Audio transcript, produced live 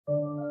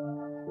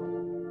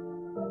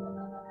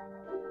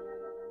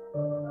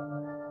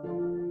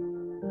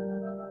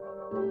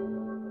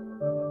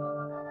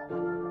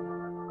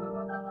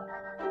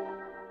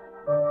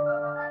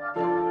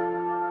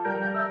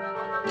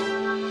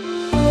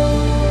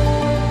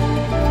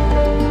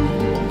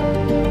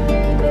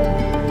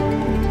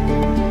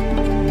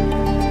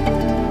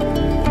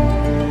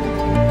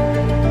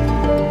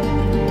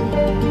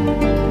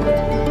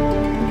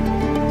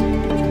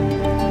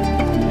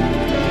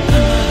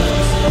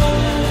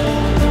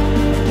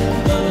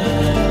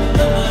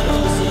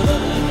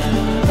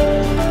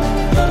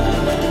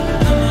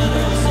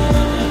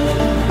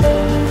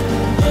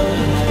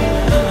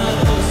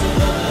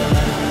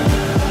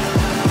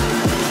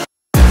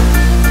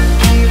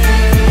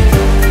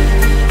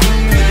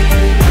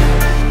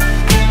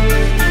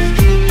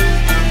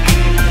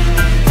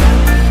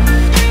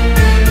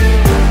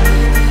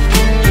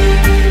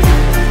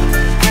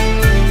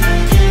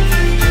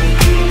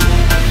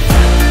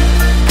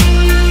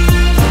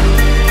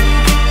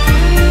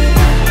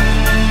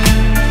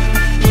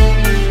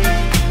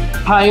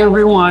Hi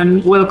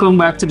everyone, welcome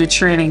back to the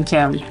training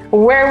camp.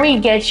 Where we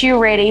get you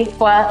ready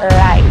for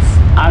life.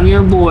 I'm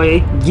your boy,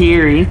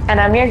 Gary. And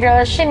I'm your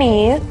girl,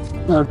 Shaneice.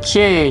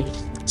 Okay,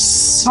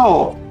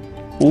 so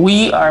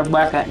we are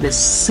back at the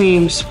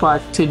same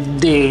spot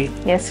today.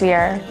 Yes, we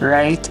are.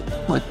 Right?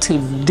 But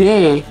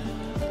today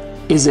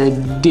is a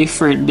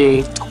different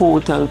day.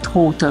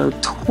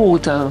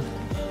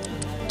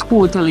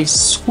 Totally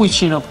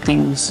switching up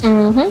things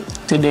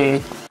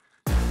today.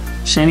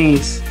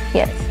 Shanice.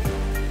 Yes.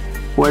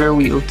 What are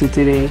we up to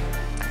today?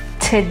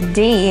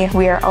 Today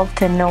we are up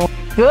to no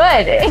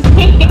good.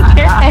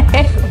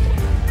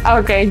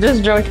 Okay,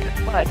 just joking.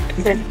 But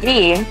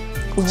today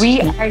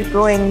we are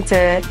going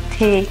to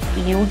take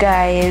you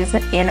guys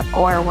in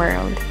our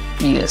world.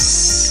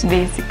 Yes.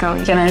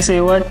 Basically. Can I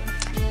say what?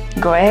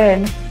 Go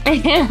ahead.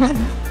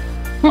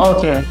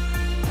 Okay.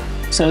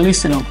 So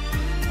listen up,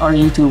 our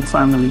YouTube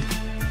family.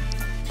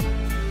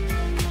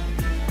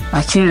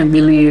 I can't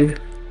believe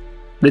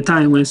the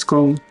time has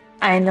come.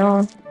 I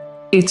know.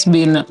 It's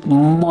been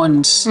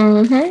months.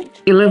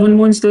 11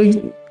 months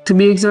to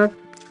be exact.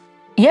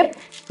 Yep.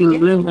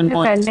 11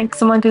 months.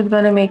 Next month is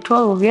gonna make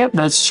 12. Yep.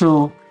 That's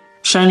true.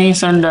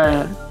 Shanice and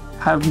I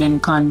have been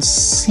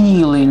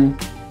concealing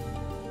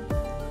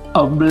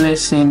a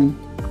blessing,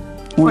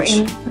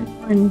 which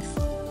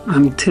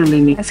I'm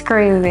telling you. That's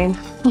crazy.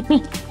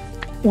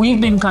 We've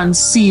been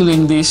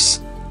concealing this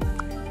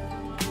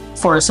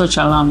for such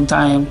a long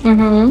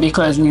time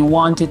because we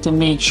wanted to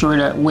make sure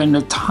that when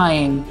the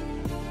time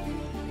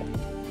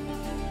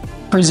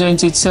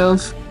presents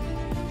itself,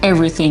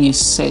 everything is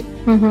set.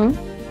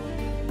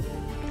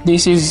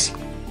 This is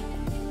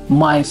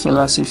my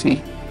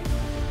philosophy.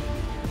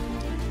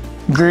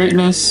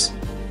 Greatness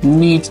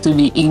needs to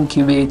be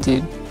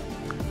incubated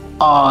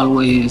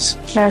always.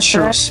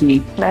 Trust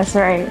me. That's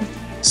right.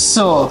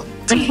 So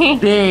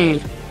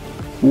today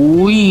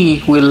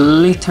we will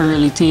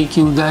literally take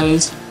you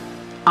guys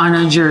on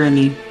a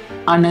journey,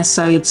 on a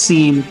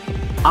sightseeing,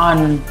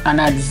 on an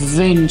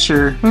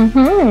adventure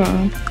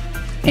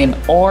in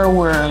our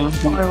world.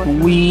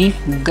 We,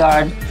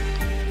 God,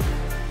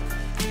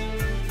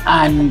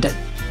 and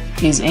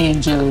His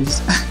angels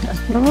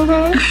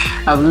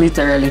have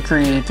literally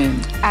created.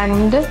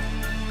 And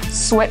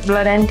sweat,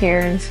 blood, and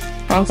tears.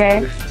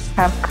 Okay?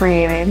 Have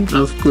created.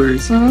 Of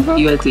course.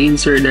 You had to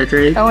insert that,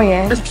 right? Oh,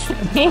 yeah.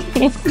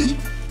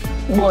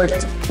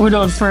 But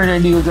without further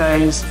ado,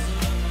 guys,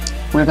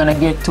 we're gonna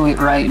get to it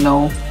right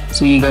now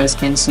so you guys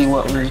can see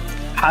what we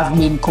have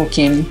been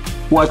cooking,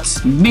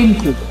 what's been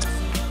cooked.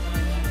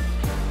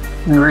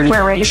 We're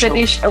ready for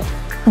this show.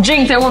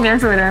 Drink the woman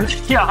for them.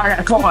 Yeah,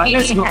 alright, come on,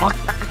 let's go.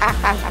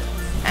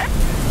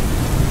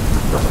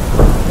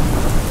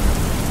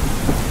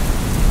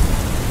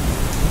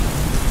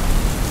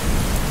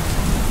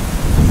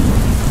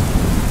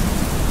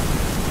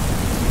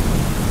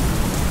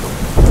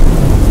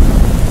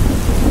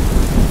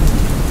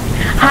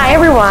 Hi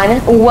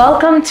everyone,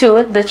 welcome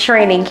to the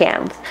training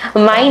camp.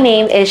 My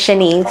name is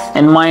Shaneice.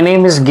 And my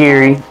name is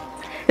Gary.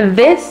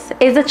 This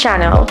is a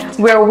channel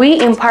where we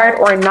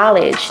impart our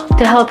knowledge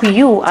to help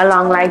you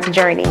along life's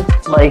journey.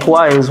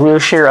 Likewise, we'll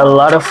share a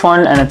lot of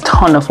fun and a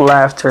ton of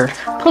laughter.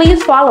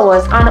 Please follow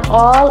us on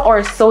all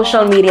our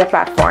social media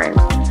platforms,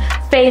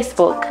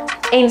 Facebook,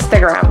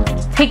 Instagram,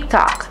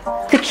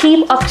 TikTok, to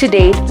keep up to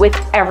date with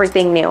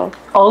everything new.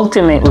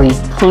 Ultimately,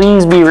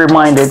 please be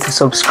reminded to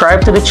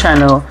subscribe to the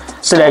channel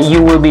so that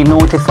you will be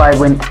notified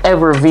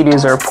whenever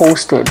videos are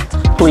posted.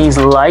 Please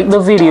like the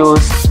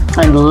videos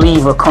and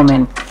leave a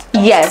comment.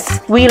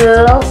 Yes, we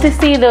love to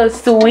see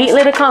those sweet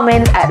little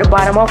comments at the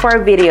bottom of our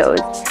videos.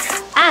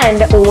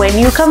 And when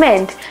you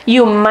comment,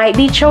 you might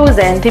be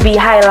chosen to be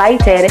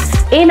highlighted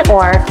in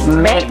our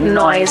Make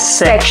Noise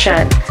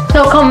section.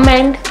 So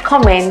comment.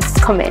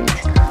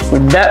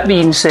 With that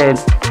being said,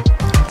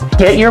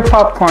 get your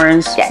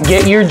popcorns,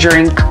 get your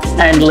drink,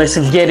 and let's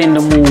get in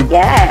the mood.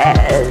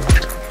 Yes.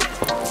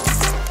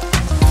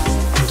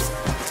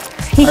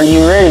 Are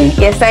you ready?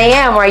 Yes, I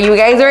am. Are you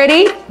guys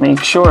ready?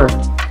 Make sure.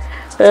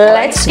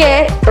 Let's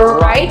get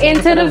right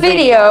into the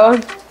video.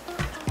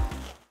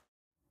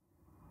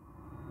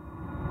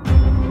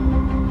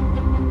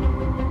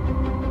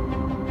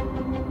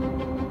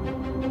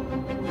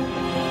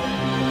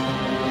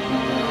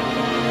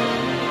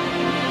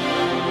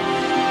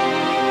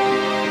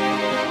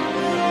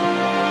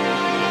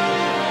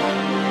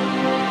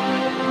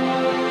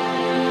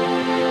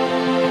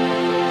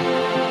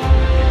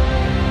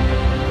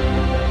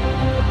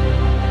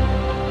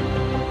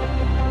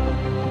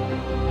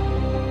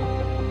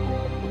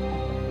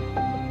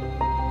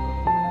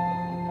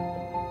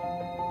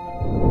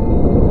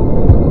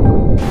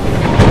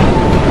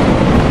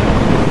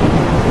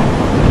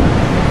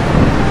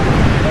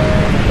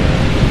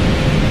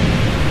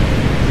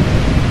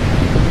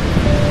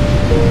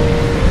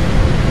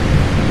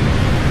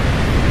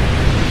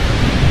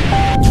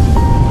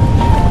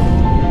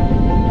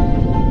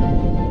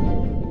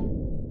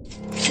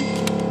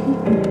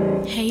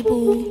 Hey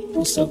boo,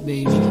 What's up,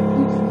 baby?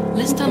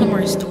 let's tell them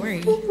our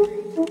story.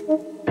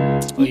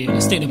 Oh yeah,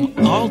 let's take them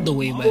all the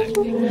way back.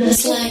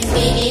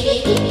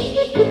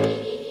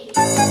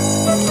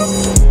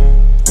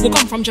 We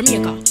come from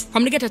Jamaica,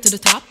 from the ghetto to the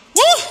top.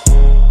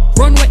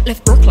 Run right,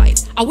 left, broke life.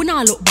 I will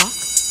not look back.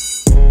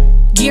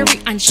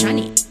 Gary and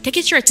Shaneice, take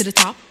it straight to the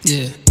top.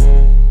 Yeah.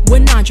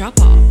 When I drop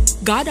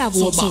off, God have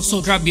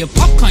so grab your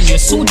popcorn, your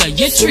soda,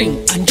 your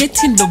drink, and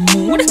get in the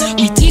mood.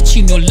 We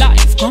teaching your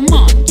life, come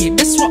on, yeah,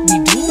 that's what we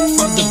do.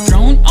 From the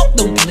ground up,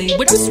 don't play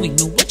with us, we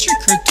know what trick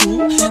or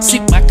two.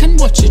 Sit back and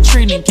watch your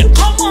training,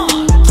 come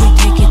on. We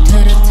take it to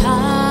the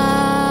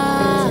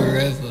top.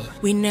 Forever.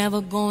 We never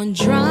gonna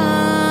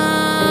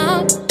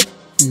drop.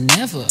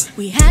 Never.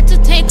 We had to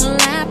take a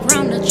lap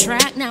round the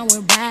track, now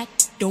we're back.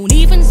 Don't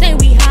even say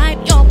we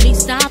hype, yo,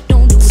 please stop,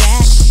 don't do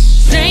that.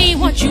 Say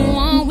what you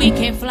want, we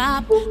can't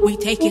flop. We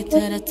take it to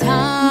the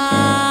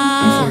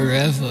top.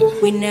 Forever.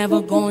 We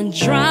never gonna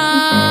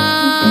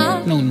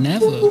drop. No,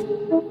 never.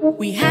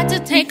 We had to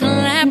take a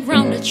lap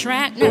round the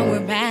track, now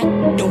we're back.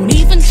 Don't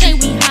even say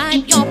we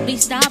hype, yo,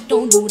 please stop,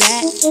 don't do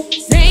that.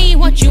 Say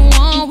what you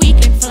want, we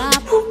can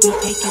flop. We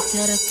take it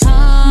to the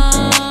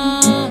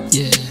top.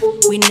 Yeah.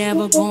 We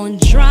never gonna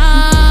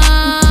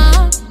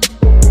drop.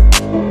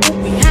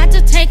 We had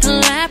to take a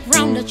lap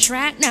round the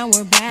track, now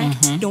we're back.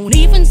 Don't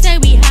even say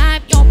we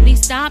hype, yo,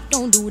 please stop,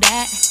 don't do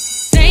that.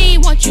 Say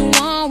what you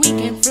want, we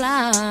can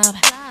flop.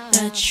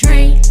 The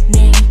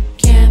training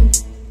camp.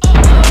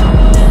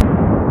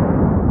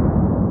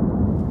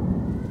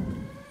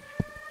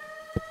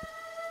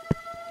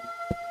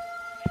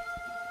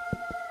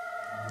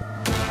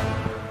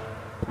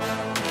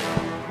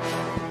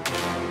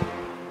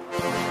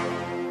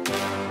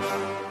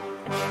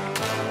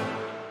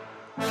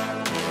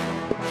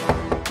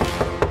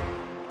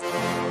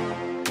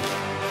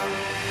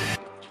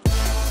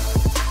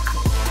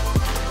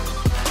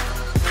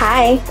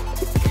 Hi,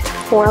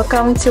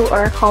 welcome to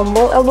our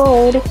humble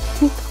abode.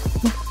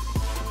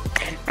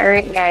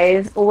 Alright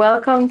guys,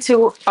 welcome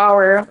to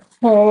our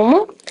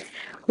home.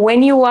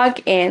 When you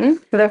walk in,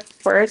 the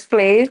first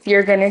place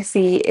you're gonna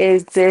see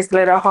is this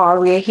little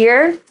hallway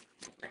here.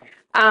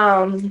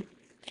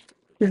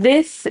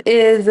 This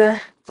is,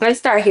 let's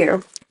start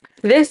here.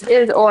 This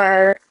is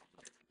our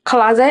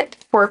closet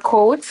for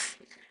coats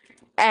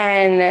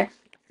and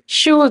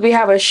shoes. We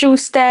have a shoe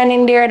stand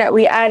in there that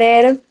we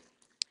added.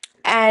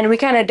 And we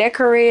kind of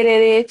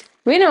decorated it,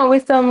 you know,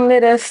 with some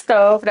little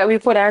stuff that we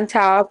put on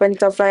top and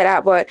stuff like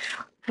that. But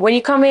when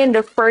you come in,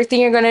 the first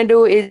thing you're gonna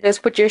do is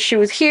just put your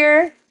shoes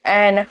here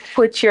and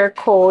put your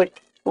coat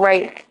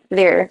right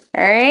there.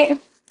 All right.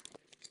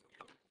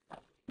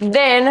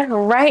 Then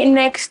right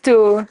next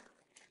to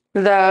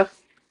the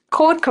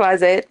coat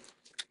closet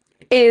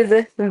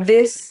is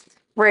this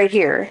right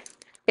here.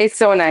 It's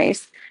so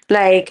nice.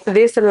 Like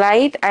this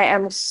light, I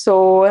am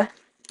so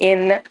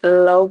in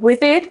love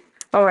with it.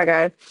 Oh my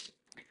God.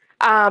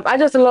 I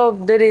just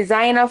love the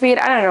design of it.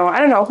 I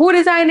don't know who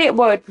designed it,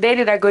 but they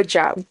did a good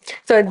job.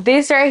 So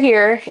this right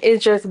here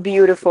is just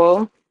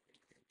beautiful.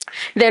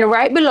 Then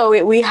right below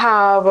it, we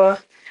have,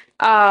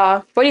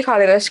 what do you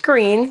call it? A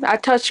screen, a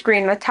touch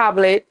screen, a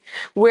tablet,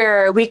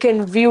 where we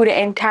can view the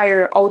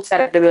entire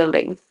outside of the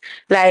building.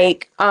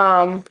 Like,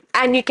 and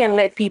you can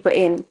let people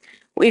in.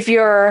 If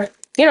you're,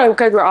 you know,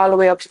 because we're all the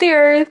way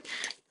upstairs,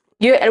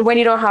 and when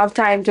you don't have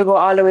time to go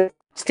all the way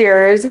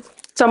upstairs,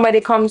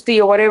 somebody comes to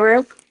you or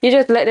whatever, you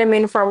just let them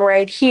in from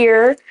right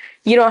here.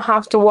 You don't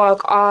have to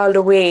walk all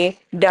the way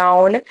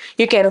down.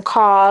 You can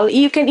call.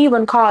 You can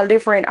even call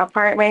different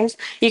apartments.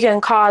 You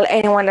can call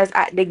anyone that's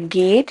at the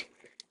gate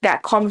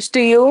that comes to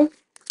you.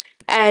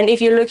 And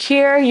if you look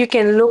here, you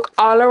can look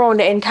all around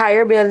the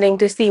entire building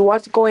to see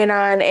what's going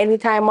on any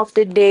time of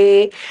the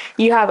day.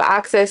 You have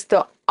access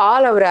to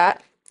all of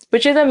that,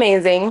 which is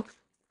amazing.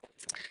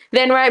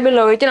 Then right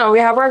below it, you know, we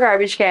have our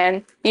garbage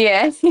can.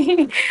 Yes,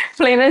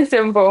 plain and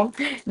simple.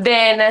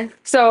 Then,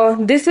 so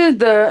this is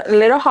the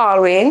little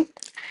hallway.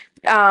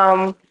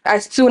 As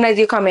soon as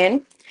you come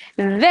in,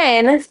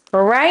 then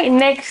right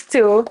next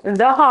to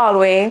the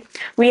hallway,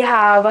 we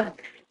have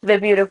the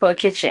beautiful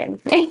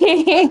kitchen.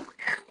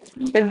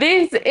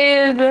 This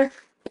is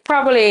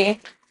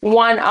probably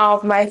one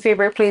of my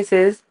favorite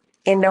places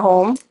in the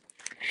home.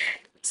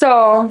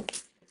 So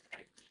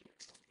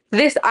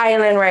this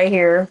island right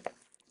here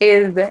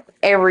is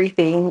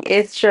everything.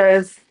 It's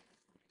just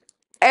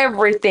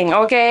everything.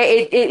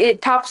 Okay,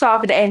 it tops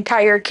off the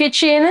entire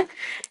kitchen,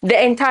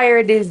 the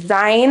entire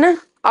design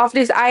of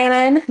this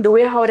island, the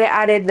way how they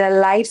added the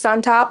lights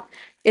on top.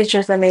 It's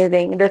just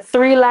amazing. The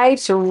 3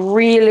 lights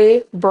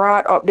really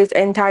brought up this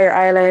entire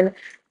island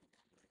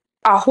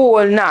a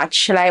whole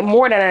notch, like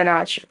more than a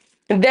notch.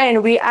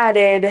 Then we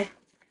added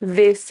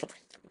this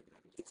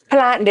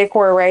plant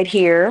decor right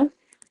here,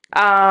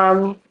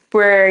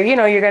 where, you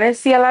know, you're gonna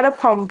see a lot of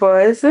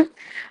pampas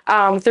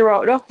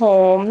throughout the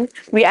home.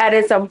 We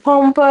added some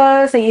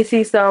pampas, and you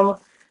see some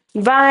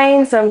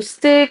vines, some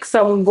sticks,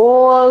 some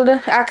gold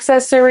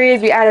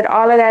accessories. We added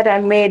all of that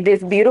and made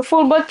this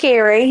beautiful bouquet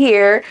right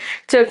here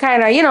to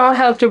kind of, you know,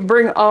 help to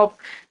bring up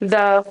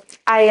the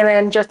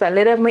island just a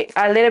little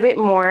bit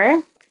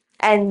more.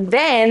 And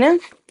then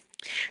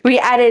we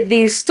added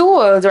these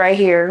stools right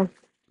here.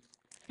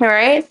 All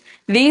right.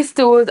 These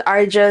tools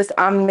are just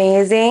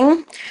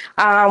amazing.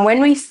 When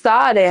we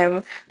saw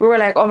them, we were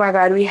like, oh my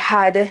God, we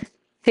had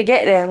to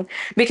get them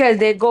because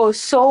they go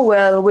so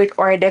well with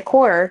our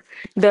decor.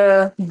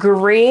 The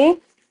gray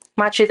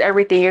matches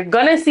everything. You're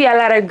gonna see a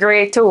lot of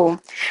gray too. All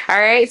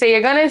right. So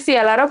you're gonna see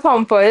a lot of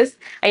pumps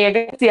and you're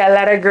gonna see a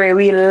lot of gray.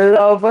 We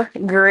love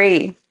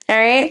gray. All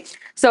right.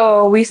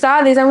 So we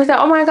saw this and we said,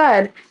 oh my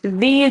God,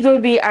 these will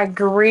be a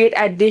great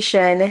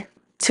addition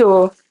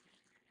to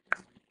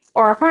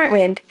or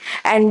apartment.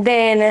 And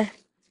then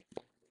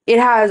it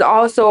has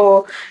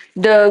also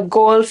the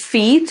gold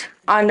feet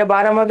on the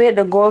bottom of it,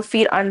 the gold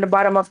feet on the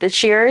bottom of the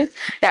chairs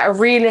that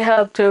really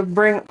help to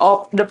bring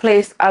up the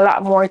place a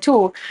lot more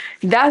too.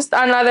 That's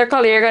another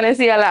color you're gonna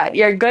see a lot.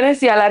 You're gonna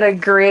see a lot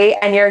of gray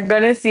and you're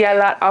gonna see a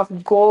lot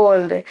of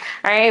gold. All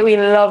right, we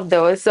love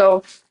those.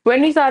 So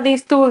when we saw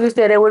these tools, we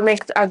said it would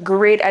make a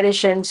great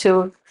addition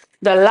to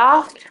the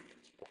loft.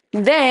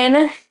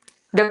 Then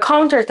the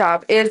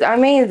countertop is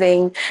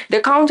amazing.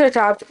 The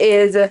countertop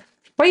is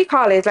what do you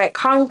call it? Like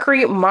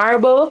concrete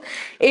marble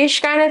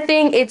ish kind of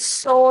thing. It's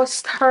so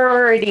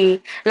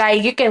sturdy.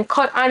 Like you can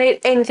cut on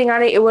it, anything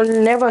on it. It will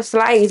never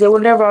slice. It will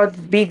never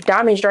be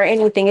damaged or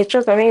anything. It's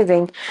just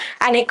amazing.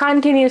 And it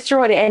continues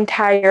throughout the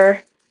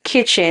entire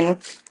kitchen.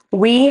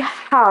 We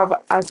have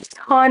a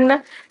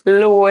ton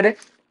load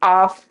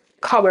of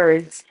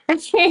cupboards.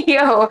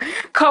 Yo,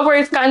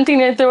 cupboards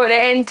continue through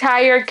the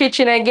entire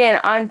kitchen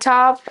again. On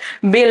top,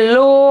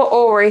 below,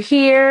 over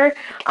here,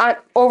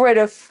 over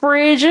the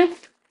fridge,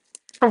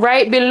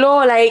 right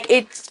below. Like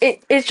it's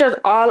just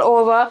all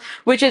over,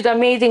 which is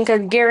amazing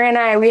because Gary and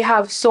I, we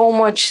have so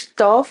much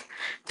stuff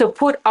to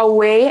put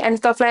away and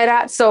stuff like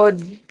that. So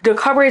the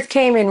cupboards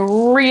came in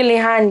really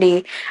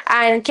handy.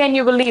 And can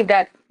you believe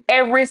that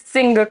every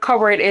single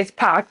cupboard is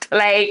packed?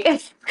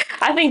 Like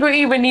I think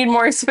we even need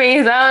more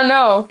space. I don't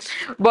know,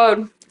 but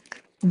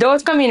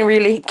those came in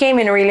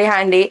really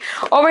handy.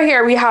 Over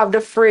here we have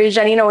the fridge,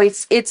 and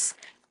it's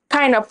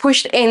kind of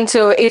pushed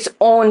into its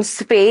own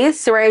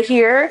space right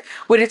here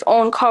with its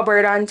own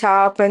cupboard on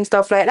top and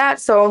stuff like that.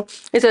 So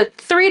it's a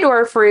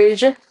three-door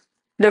fridge.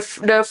 The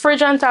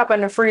fridge on top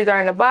and the freezer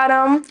on the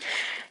bottom.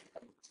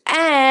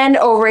 And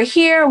over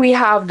here we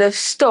have the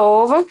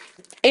stove.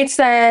 It's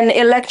an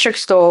electric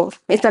stove.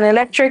 It's an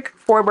electric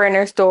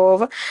four-burner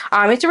stove.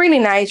 It's really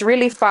nice,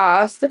 really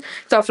fast,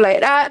 stuff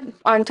like that.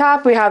 On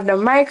top we have the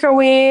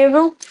microwave.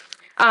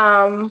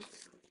 Um,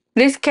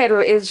 this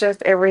kettle is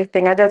just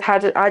everything. I just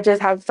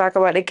have to talk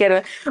about the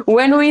kettle.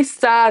 When we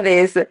saw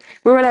this,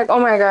 we were like, oh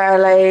my God,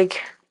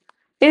 like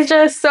it's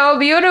just so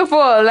beautiful.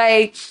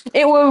 Like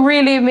it will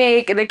really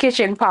make the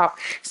kitchen pop.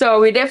 So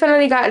we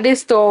definitely got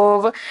this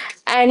stove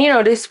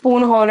and this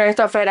spoon holder and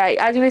stuff like that.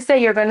 As we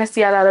say, you're gonna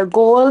see a lot of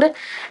gold.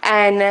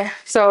 And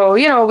so,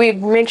 we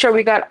make sure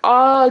we got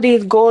all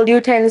these gold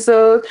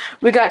utensils.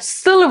 We got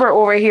silver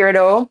over here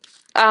though.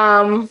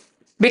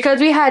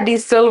 Because we had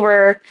these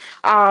silver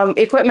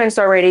equipments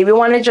already, we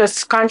want to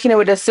just continue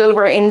with the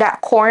silver in that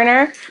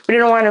corner. We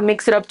didn't want to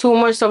mix it up too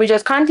much, so we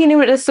just continue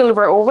with the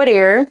silver over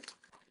there.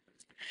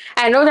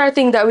 And those are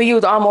things that we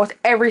use almost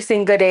every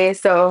single day.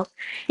 So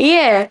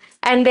yeah.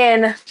 And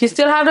then you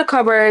still have the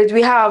cupboards.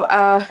 We have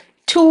a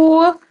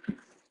two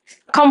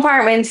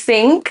compartment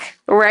sink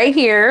right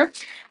here.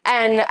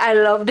 And I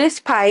love this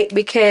pipe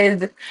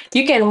because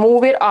you can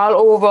move it all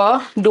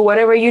over, do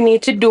whatever you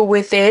need to do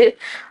with it.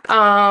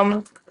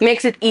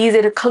 Makes it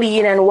easy to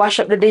clean and wash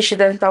up the dishes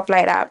and stuff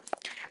like that.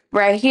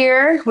 Right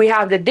here, we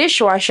have the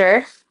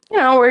dishwasher,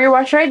 where you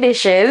wash our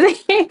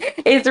dishes.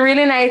 It's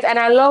really nice. And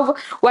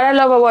what I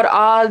love about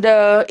all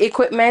the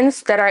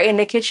equipments that are in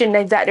the kitchen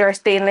is that they're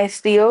stainless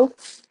steel.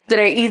 So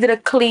they're easy to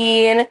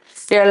clean,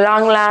 they're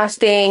long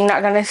lasting,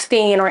 not gonna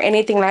stain or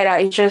anything like that.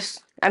 It's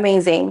just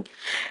amazing.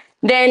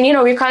 Then,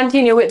 we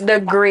continue with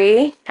the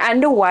gray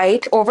and the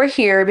white over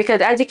here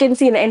because as you can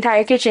see in the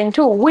entire kitchen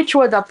too, which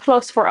was a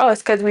plus for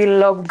us because we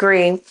love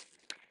gray,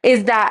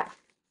 is that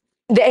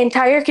the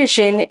entire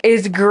kitchen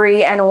is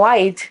gray and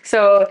white.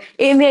 So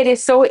it made it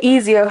so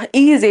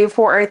easy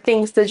for our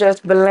things to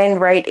just blend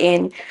right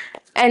in.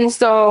 And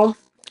so,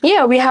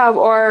 yeah, we have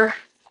our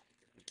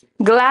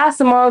glass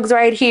mugs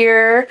right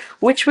here,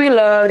 which we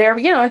love.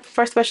 They're,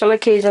 for special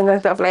occasions and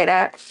stuff like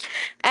that.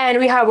 And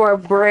we have our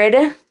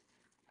bread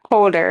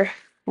holder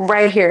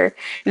right here.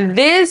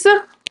 This,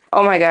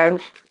 oh my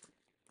God.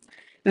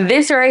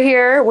 This right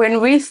here, when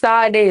we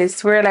saw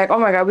this, we're like, oh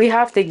my God, we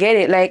have to get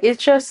it. Like,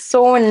 it's just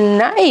so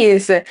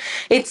nice.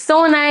 It's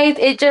so nice.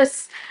 It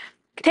just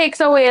takes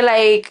away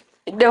like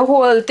the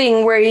whole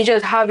thing where you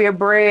just have your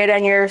bread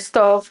and your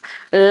stuff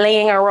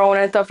laying around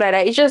and stuff like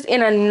that. It's just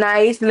in a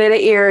nice little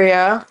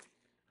area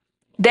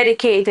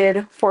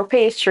dedicated for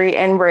pastry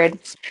and bread.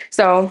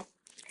 So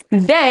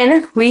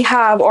then we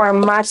have our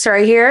mats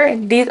right here.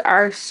 These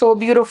are so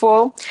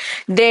beautiful.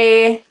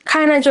 They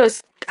kind of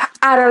just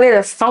add a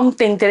little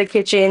something to the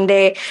kitchen.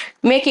 They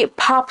make it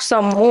pop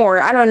some more.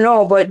 I don't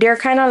know, but they're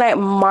kind of like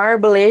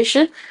marble-ish.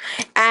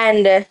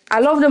 And I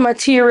love the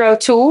material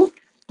too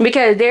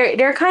because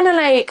they're kind of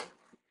like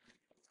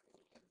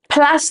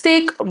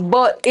plastic,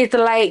 but it's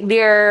like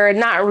they're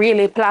not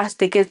really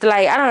plastic. It's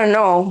like, I don't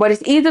know, but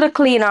it's easy to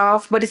clean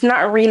off, but it's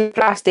not really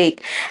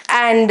plastic.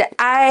 And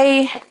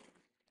I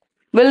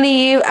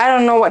believe, I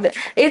don't know what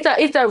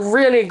it's a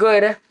really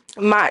good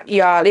mat,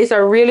 y'all. It's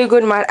a really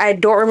good mat. I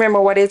don't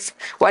remember what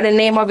the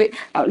name of it.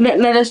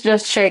 Let us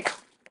just check.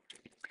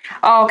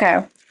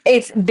 Okay,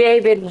 it's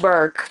David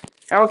Burke.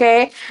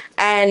 Okay,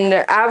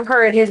 and I've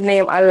heard his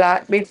name a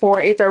lot before.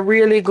 It's a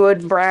really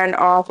good brand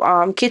of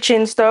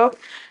kitchen stuff.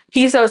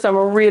 He sells some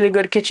really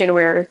good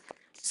kitchenware.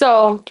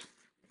 So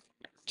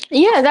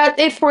yeah, that's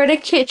it for the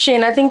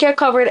kitchen. I think I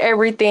covered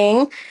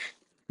everything.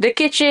 The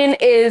kitchen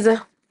is,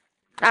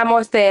 I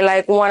must say,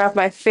 like one of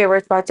my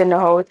favorite spots in the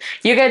house.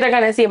 You guys are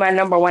gonna see my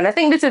number one. I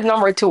think this is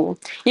number two.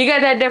 You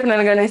guys are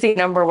definitely gonna see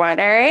number one.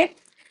 All right.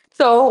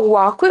 So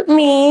walk with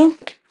me.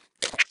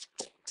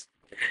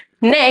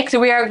 Next,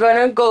 we are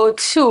gonna go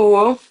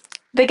to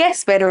the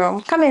guest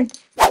bedroom. Come in.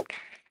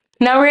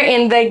 Now we're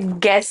in the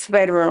guest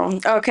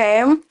bedroom.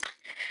 Okay.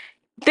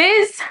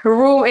 This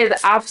room is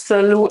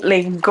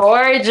absolutely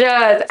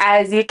gorgeous.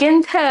 As you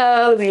can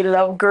tell, we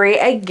love gray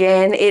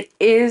again. It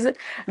is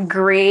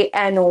gray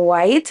and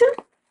white.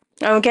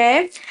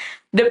 Okay.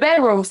 The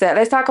bedroom set.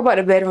 Let's talk about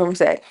the bedroom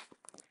set.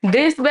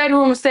 This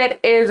bedroom set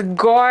is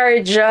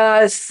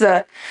gorgeous.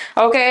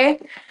 Okay.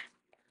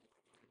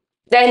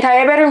 The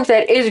entire bedroom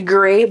set is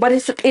gray, but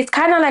it's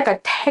kind of like a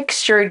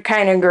textured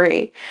kind of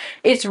gray.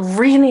 It's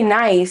really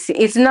nice.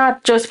 It's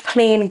not just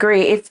plain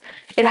gray.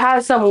 It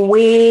has some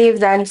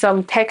waves and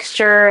some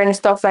texture and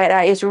stuff like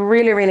that. It's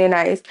really, really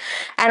nice.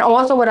 And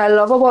also what I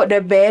love about the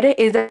bed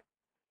is that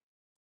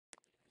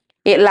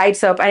it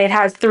lights up and it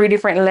has three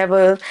different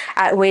levels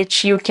at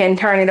which you can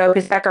turn it up.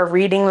 It's like a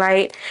reading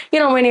light. You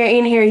know, when you're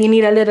in here, you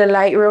need a little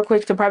light real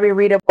quick to probably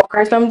read a book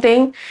or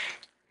something.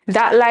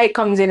 That light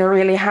comes in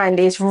really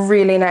handy. It's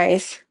really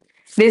nice.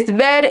 This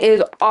bed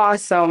is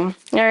awesome.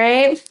 All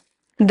right.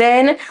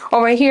 Then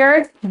over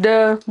here,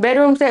 the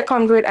bedroom set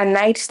comes with a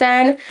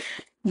nightstand.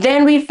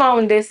 Then we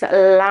found this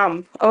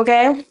lamp.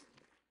 Okay.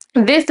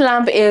 This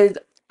lamp is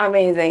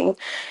amazing.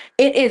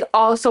 It is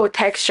also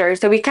textured.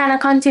 So we kind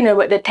of continue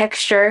with the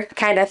texture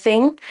kind of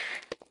thing.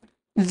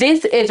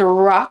 This is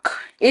rock.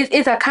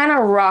 It's a kind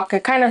of rock, a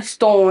kind of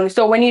stone.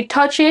 So when you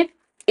touch it,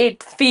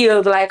 it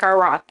feels like a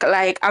rock,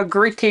 like a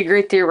gritty,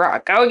 gritty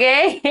rock.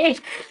 Okay.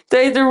 So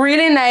it's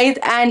really nice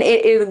and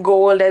it is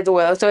gold as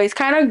well. So it's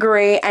kind of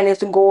gray and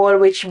it's gold,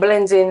 which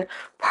blends in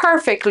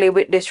perfectly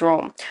with this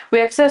room. We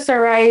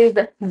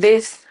accessorized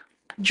this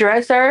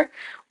dresser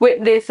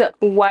with this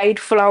white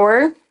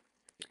flower,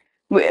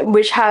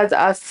 which has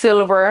a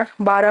silver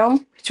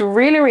bottom. It's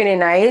really, really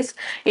nice.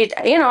 It,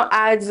 you know,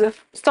 adds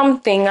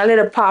something, a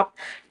little pop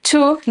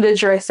to the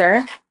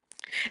dresser.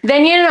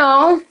 Then, you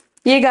know,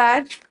 you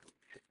got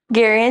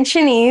Gary and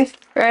Shaneice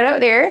right up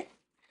there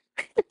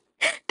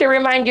to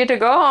remind you to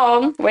go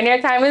home when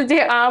your time is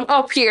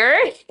up here.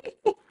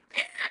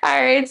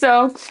 All right,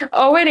 so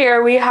over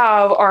there we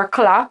have our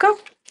clock.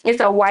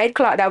 It's a white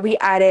clock that we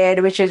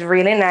added, which is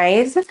really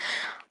nice.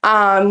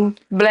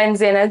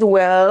 Blends in as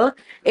well.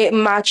 It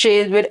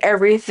matches with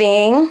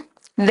everything.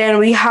 Then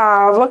we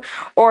have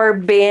our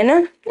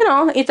bin. You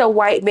know, it's a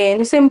white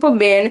bin, simple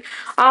bin,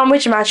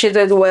 which matches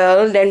as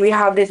well. Then we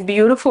have this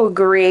beautiful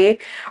gray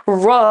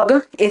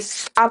rug.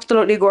 It's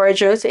absolutely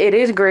gorgeous. It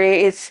is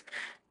gray.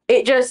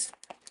 It just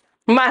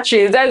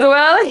matches as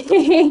well.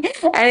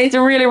 And it's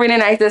really, really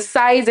nice. The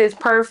size is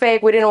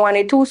perfect. We didn't want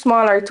it too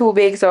small or too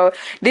big, so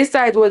this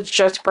size was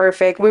just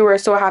perfect. We were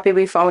so happy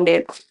we found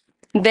it.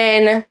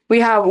 Then we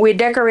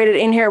decorated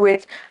in here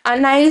with a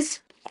nice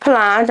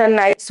plant, a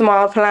nice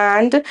small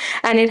plant,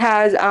 and it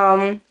has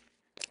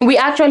we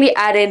actually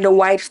added the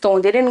white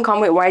stones. They didn't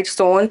come with white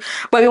stone,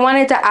 but we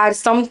wanted to add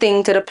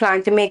something to the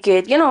plant to make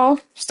it, you know,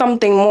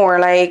 something more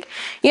like,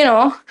 you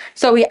know.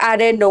 So we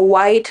added the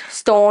white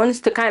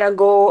stones to kind of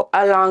go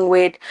along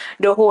with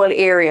the whole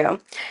area.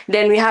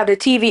 Then we have the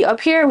TV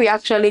up here. We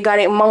actually got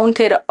it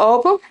mounted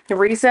up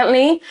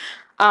recently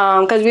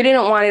because we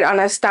didn't want it on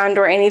a stand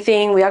or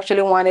anything. We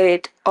actually wanted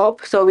it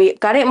up, so we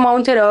got it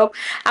mounted up,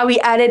 and we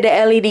added the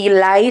LED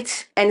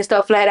lights and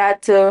stuff like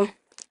that to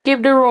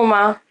give the room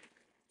a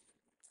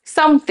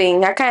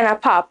kind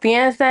of pop. You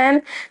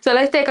understand? So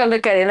let's take a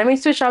look at it. Let me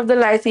switch off the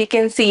light so you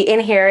can see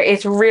in here.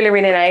 It's really,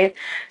 really nice.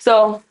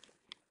 So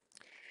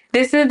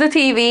this is the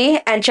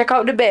TV, and check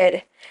out the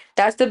bed.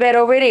 That's the bed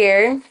over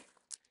there.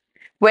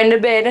 When the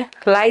bed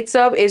lights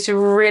up, it's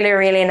really,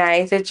 really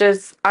nice. It's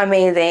just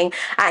amazing.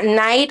 At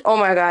night, oh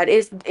my god,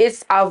 it's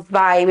a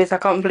vibe. It's a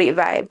complete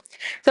vibe.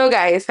 So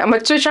guys, I'm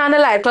gonna switch on the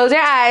light. Close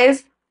your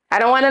eyes. I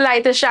don't want the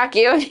light to shock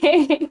you.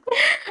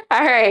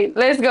 All right,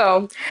 let's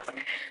go.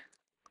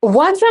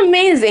 What's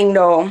amazing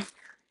though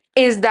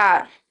is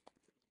that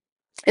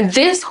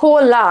this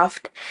whole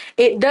loft,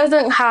 it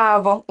doesn't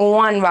have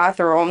one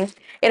bathroom.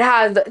 It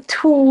has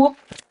two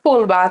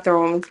full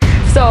bathrooms.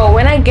 So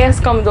when a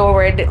guest comes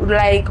over,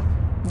 like,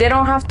 they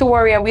don't have to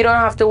worry, we don't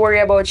have to worry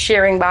about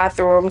sharing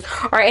bathrooms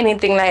or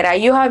anything like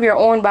that. You have your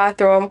own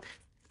bathroom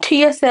to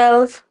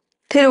yourself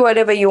to do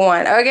whatever you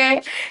want.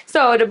 Okay,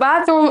 so the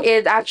bathroom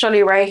is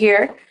actually right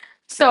here.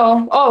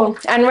 So, oh,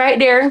 and right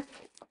there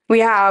we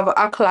have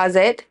a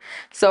closet.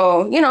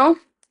 So, you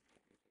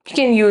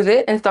can use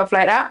it and stuff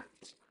like that.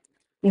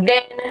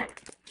 Then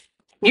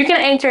you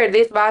can enter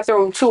this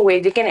bathroom two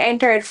ways. You can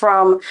enter it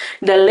from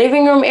the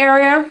living room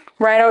area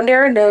right out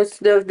there,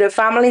 the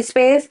family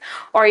space,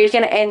 or you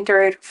can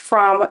enter it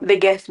from the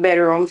guest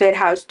bedroom. So it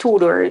has two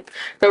doors.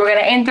 So we're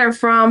gonna enter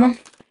from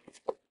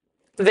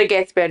the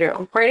guest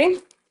bedroom. Ready?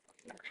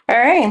 All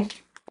right.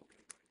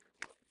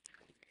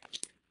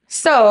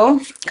 So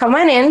come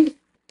on in.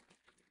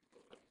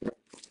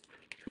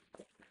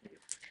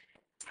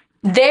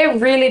 They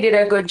really did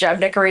a good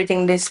job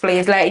decorating this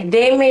place. Like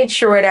they made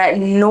sure that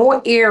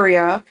no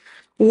area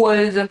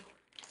was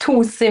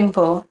too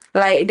simple.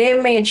 Like they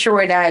made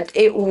sure that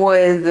it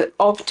was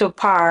up to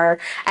par,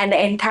 and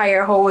the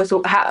entire house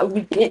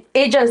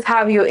it just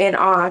have you in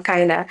awe,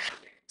 kind of.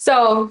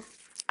 So,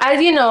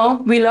 as you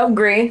know, we love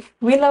gray,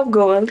 we love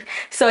gold.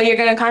 So you're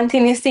gonna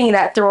continue seeing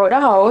that throughout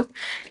the house.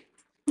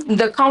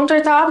 The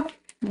countertop,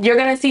 you're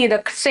gonna see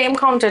the same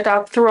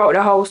countertop throughout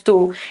the house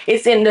too.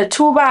 It's in the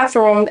two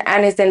bathrooms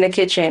and it's in the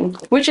kitchen,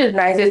 which is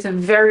nice. It's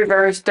very,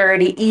 very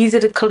sturdy, easy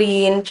to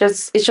clean.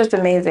 It's just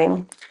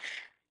amazing.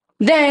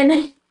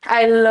 Then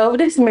I love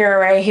this mirror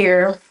right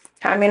here.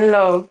 I'm in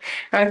love.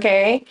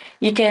 Okay,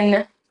 it's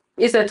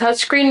a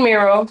touchscreen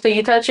mirror, so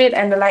you touch it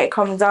and the light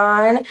comes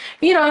on.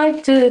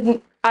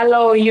 To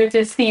allow you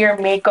to see your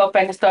makeup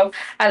and stuff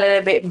a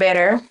little bit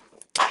better.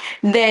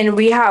 Then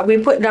we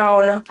put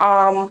down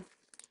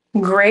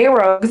gray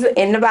rugs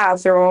in the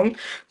bathroom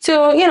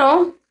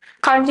to,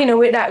 continue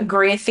with that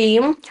gray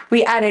theme.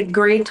 We added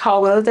gray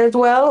towels as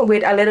well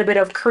with a little bit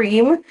of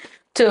cream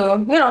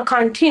to,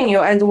 continue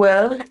as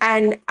well.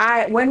 And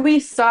when we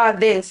saw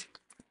this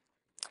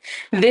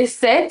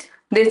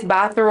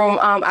bathroom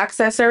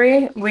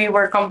accessory, we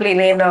were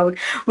completely in love.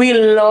 We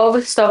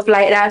love stuff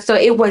like that. So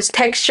it was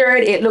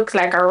textured. It looks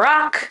like a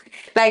rock,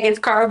 like it's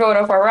carved out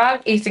of a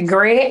rock. It's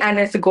gray and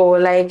it's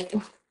gold. Like,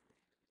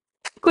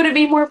 could it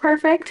be more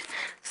perfect?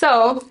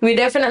 So we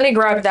definitely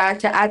grabbed that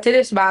to add to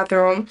this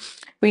bathroom.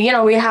 We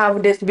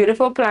have this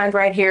beautiful plant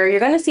right here. You're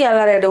gonna see a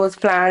lot of those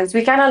plants.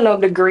 We kind of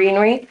love the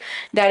greenery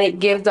that it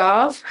gives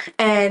off,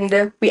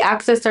 and we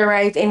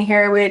accessorize in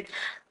here with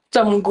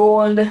some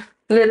gold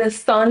little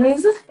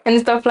suns and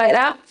stuff like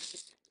that.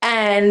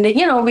 And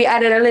we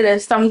added a little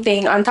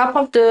something on top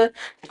of the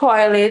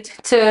toilet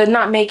to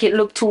not make it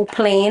look too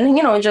plain.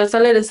 Just a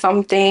little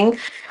something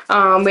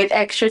with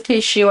extra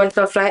tissue and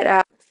stuff like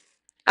that,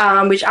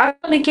 which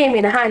actually came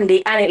in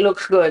handy and it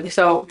looks good.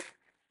 So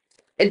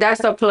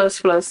that's a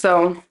plus plus.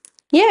 So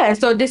yeah,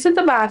 so this is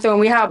the bathroom.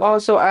 We have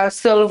also a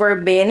silver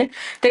bin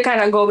to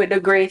kind of go with the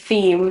gray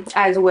theme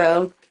as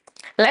well.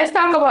 Let's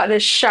talk about the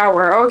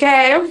shower,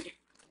 okay?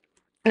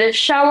 The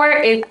shower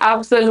is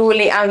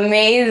absolutely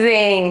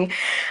amazing.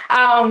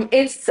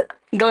 It's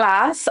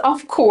glass,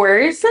 of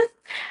course.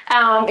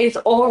 It's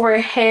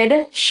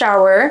overhead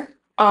shower.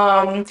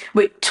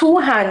 With two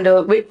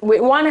handle, with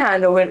one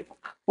handle,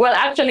 well,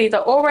 actually, it's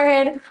an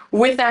overhead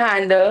with a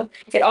handle.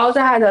 It also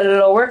has a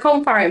lower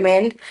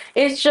compartment.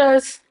 It's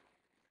just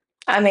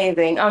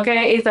amazing.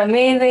 Okay, it's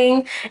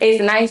amazing.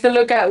 It's nice to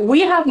look at.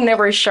 We have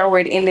never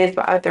showered in this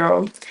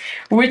bathroom,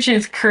 which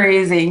is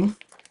crazy.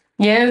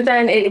 You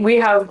understand? We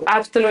have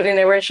absolutely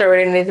never showered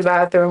in this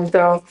bathroom.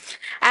 So,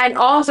 and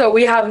also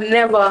we have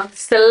never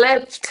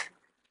slept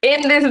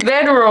in this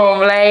bedroom.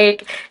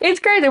 Like, it's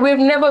crazy. We've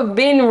never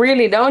been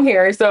really down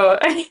here. So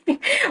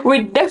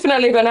we're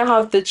definitely gonna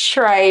have to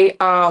try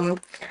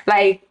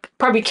like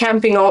probably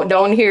camping out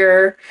down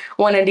here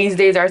one of these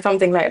days or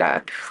something like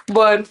that.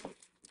 But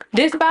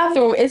this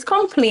bathroom is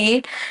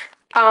complete.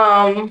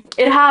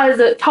 It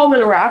has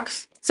towel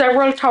racks,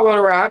 several towel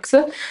racks.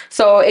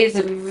 So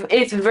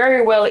it's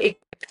very well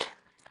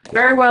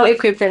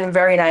equipped and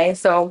very nice.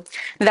 So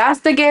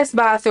that's the guest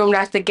bathroom,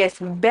 that's the guest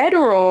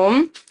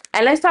bedroom.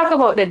 And let's talk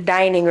about the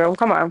dining room.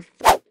 Come on.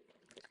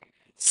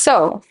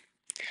 So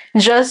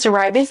just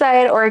right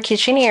beside our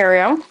kitchen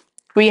area,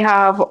 we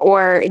have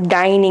our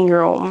dining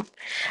room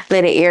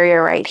little area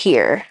right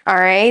here. All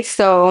right.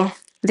 So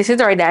this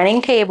is our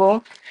dining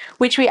table,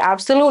 which we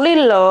absolutely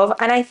love.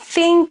 And I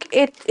think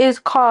it is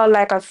called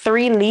like a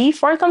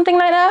 3-leaf or something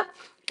like that,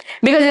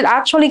 because it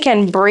actually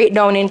can break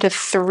down into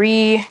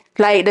three,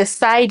 like the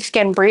sides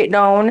can break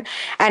down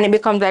and it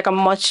becomes like a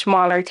much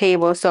smaller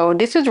table. So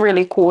this is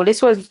really cool.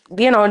 This was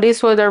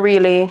a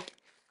really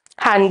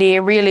handy,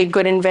 really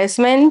good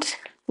investment,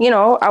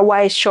 a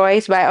wise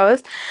choice by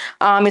us.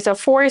 It's a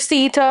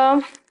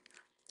 4-seater.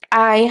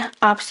 I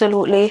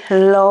absolutely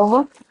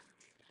love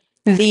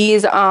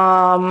these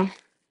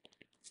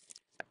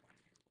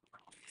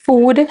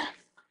food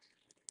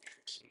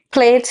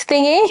plates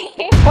thingy,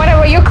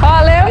 whatever you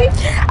call them.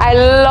 I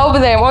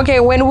love them. Okay,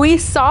 when we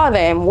saw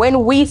them,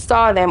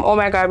 oh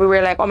my god, we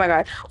were like, oh my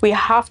god, we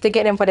have to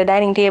get them for the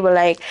dining table.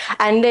 Like,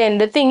 and then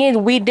the thing is,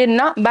 we did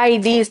not buy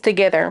these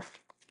together.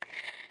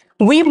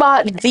 We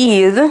bought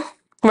these,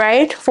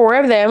 right? 4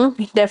 of them,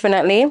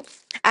 definitely.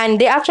 and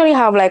they actually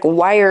have like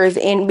wires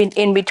in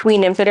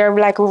between them, so they're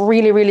like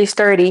really really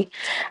sturdy.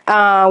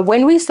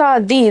 When we saw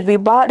these, we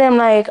bought them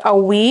like a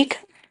week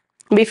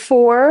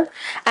before,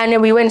 and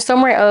then we went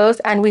somewhere else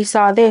and we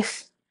saw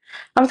this.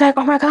 I was like,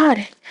 oh my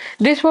god,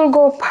 this will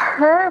go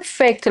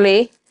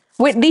perfectly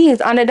with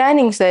these on the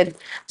dining set.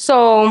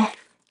 So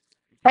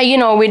we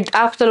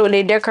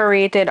absolutely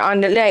decorated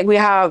on the, like, we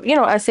have,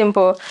 a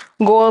simple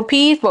gold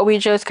piece, but we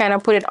just kind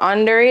of put it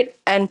under it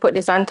and put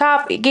this on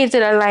top. It gives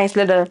it a nice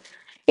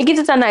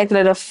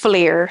little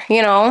flair,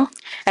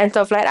 and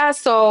stuff like that.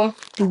 So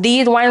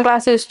these wine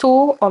glasses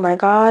too, oh my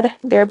god,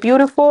 they're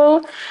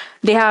beautiful.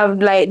 They have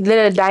like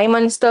little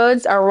diamond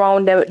studs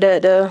around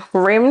the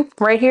rim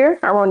right here,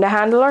 around the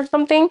handle or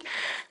something.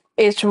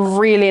 It's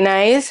really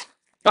nice.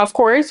 Of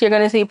course, you're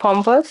gonna see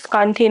pampas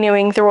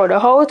continuing throughout the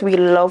house. We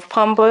love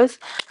pampas.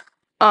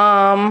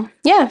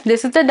 Yeah,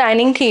 this is the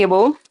dining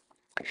table.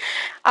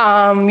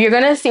 You're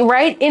gonna see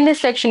right in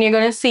this section, you're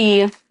gonna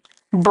see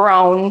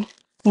brown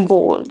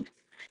gold.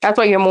 That's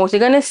what you're mostly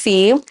gonna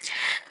see.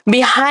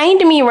 Behind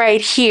me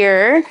right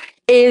here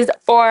is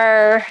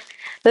our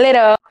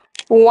little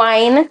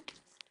wine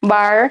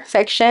bar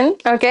section.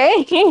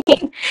 Okay.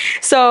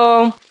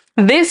 So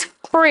this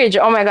fridge,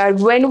 oh my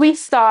god, when we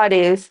saw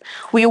this,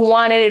 we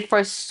wanted it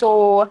for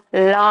so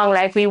long.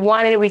 Like we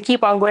wanted it, we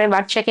keep on going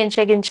back, checking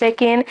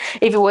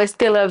if it was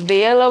still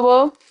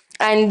available.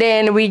 And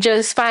then we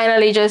just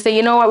finally just say,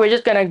 you know what, we're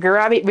just gonna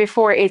grab it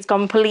before it's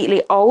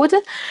completely out.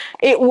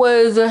 It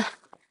was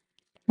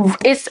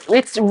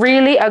it's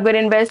really a good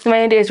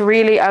investment. It's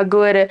really a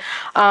good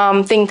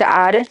thing to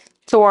add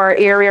to our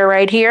area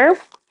right here.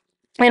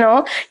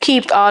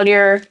 Keep all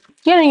your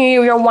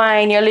your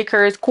wine, your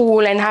liquors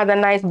cool, and has a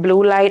nice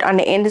blue light on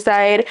the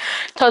inside.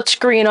 Touch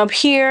screen up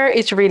here,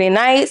 it's really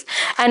nice.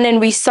 And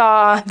then we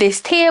saw this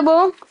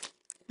table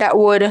that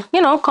would,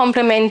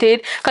 complement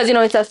it, because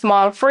it's a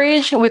small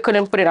fridge. We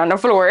couldn't put it on the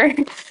floor.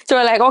 So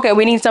we're like, okay,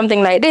 we need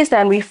something like this,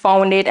 and we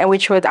found it, and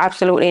which was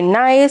absolutely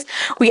nice.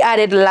 We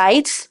added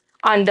lights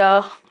on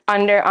the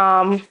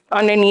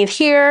underneath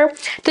here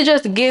to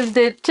just give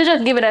it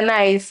a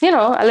nice,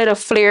 a little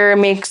flair.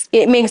 Makes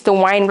the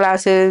wine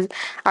glasses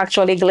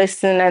actually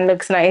glisten and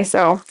looks nice.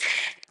 So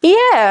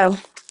yeah.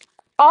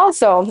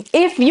 Also,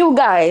 if you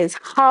guys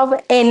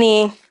have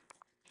any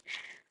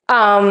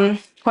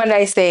what did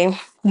I say?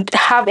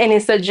 Have any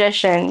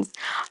suggestions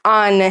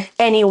on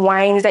any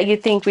wines that you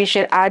think we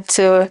should add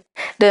to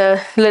the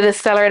little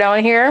cellar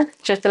down here?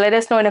 Just to let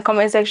us know in the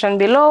comment section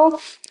below.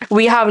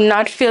 We have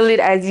not filled it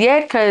as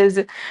yet because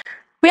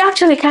we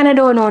actually kind of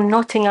don't know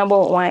nothing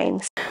about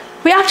wines.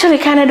 We actually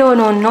kind of don't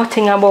know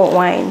nothing about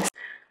wines.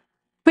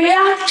 We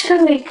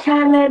actually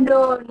kind of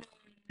don't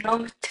know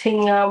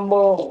nothing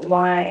about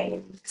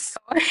wines.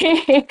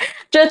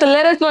 Just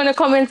let us know in the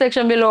comment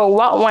section below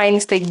what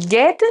wines to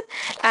get,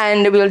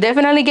 and we'll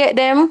definitely get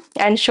them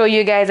and show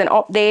you guys an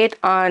update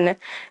on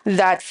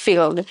that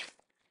field.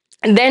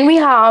 And then we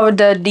have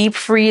the deep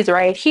freeze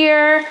right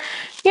here.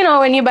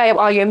 When you buy up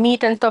all your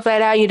meat and stuff like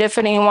that, you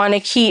definitely want to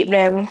keep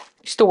them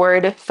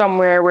stored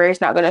somewhere where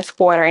it's not going to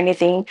spoil or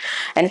anything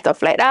and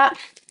stuff like that.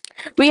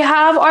 We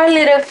have our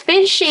little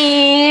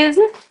fishies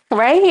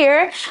right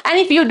here. And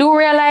if you do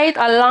realize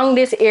along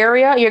this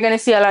area, you're going to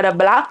see a lot of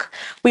black.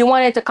 We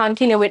wanted to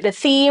continue with the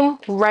theme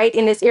right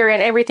in this area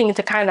and everything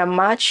to kind of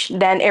match,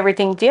 then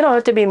everything,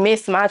 to be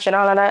mismatched and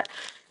all of that.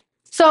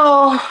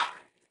 So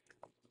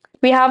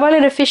we have our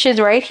little fishes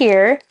right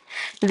here.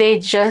 They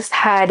just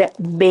had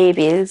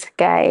babies,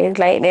 guys.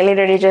 Like, they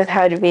literally just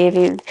had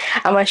babies.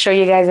 I'm going to show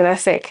you guys in a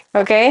sec,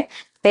 okay?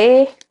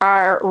 They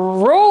are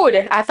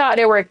rude. I thought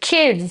they were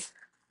kids,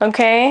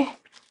 okay?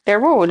 They're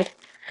rude.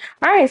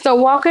 All right, so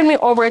walking me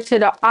over to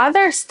the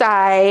other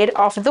side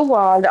of the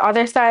wall, the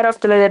other side of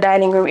the little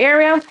dining room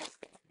area.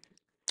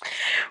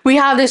 We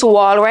have this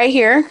wall right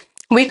here.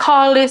 We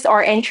call this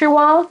our entry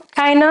wall,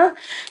 kinda.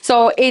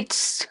 So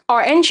it's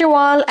our entry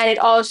wall, and it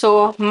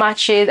also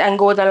matches and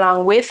goes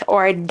along with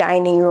our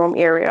dining room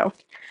area.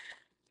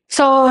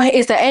 So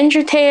it's the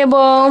entry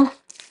table,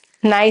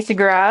 nice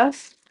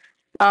grass,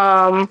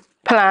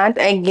 plant,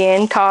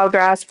 again, tall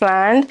grass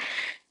plant.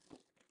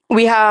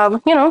 We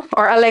have,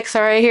 our Alexa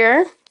right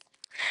here.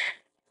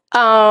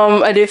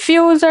 A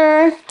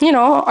diffuser,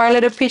 our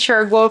little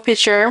pitcher, gold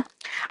pitcher,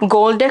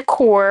 gold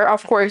decor,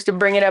 of course, to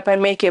bring it up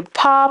and make it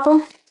pop,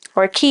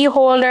 or key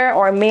holder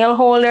or mail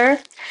holder.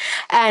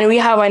 And we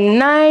have a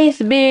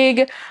nice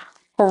big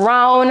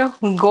round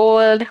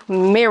gold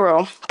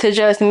mirror to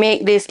just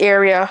make this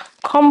area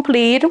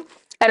complete.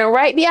 And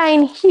right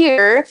behind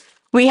here,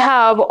 we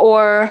have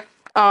our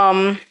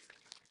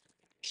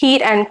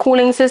heat and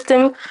cooling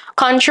system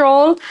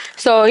control.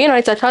 So,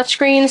 it's a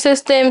touchscreen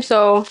system.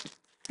 So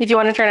if you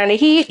want to turn on the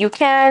heat, you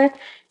can.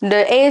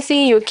 The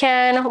AC, you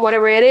can.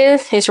 Whatever it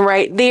is, it's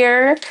right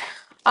there.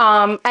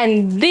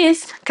 And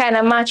this kind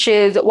of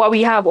matches what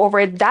we have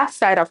over that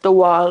side of the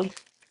wall.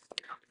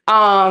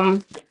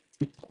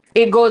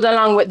 it goes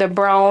along with the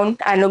brown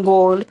and the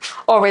gold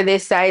over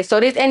this side. So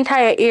this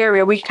entire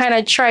area, we kind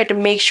of tried to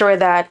make sure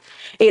that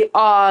it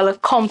all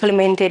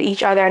complemented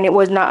each other and it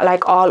was not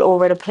like all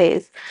over the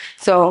place.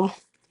 So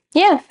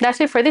yeah, that's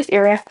it for this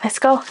area. Let's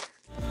go.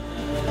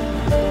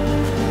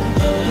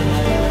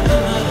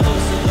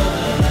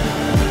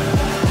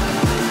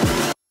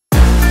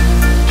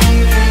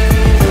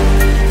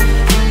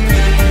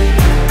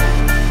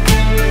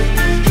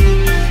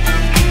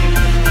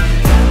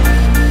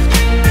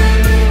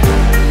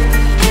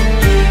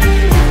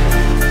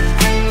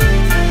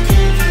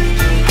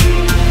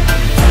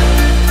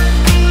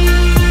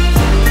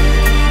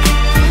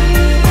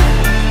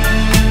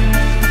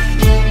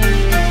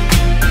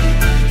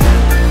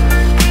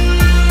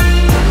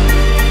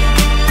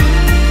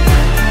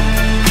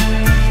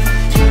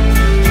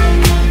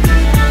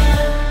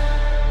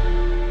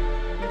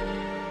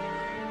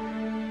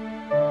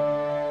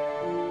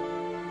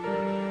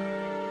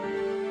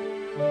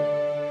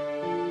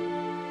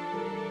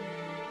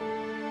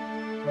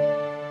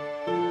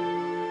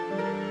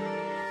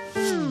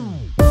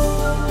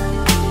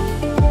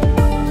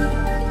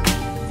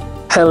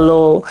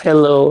 Hello,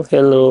 hello,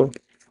 hello.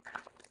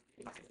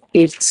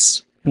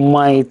 It's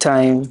my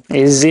time.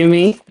 Is it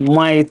me?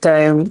 My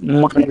time,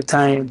 my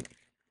time.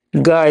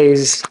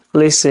 Guys,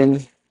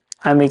 listen,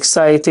 I'm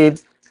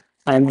excited.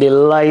 I'm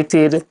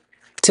delighted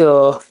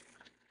to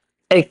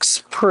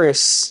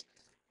express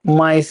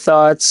my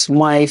thoughts,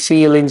 my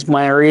feelings,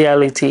 my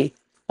reality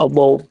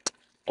about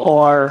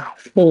our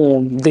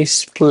home,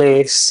 this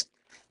place,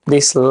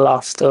 this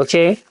loft,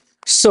 okay?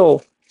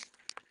 So,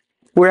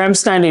 where I'm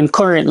standing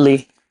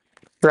currently,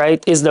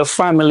 right, is the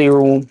family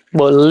room.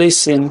 But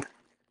listen,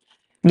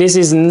 this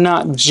is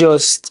not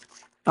just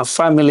a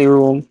family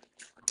room,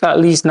 at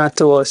least not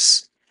to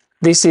us.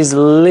 This is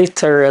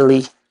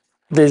literally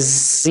the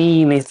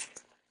zenith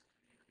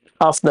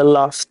of the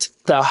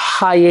loft, the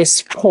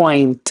highest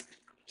point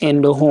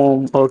in the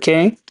home,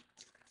 okay?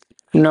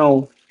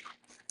 Now,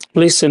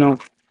 listen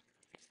up.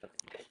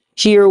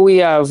 Here we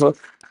have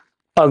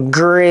a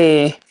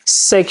gray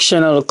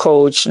sectional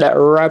couch that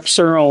wraps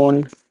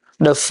around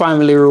the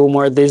family room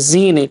or the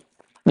zenith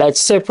that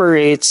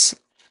separates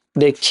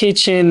the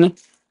kitchen,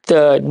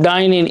 the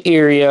dining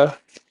area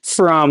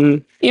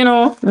from,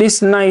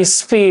 this nice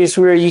space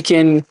where you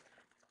can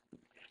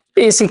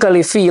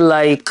basically feel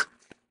like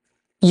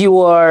you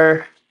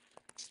are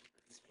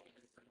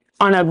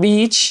on a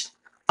beach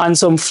and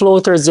some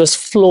floaters just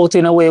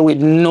floating away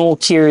with no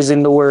cares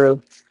in the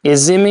world. You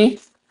see me?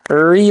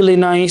 Really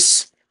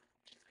nice.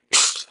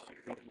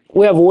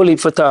 We have whole heap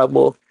for talk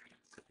about.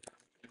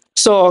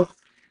 So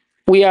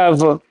we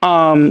have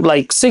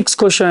like six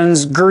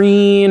cushions,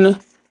 green,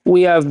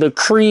 we have the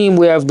cream,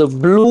 we have the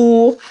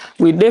blue.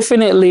 We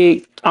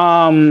definitely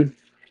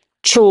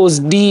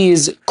chose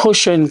these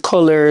cushion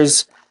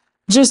colors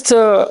just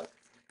to,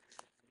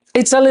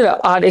 it's a little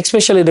odd,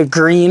 especially the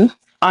green,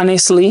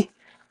 honestly,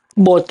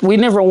 but we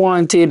never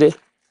wanted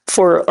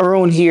for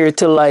around here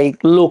to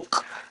like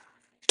look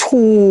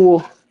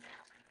too,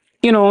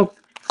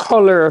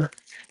 color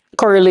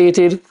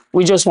correlated.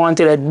 We just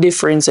wanted a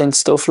difference and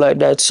stuff like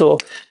that. So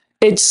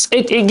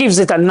it gives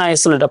it a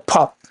nice little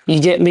pop. You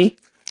get me?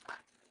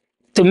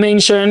 To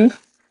mention,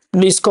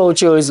 this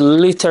culture is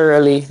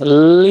literally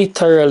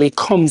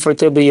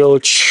comfortable, yo.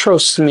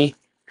 Trust me.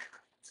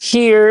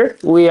 Here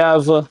we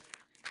have,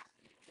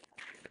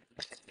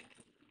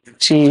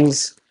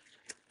 jeez.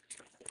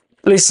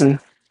 Listen,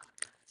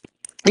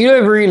 you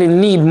don't really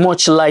need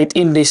much light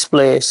in this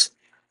place.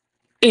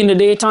 In the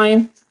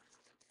daytime,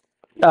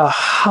 a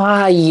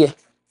high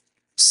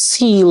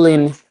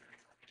ceiling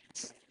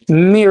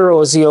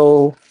mirrors,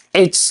 yo.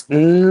 It's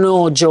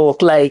no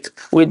joke. Like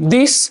with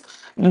this,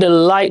 the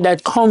light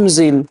that comes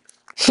in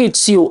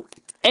hits you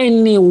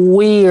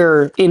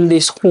anywhere in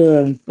this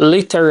home,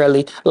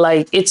 literally.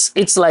 Like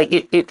it's like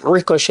it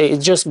ricochets.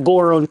 It just go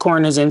around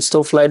corners and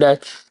stuff like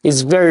that.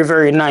 It's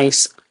very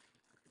nice.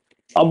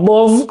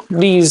 Above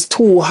these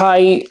two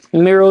high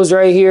mirrors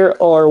right here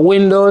or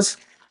windows,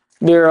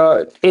 there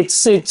are it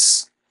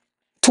sits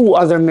two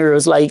other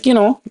mirrors, like,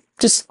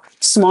 just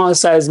small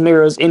size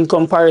mirrors in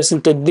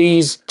comparison to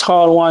these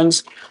tall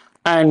ones.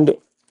 And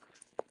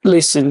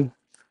listen,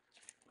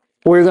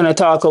 we're going to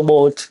talk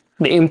about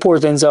the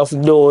importance of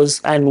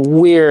those and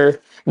where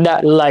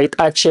that light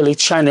actually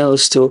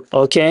channels to,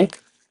 okay?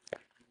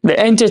 The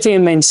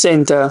entertainment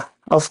center,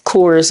 of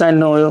course, I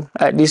know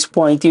at this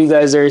point you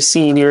guys are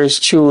seeing yours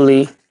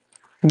truly,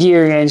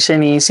 Gary and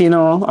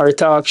Shaneice, our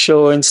talk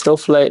show and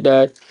stuff like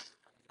that.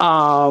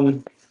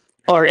 Um,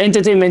 our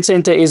entertainment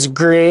center is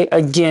gray.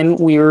 Again,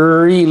 we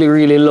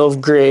really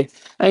love gray.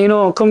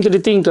 And come to the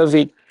think of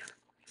it,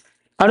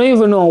 I don't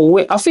even know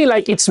where, I feel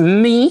like it's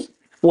me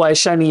why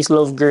Shanice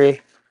love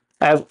gray.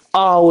 I've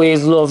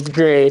always loved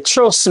gray.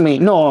 Trust me.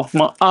 No,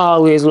 I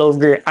always loved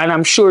gray. And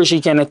I'm sure she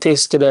can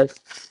attest to that.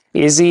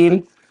 You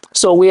see?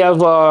 So we have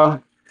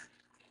the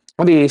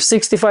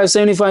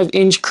 65-75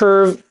 inch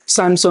curve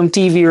Samsung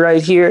TV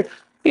right here.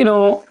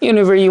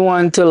 Whenever you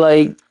want to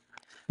like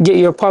get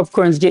your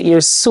popcorns, get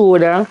your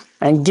soda,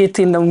 and get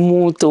in the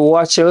mood to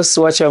watch us,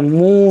 watch a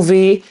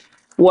movie,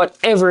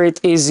 whatever it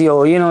is,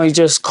 yo. You know, it's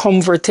just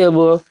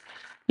comfortable.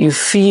 You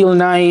feel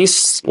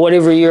nice.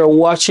 Whatever you're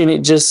watching, it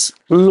just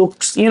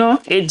looks, you know,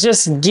 it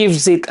just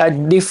gives it a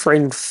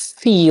different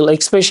feel,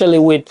 especially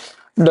with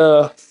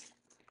the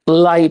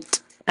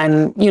light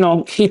and, you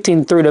know,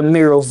 hitting through the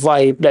mirror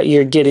vibe that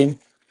you're getting.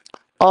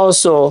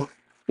 Also,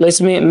 let's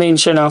make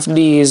mention of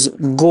these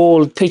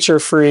gold picture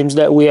frames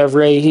that we have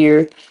right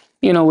here.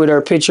 You know, with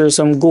our pictures,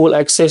 some gold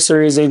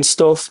accessories and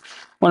stuff.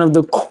 One of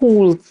the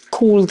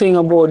cool thing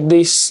about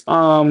this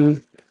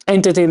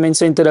entertainment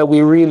center that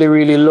we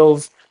really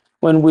love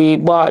when we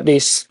bought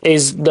this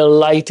is the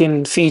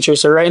lighting feature.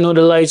 So right now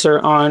the lights are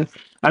on,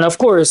 and of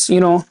course, you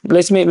know,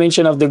 let's make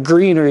mention of the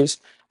greeneries.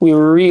 We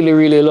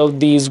really love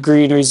these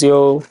greeneries,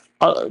 yo.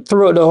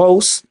 Throughout the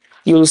house,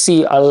 you'll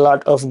see a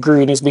lot of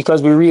greenness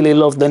because we really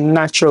love the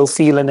natural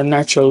feel and the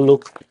natural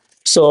look.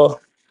 So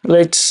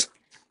let's,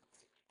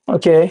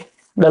 okay,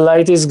 the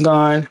light is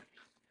gone.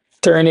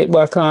 Turn it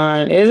back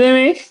on. Isn't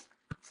me?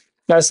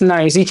 That's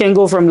nice. You can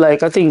go from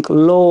like, I think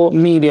low,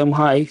 medium,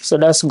 high. So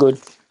that's good.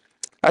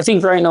 I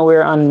think right now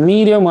we're on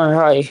medium or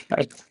high,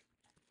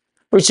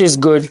 which is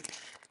good.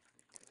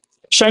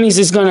 Shanice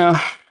is gonna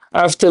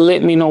have to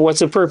let me know what's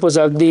the purpose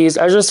of these.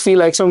 I just feel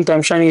like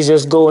sometimes Shanice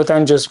just go out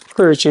and just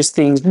purchase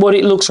things, but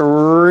it looks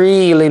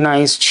really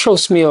nice.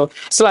 Trust me, oh.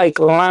 It's like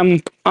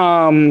lamp,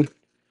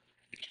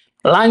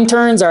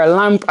 lanterns or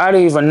lamp. I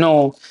don't even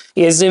know.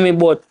 You see me,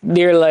 but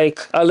they're like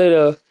a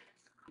little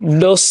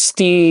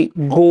dusty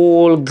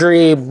gold,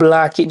 gray,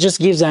 black. It just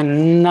gives a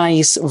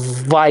nice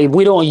vibe.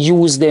 We don't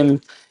use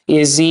them,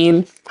 you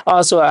see.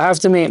 Also, I have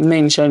to make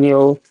mention,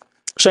 yo.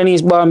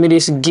 Shanice bought me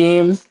this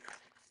game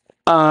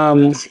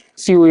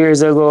few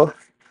years ago.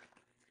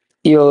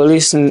 Yo,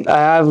 listen, I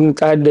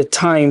haven't had the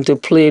time to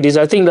play this.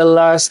 I think the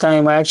last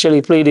time I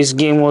actually played this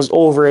game was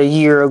over a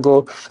year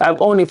ago. I've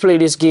only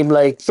played this game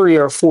like 3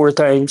 or 4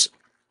 times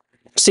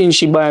since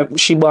she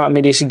bought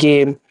me this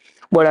game.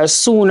 But as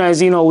soon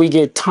as, you know, we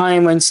get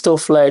time and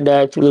stuff like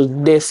that, we'll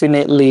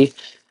definitely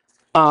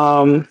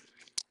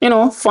you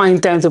know,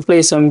 find time to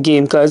play some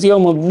game because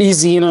yo, I'm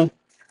busy, you know.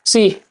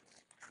 See,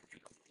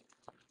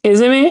 is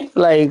it me?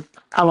 Like,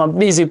 I'm a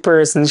busy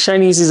person.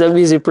 Shanice is a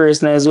busy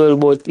person as well,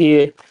 but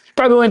yeah.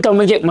 Probably when time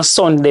I get my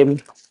son them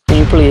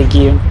and play a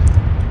game.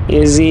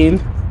 You see?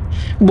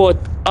 But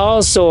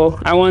also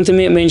I want to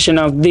make mention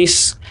of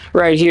this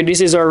right here.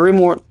 This is our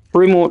remote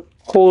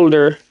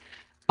holder.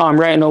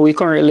 Right now we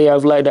currently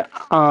have like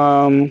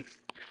the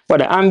what,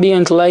 the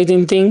ambient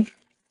lighting thing.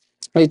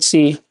 Let's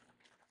see.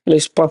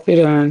 Let's pop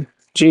it on.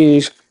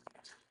 Jeez.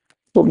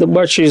 Hope the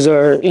batteries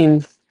are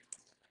in.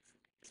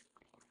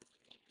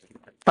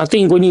 I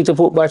think we need to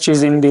put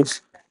batteries in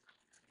this.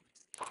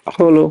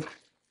 Hold up.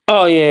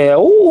 Oh yeah.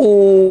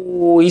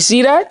 Oh, you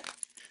see that?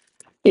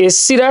 You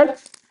see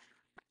that?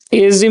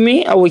 You see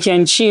me? And we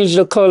can change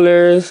the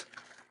colors,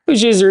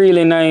 which is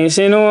really nice.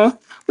 You know,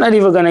 not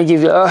even gonna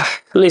give you.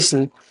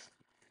 Listen,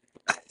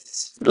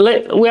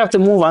 we have to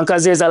move on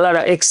because there's a lot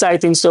of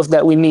exciting stuff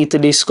that we need to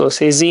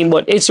discuss. You see,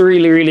 but it's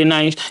really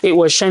nice. It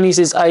was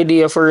Shanice's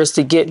idea for us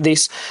to get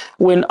this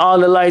when all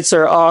the lights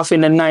are off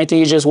in the night and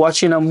you're just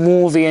watching a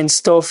movie and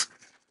stuff.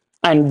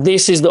 And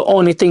this is the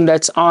only thing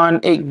that's on.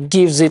 It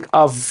gives it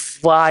a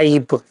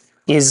vibe.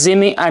 You see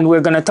me? And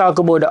we're going to talk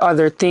about the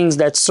other things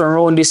that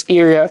surround this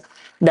area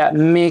that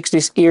makes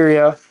this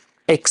area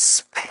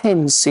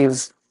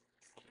expensive.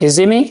 You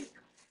see me?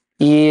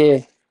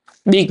 Yeah.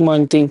 Big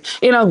man thing.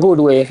 In a good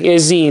way. You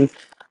see?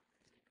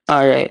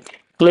 All right.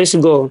 Let's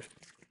go.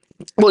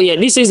 But yeah,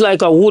 this is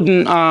like a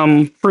wooden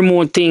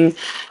remote thing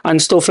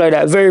and stuff like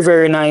that.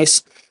 Very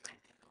nice.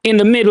 In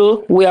the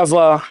middle, we have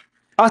a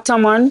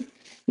ottoman.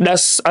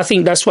 I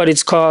think that's what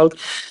it's called,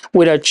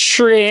 with a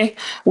tray.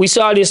 We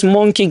saw this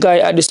monkey guy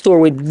at the store.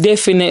 We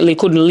definitely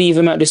couldn't leave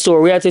him at the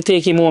store. We had to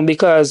take him home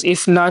because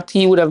if not,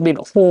 he would have been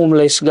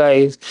homeless,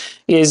 guys.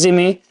 You see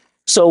me?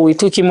 So we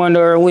took him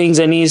under our wings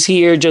and he's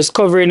here just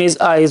covering his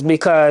eyes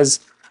because,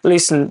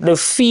 listen, the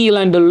feel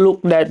and the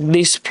look that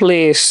this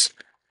place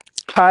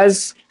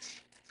has,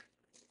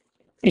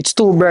 it's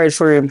too bright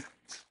for him.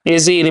 You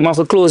see, him have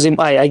to close him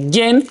eye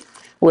again.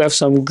 We have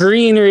some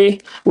greenery.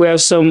 We have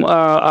some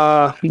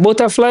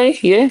butterfly,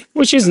 yeah,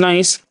 which is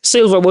nice.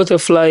 Silver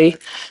butterfly.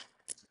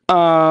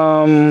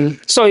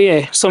 So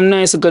yeah, some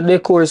nice good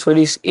decors for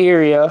this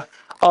area.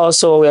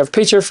 Also, we have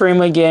picture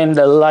frame again,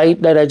 the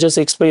light that I just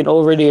explained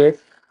over there.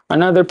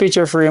 Another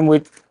picture frame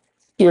with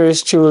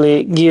yours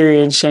truly,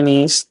 Gary and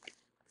Shaneice.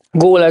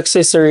 Gold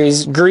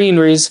accessories,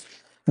 greeneries.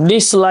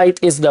 This light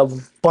is the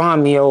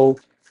bomb, yo.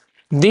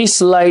 This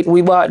light,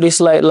 we bought this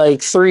light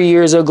like 3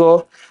 years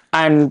ago,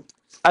 and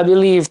I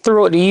believe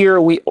throughout the year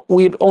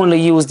we'd only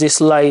use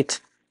this light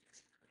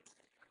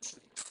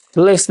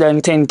less than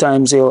 10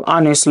 times, yo,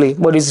 honestly.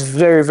 But it's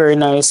very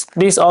nice.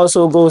 This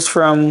also goes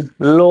from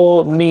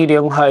low,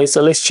 medium, high.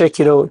 So let's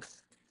check it out.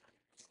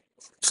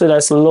 So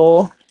that's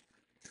low,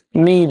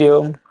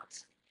 medium,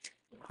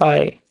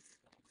 high.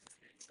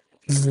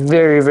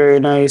 Very, very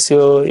nice,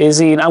 yo.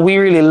 Is it? And we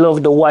really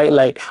love the white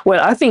light.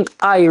 Well, I think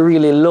I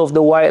really love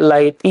the white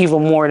light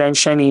even more than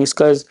Shaneice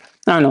because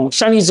I don't know.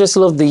 Shaneice just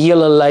love the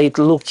yellow light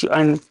look,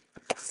 and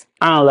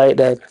I don't like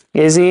that.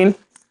 You see?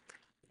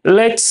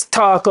 Let's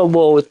talk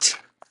about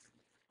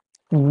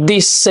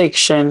this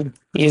section.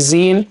 You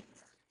see?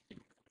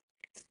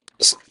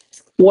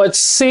 What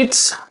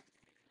sits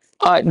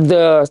at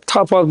the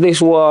top of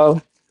this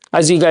wall,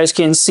 as you guys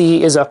can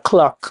see, is a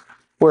clock.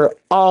 We're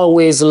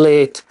always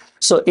late.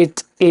 So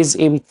it is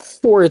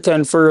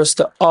important for us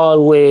to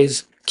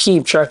always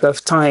keep track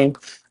of time.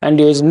 And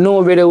there's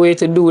no better way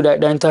to do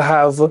that than to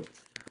have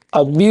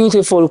a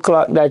beautiful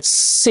clock that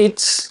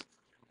sits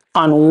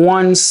on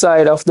one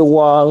side of the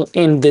wall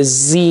in the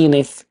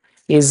zenith.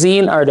 A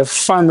zen or the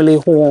family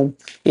home.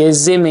 A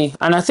zimmy.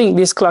 And I think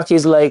this clock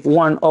is like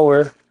 1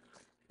 hour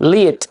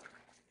late.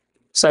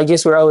 So I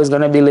guess we're always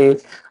gonna be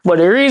late. But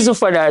the reason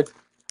for that,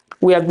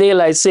 we have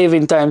daylight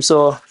saving time.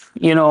 So,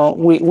 you know,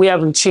 we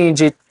haven't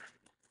changed it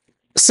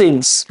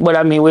since. But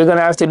I mean, we're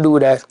gonna have to do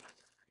that.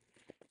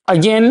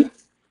 Again,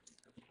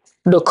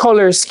 the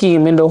color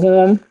scheme in the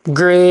home,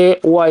 gray,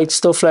 white,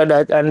 stuff like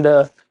that. And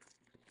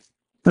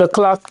the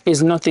clock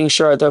is nothing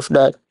short of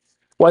that.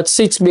 What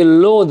sits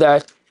below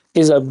that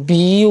is a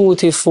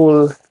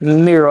beautiful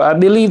mirror. I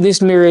believe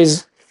this mirror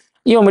is,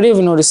 you know, I don't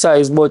even know the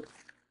size, but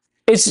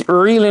it's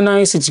really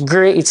nice. It's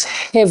great. It's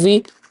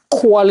heavy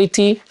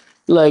quality.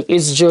 Like,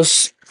 it's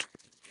just,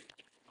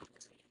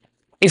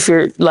 if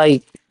you're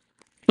like,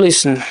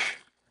 listen,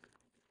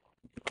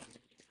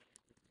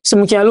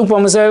 so I can look for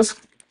myself,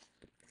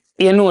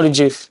 you know the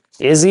gif.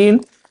 You see?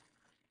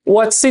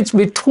 What sits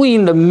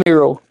between the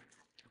mirror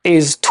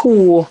is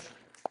two,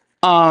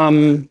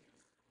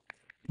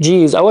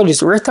 geez, I want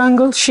this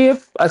rectangle shape.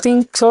 I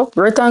think so.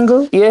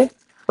 Rectangle, yeah.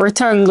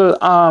 Rectangle,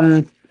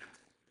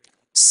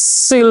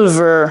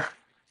 silver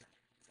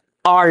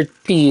art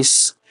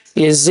piece.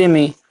 You see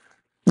me?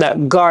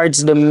 That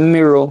guards the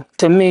mirror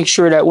to make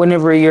sure that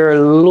whenever you're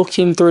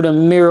looking through the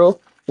mirror,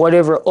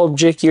 whatever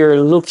object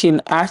you're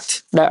looking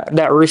at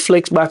that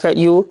reflects back at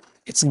you,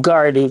 it's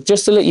guarded.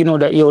 Just to let you know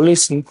that, yo,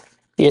 listen,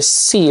 you're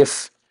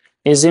safe.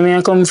 You see me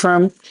I come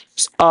from?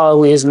 Just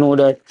always know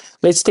that.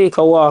 Let's take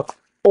a walk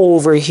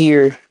over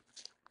here.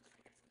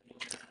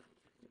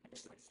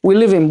 We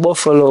live in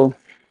Buffalo.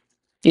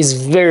 It's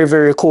very,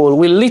 very cold.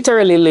 We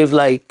literally live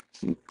like,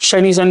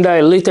 Shaneice and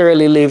I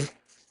literally live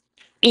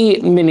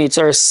 8 minutes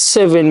or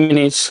 7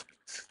 minutes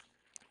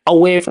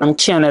away from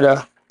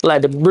Canada,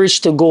 like the bridge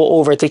to go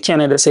over to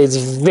Canada. So it's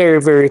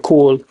very, very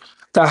cool.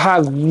 To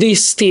have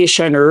this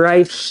station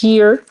right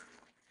here,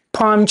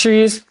 palm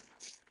trees,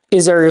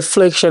 is a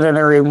reflection and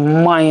a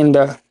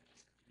reminder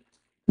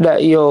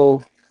that,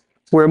 yo,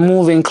 we're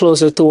moving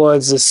closer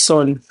towards the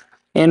sun.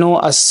 You know,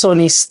 a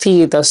sunny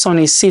state, a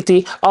sunny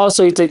city.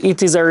 Also,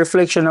 it is a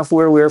reflection of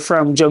where we're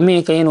from.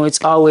 Jamaica, you know,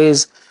 it's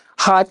always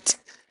hot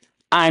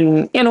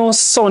and, you know,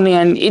 sunny,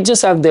 and it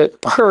just have the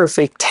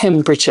perfect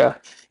temperature.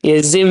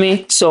 You see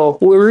me? So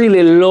we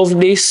really love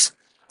this.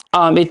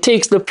 It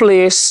takes the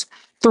place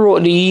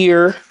throughout the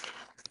year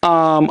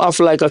of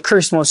like a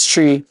Christmas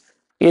tree.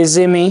 You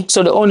see me?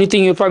 So the only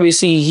thing you probably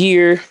see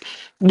here,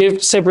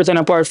 separate and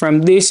apart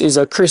from this, is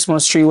a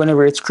Christmas tree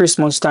whenever it's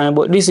Christmas time.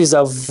 But this is a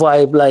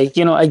vibe, like,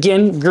 you know,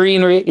 again,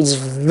 greenery is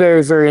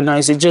very, very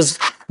nice. It just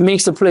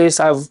makes the place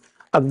have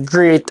a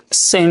great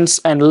sense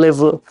and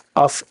level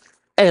of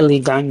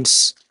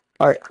elegance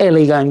or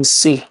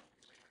elegancy,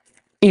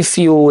 if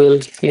you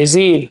will. You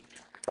see?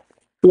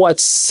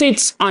 What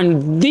sits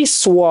on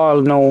this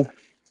wall now,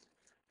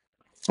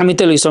 let me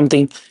tell you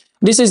something.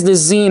 This is the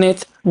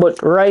zenith,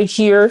 but right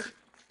here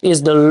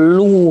is the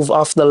Louvre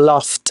of the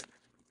Loft.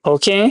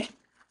 Okay?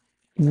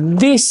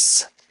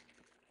 This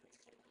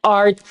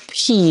art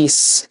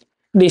piece,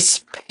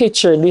 this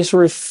picture, this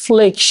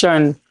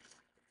reflection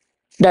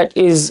that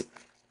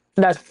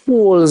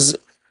holds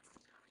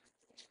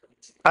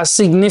a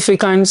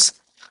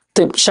significance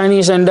to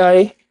Shaneice and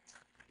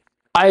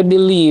I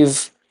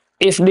believe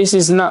if this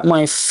is not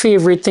my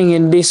favorite thing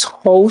in this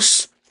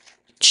house,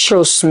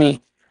 trust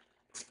me,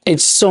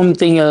 it's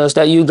something else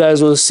that you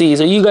guys will see.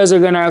 So you guys are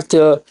gonna have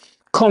to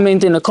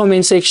comment in the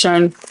comment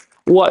section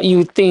what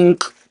you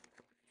think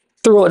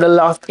throughout the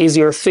loft is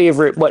your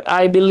favorite. But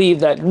I believe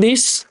that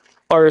this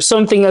or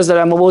something else that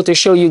I'm about to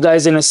show you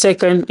guys in a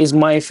second is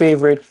my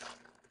favorite.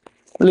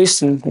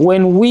 Listen,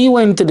 when we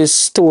went to the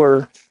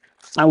store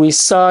and we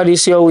saw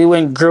this, yo, we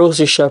went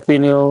grocery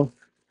shopping, yo.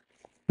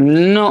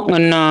 Not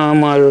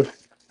normal.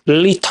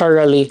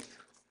 Literally.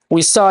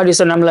 We saw this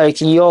and I'm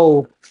like,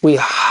 yo, we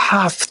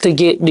have to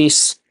get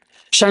this.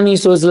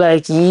 Shaneice was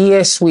like,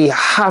 yes, we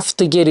have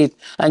to get it.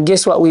 And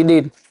guess what we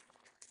did?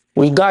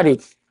 We got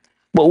it.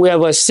 But we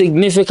have a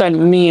significant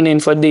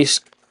meaning for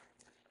this.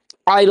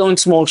 I don't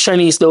smoke,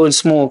 Shaneice don't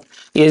smoke.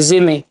 You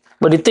see me?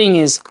 But the thing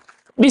is,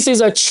 this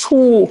is a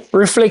true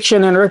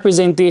reflection and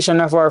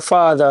representation of our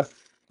father.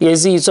 You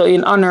see? So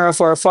in honor of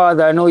our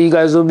father, I know you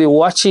guys will be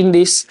watching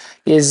this.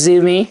 You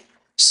see me?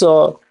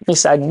 So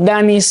Mr.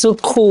 Danny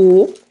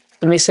Suku,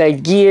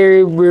 Mr.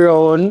 Gary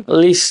Brown,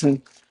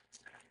 listen.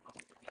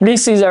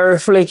 This is a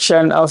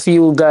reflection of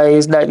you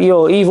guys that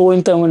yo, even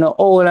when time when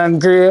old and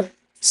grey,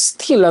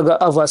 still I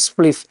got have a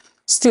spliff.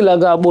 Still I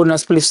got a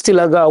bonus spliff, still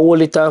I got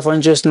hold it off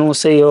and just know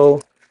say yo,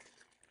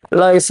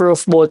 life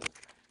rough but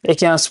you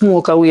can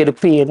smoke away the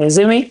pain, you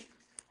see me?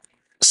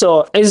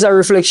 So it's a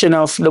reflection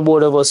of the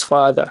both of us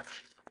father.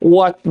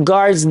 What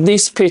guards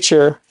this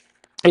picture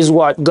is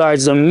what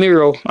guards the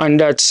mirror on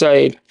that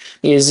side.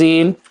 You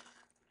see?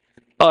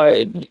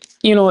 uh,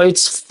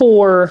 it's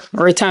four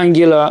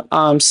rectangular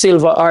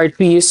silver art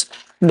piece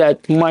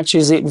that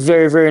matches it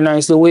very, very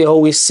nice. The way how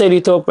we set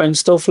it up and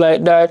stuff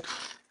like that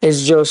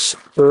is just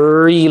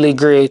really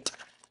great.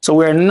 So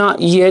we're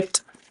not yet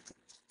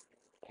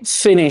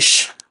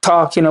finished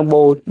talking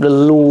about the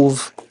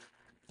Louvre.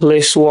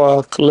 Let's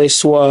walk,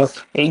 let's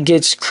walk. It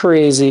gets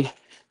crazy.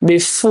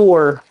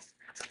 Before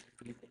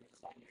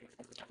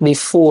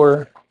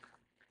before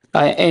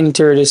I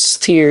enter the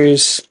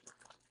stairs,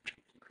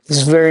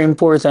 it's very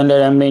important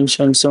that I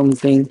mention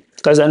something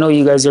because I know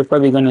you guys are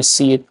probably gonna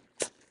see it.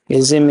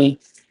 You see me?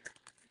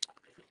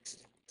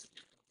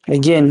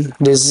 Again,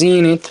 the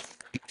zenith,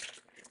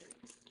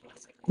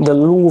 the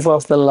Louvre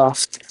of the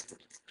loft.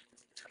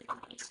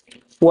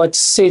 What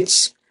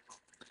sits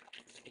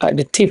at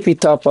the tippy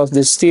top of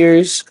the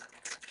stairs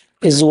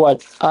is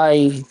what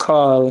I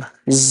call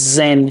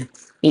Zen.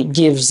 It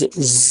gives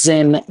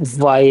Zen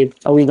vibe.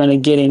 Are we gonna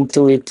get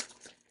into it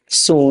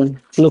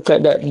soon? Look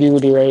at that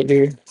beauty right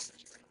there.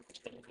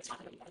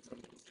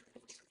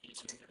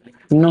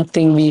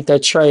 Nothing beat a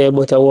try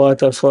but a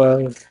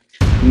waterfall.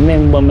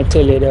 Remember me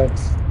tell you that.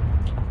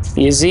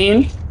 You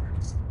see?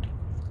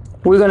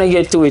 We're gonna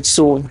get to it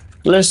soon.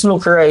 Let's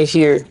look right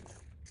here.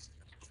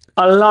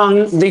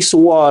 Along this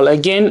wall,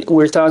 again,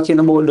 we're talking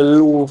about the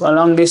Louvre.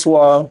 Along this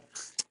wall,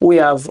 we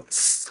have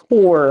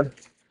four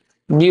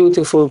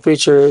beautiful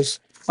pictures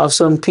of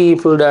some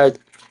people that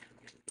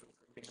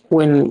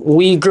when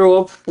we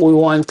grow up, we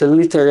want to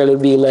literally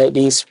be like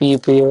these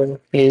people.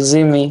 You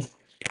see me?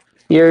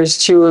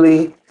 Yours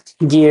truly,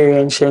 Gary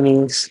and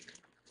Shaneice.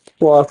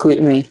 Walk with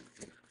me.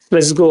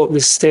 Let's go up the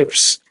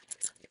steps.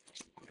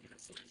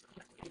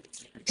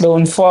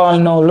 Don't fall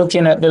now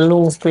looking at the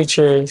Louvre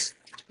pictures.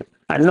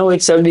 I know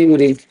it's a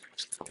beauty.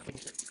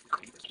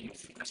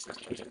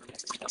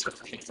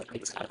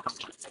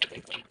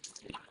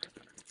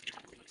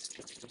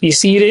 You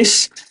see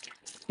this?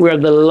 We're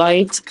the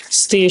light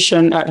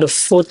station at the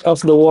foot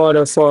of the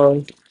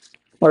waterfall,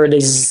 or the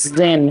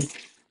Zen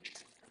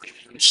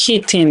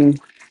hitting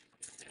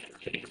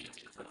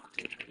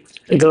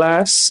the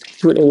glass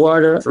with the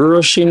water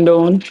rushing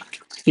down.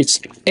 It's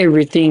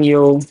everything,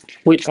 yo,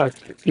 with a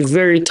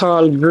very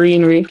tall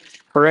greenery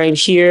right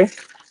here.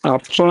 A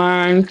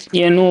plant,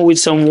 with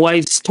some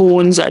white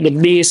stones at the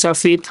base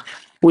of it.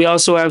 We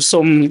also have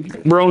some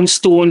brown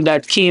stone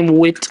that came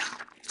with,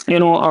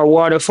 our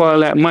waterfall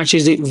that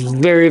matches it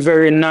very,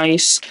 very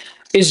nice.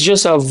 It's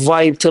just a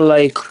vibe to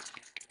like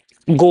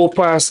go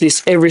past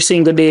this every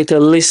single day to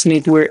listen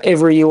it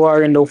wherever you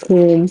are in the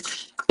home.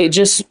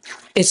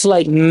 It's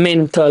like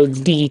mental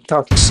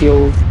detox,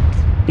 yo.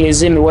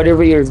 Is in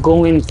whatever you're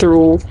going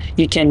through,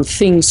 you can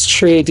think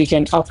straight, you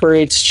can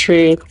operate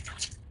straight.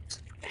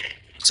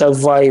 It's a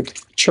vibe.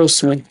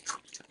 Trust me.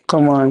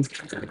 Come on.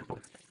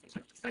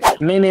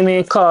 Many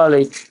may call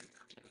it.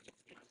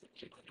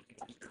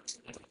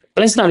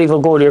 Let's not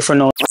even go there for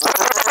now.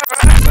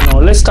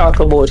 Let's talk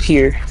about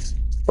here.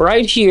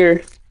 Right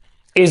here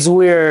is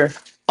where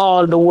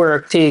all the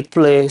work take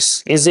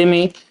place. You see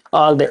me?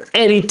 All the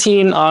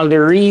editing, all the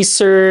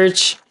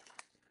research,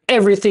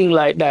 everything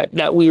like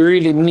that we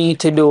really need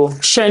to do.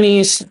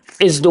 Shaneice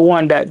is the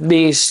one that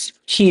based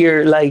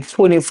here like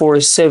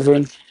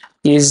 24/7.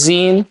 You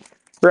see?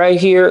 Right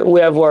here we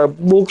have our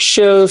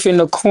bookshelf in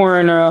the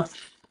corner.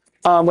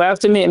 We have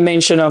to make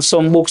mention of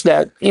some books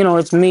that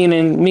it's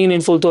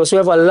meaningful to us. We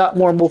have a lot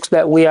more books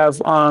that we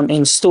have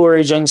in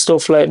storage and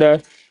stuff like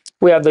that.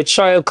 We have The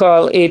Child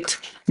Called It,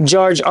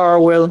 George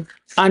Orwell,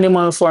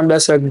 Animal Farm.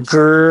 That's a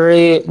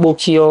great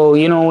book, yo.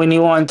 When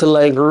you want to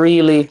like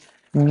really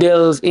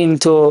delve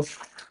into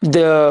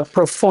the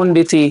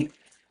profundity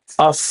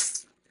of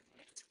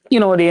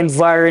the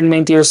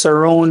environment, your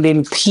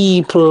surrounding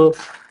people,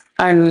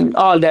 and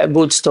all that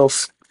good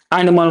stuff.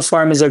 Animal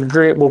Farm is a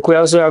great book. We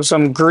also have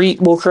some Greek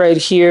book right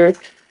here.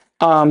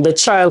 The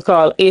Child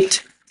Called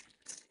It.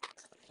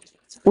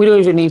 We don't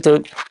even need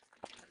to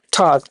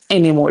talk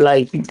anymore.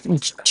 Like,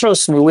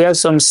 trust me, we have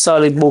some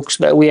solid books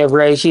that we have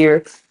right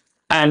here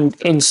and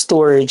in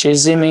storage. You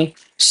see me?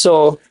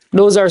 So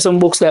those are some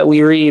books that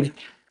we read.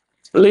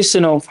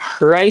 Listen up,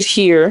 right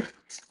here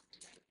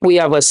we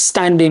have a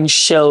standing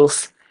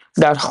shelf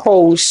that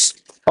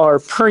hosts our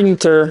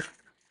printer,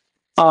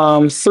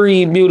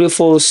 three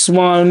beautiful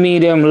small,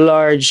 medium,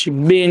 large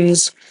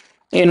bins.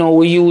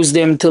 We use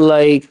them to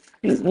like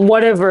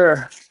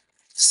whatever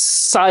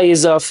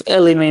size of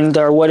element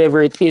or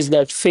whatever it is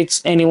that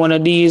fits any one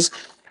of these,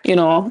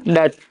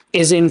 that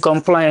is in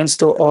compliance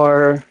to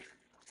our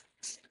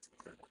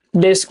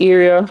desk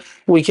area.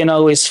 We can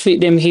always fit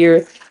them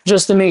here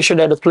just to make sure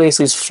that the place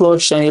is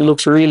flush and it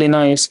looks really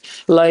nice.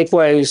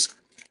 Likewise,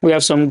 We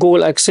have some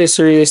gold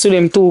accessories. See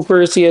them two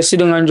purse here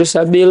sitting on just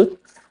a bill.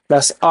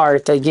 That's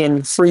art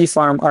again, free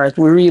farm art.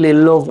 We really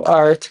love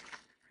art.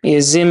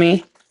 You see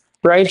me?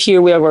 Right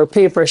here we have our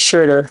paper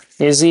shredder.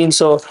 You see?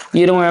 So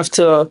you don't have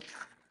to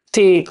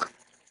take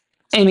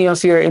any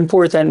of your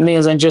important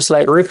nails and just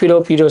like rip it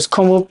up. You just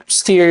come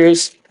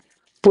upstairs,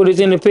 put it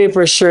in the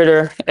paper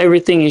shredder.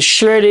 Everything is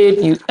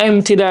shredded. You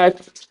empty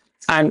that,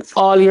 and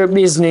all your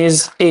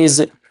business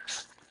is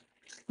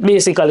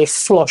basically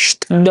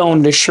flushed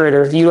down the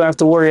shredder. You don't have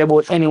to worry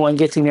about anyone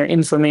getting your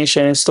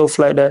information and stuff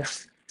like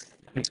that.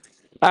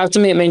 I have to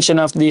make mention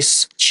of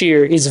this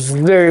chair. It's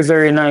very,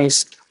 very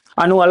nice.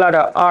 I know a lot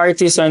of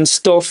artists and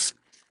stuff.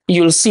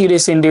 You'll see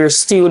this in their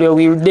studio.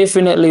 We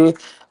definitely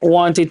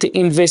wanted to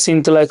invest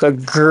into like a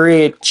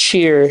great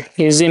chair.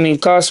 You see me?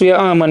 Cause we are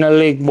arm and a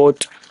leg,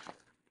 but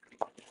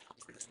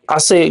I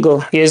say it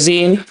go. You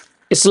see?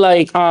 It's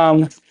like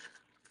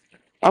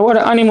what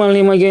the animal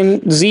name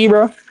again?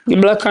 Zebra, the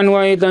black and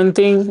white and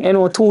thing. You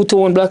know,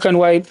 two-tone black and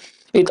white.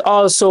 It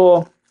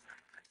also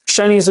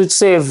Shanice would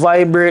say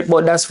vibrate,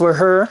 but that's for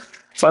her.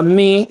 For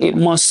me, it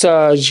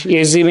massage.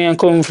 You see me I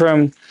come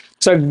from.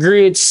 It's a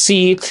great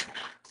seat.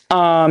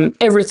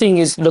 Everything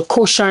is the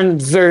cushion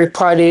very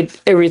padded,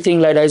 everything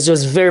like that is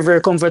just very,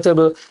 very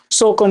comfortable.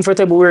 So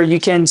comfortable where you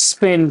can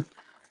spend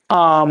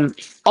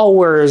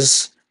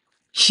hours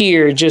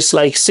here just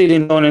like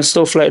sitting down and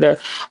stuff like that.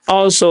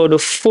 Also, the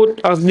foot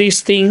of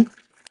this thing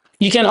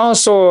you can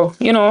also,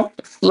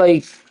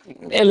 like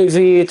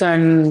elevate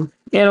and,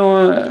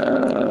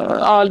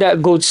 all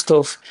that good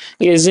stuff.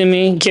 You see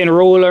me? You can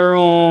roll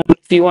around.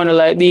 If you want to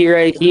like be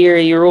right here,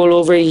 you roll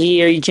over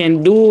here. You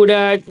can do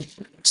that.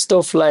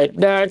 Stuff like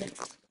that.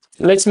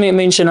 Let's make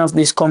mention of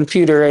this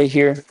computer right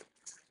here.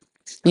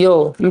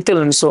 Yo, I'm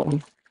telling you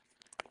something.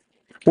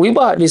 We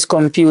bought this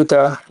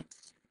computer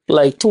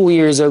like 2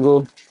 years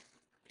ago.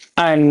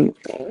 And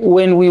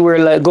when we were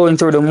like going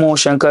through the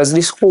motion, because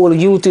this whole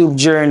YouTube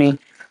journey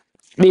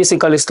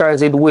basically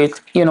started with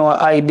an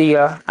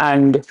idea,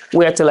 and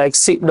we had to like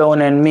sit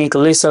down and make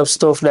lists of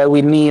stuff that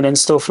we need and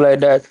stuff like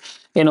that,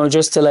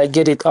 just to like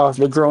get it off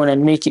the ground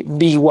and make it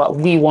be what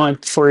we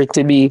want for it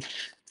to be.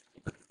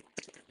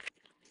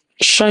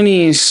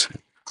 Shanice,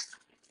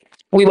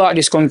 we bought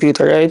this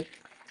computer, right?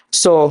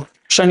 So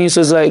Shanice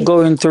was like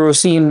going through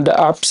seeing the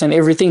apps and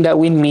everything that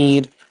we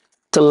need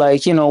to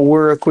like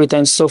work with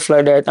and stuff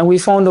like that, and we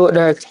found out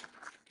that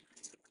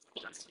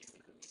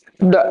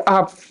the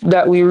app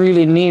that we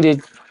really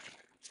needed,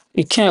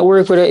 it can't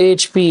work with a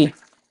HP.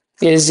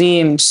 You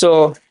see?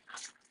 So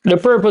the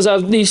purpose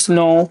of this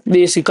now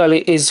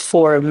basically is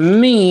for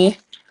me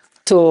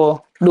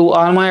to do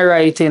all my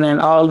writing and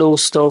all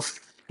those stuff.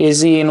 You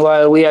see?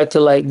 While we had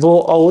to like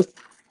go out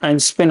and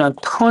spend a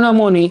ton of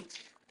money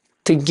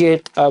to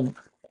get a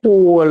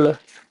whole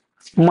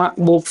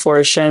MacBook for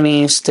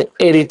Shanice to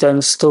edit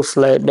and stuff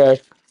like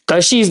that.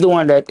 Cause she's the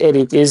one that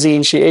edit. You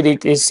see? She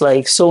edit. It's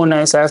like so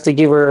nice. I have to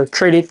give her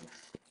credit.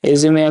 You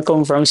see me I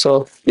come from?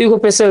 So big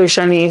up yourself,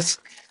 Shanice.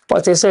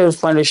 Put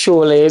yourself on the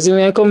shoulder. You see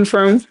me I come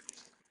from?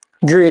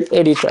 Great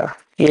editor.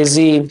 You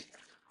see,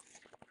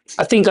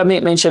 I think I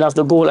made mention of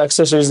the gold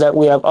accessories that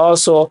we have.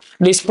 Also,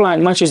 this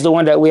plant matches the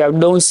one that we have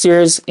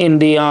downstairs in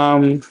the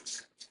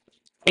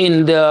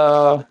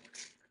the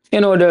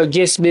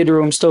guest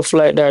bedroom, stuff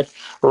like that.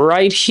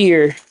 Right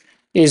here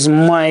is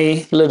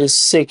my little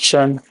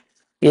section.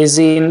 You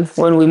see,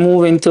 when we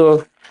move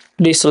into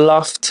this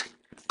loft,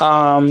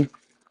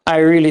 I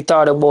really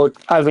thought about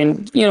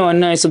having a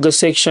nice little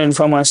section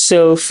for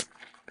myself.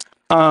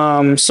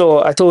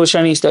 So I told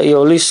Shanice that,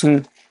 yo,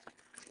 listen,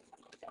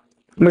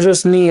 I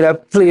just need a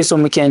place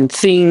where we can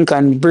think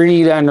and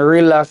breathe and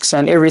relax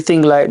and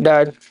everything like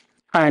that.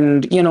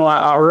 And,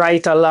 I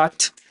write a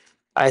lot.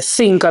 I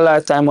think a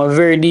lot. I'm a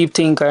very deep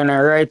thinker and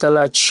I write a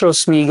lot.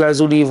 Trust me, you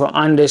guys would even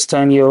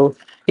understand, yo.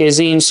 You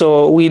see?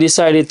 So we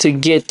decided to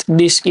get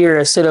this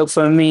area set up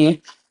for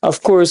me.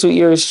 Of course, with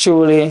yours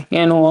truly,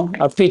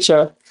 a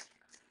picture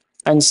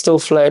and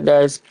stuff like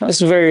that.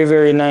 That's very,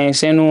 very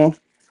nice,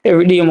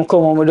 Every day I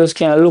come home, I just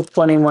kind of look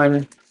funny,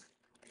 man.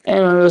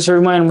 And I just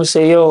remind me,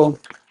 say, yo,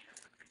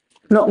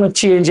 nothing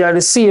change, you're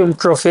the same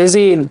cruff, you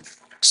see?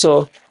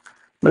 So,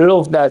 I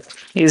love that.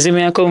 You see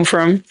me I come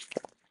from?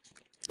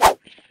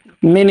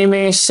 Many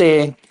may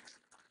say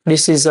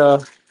this is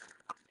a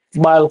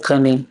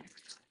balcony,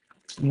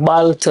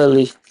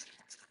 baltally.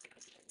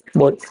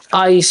 But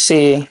I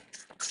say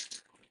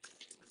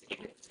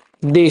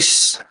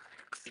this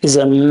is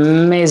a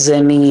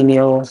mezzanine,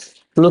 yo.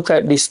 Look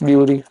at this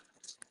beauty.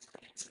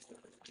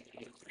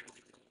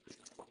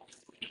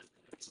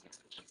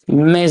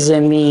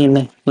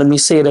 Mezzanine. Let me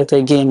say that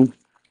again.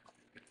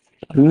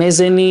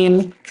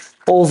 Mezzanine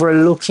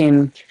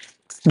overlooking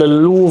the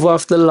roof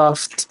of the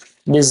loft,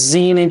 the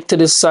zenith to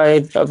the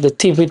side of the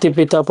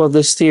tippy top of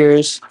the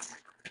stairs.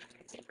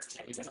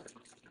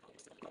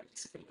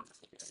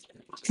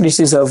 This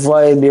is a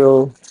vibe,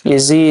 yo. You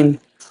see,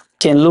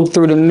 can look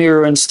through the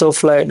mirror and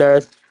stuff like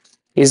that.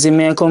 You see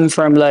me I come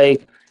from,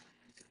 like,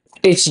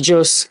 it's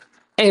just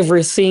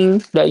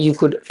everything that you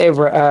could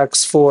ever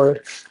ask for.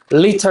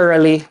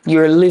 Literally,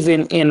 you're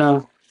living in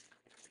a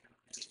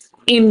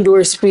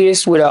indoor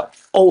space with a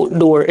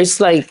outdoor. It's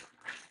like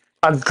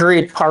a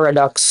great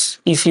paradox,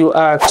 if you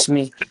ask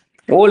me.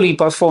 Whole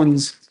heap of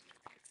funds,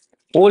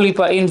 whole heap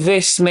of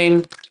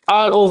investment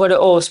all over the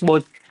house,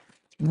 but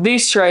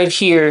this right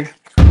here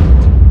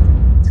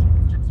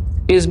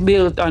is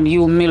built on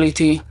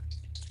humility,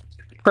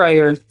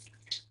 prayer,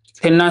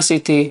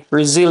 tenacity,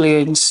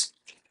 resilience,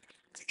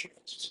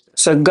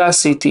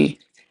 sagacity,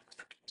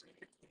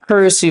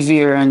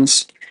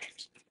 perseverance,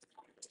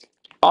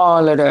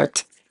 all of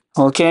that.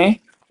 Okay?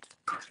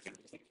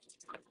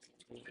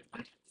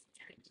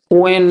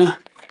 When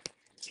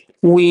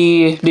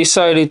we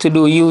decided to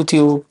do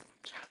YouTube,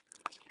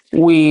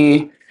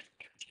 we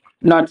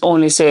not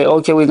only say,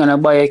 okay, we're gonna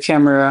buy a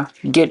camera,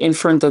 get in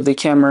front of the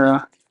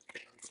camera,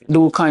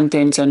 do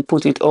content and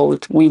put it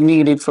out. We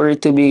need it for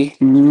it to be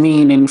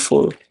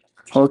meaningful.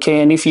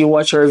 Okay, and if you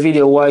watch our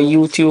video why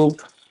YouTube,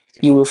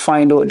 you will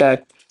find out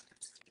that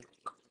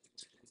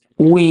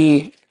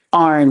we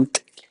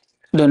aren't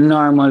the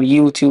normal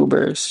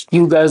YouTubers.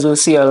 You guys will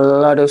see a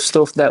lot of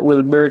stuff that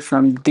will birth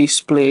from this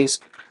place.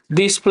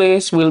 This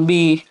place will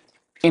be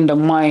in the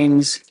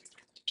minds,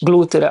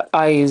 glued to the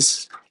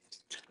eyes,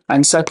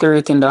 and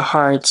saturate in the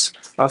hearts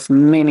of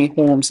many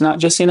homes, not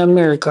just in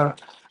America,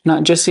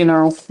 not just in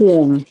our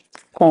home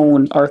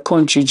town or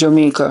country,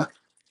 Jamaica,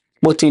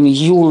 but in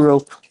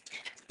Europe,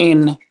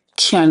 in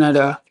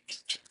Canada,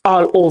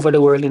 all over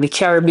the world, in the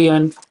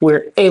Caribbean,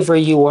 wherever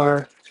you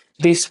are,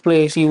 this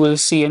place you will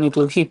see and it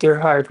will hit your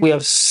heart. We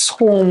have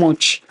so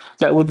much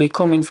that will be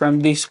coming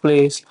from this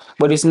place,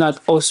 but it's not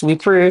us. We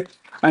pray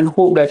and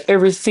hope that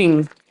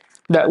everything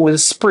that will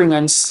spring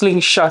and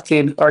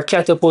slingshotted or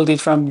catapulted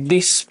from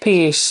this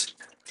space,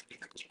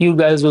 you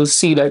guys will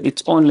see that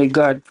it's only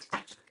God.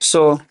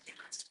 So,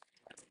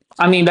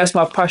 I mean, that's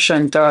my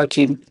passion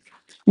talking.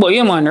 But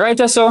yeah, man,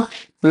 right? So,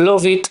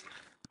 love it.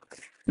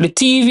 The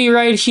TV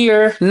right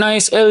here,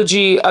 nice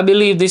LG. I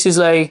believe this is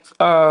like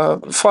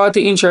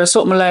 40 inch or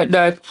something like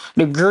that.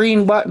 The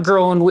green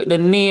background with the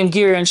name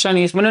Gary and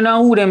Shaneice. I don't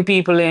know who them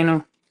people are, you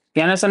know.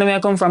 You understand where I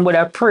come from? But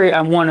I pray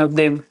I'm one of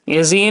them.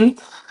 You see?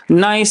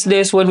 Nice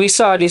this. When we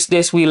saw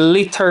this, we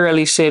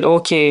literally said,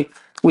 okay,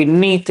 we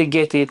need to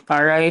get it.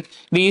 All right.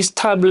 These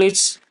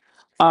tablets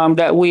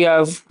that we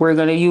have, we're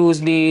gonna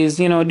use these,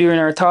 you know, during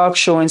our talk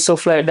show and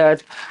stuff like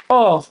that.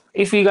 Oh,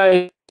 if you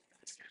guys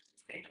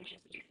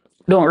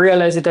don't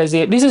realize it as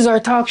yet, this is our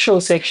talk show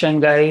section,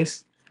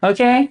 guys.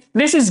 Okay?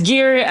 This is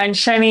Gary and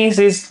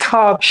Shaneice's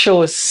talk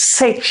show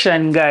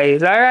section,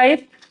 guys. All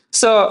right?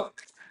 So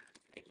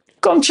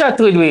come chat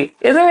with me.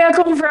 You see where I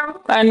come from?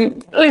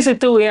 And listen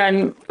to me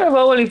and have a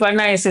whole heap of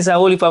niceness and a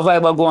whole heap of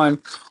vibe going.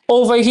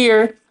 Over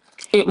here,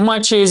 it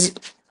matches,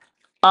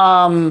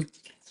 um,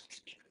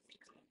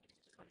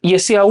 you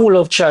see a whole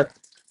of chat.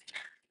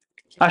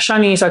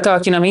 Shanice are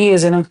talking to me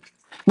ears, you know.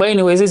 But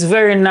anyways, it's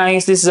very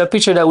nice. This is a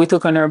picture that we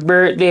took on her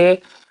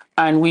birthday,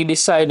 and we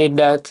decided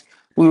that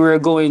we were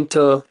going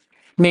to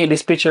make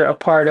this picture a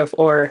part of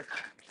our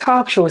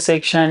talk show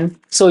section,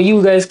 so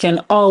you guys can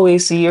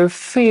always see your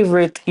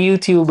favorite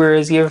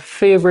YouTubers, your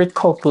favorite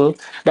couple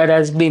that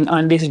has been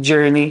on this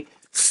journey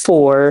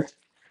for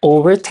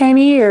over 10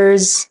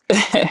 years.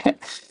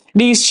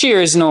 These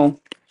cheers, no.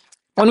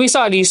 When we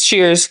saw these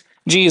chairs,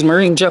 geez, my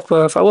ring drop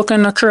off. What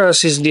kind of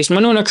cross is this?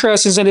 Man, no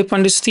cross is up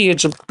on the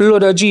stage.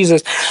 Blood of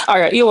Jesus. All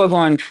right, here we're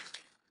going.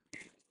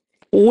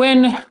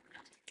 When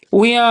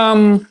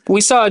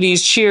we saw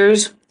these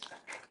chairs,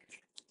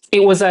 it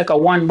was like a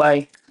one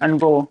buy and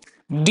go.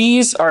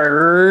 These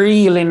are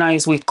really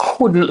nice. We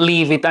couldn't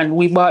leave it, and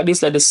we bought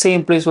this at the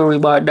same place where we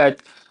bought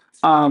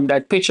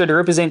that picture, the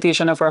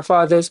representation of our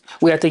fathers.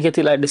 We had to get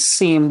it like the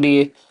same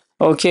day.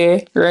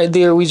 Okay, right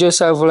there we just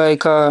have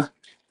like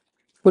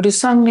what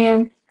is song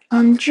name?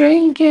 I'm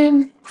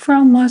drinking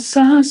from my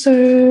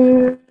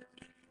saucer.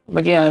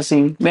 But yeah, I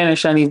sing Ben and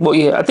Shanice. But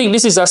yeah, I think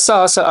this is a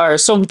saucer or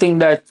something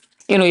that,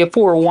 you know, you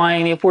pour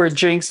wine, you pour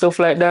drink, stuff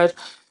like that.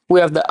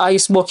 We have the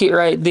ice bucket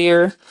right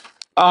there.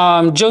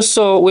 Just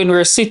so when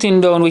we're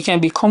sitting down, we can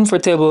be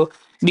comfortable.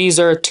 These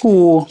are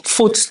two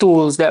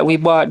footstools that we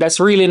bought. That's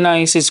really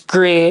nice. It's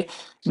gray.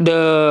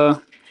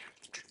 The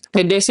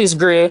this is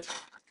gray,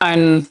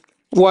 and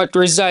what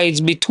resides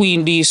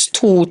between these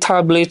two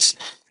tablets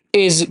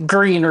is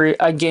greenery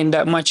again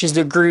that matches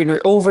the greenery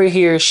over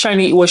here.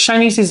 Shiny, it was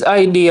Shanice's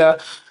idea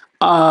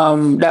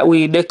that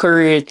we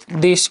decorate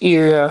this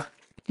area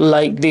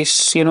like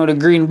this, you know, the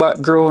green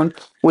background.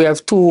 We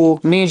have two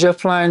major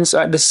plants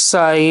at the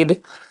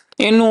side,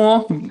 you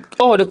know.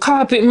 Oh, the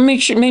carpet,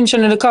 make sure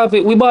mention the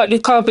carpet. We bought the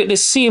carpet the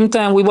same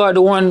time we bought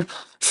the one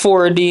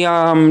for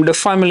the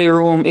family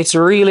room. It's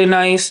really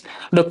nice.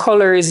 The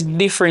color is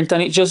different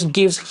and it just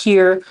gives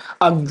here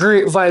a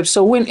great vibe.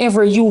 So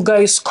whenever you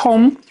guys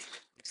come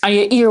and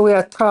you hear we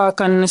talk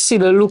and see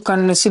the look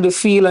and see the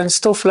feel and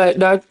stuff like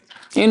that,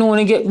 you know, when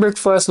you get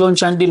breakfast,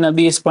 lunch, and dinner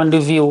based on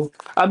the view.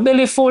 A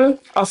belly full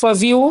of a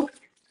view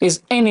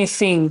is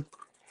anything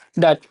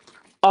that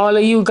all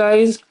of you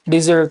guys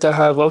deserve to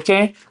have,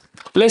 okay?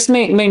 Let's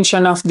make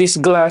mention of this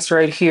glass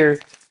right here.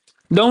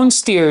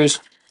 Downstairs,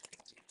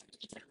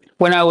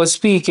 when I was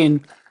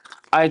speaking,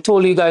 I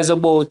told you guys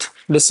about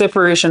the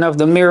separation of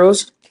the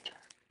mirrors.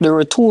 There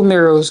were two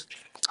mirrors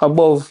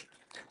above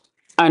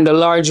and the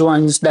large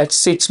ones that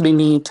sits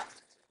beneath.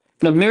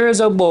 The mirrors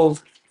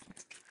above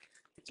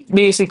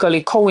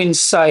basically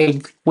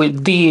coincide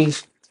with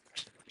these.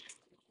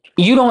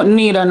 You don't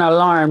need an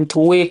alarm to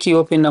wake you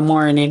up in the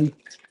morning,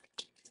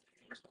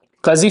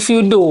 because if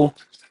you do,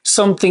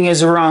 something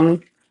is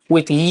wrong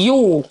with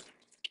you.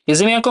 You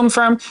see where I come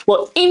from?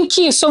 Well, in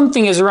case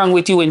something is wrong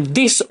with you in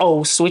this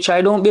house, which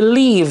I don't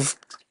believe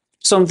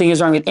something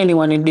is wrong with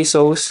anyone in this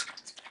house,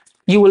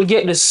 you will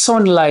get the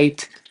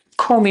sunlight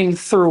coming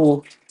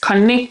through,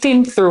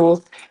 connecting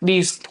through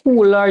these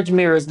two large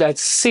mirrors that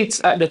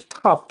sits at the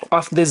top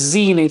of the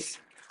zenith,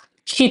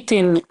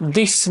 hitting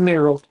this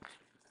mirror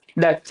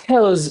that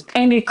tells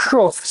any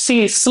crook,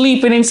 see,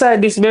 sleeping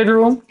inside this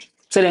bedroom,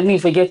 so they need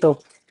to get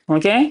up,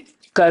 okay?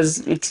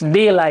 Because it's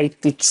daylight,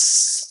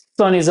 it's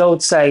sun is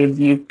outside.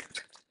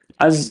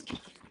 As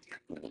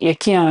you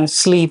can't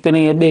sleep in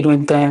your bed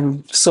when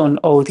time sun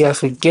out, you have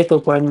to get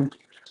up and,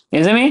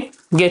 you see me?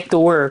 Get to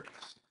work.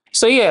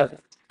 So yeah,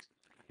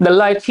 the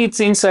light hits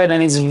inside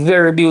and it's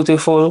very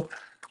beautiful.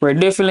 We're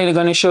definitely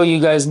gonna show you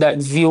guys that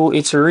view.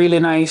 It's really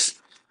nice.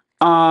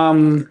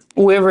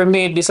 Whoever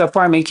made this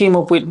apartment came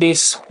up with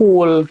this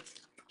whole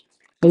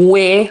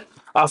way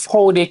of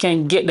how they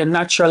can get the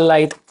natural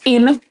light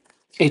in.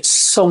 It's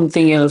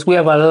something else. We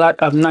have a lot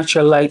of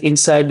natural light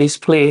inside this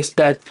place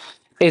that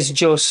is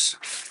just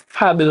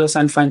fabulous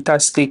and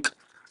fantastic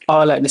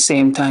all at the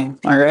same time.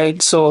 All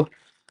right. So,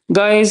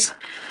 guys,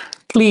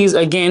 please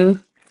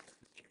again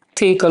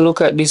take a look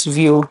at this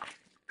view.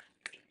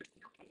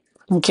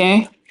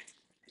 Okay.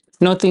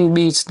 Nothing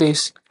beats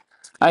this.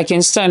 I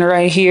can stand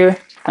right here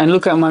and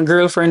look at my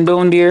girlfriend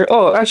down there.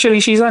 Oh, actually,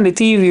 she's on the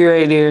TV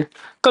right there.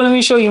 Come, let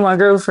me show you my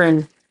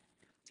girlfriend.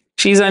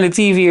 She's on the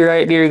TV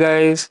right there,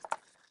 guys.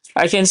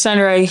 I can stand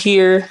right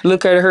here,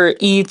 look at her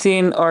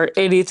eating or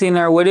editing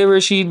or whatever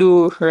she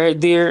do right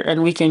there,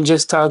 and we can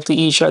just talk to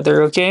each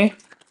other, okay?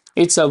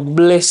 It's a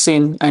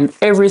blessing, and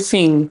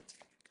everything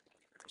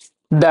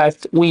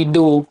that we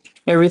do,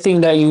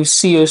 everything that you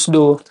see us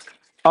do,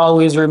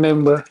 always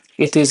remember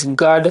it is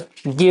God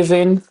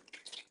given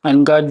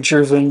and God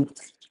driven.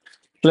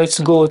 Let's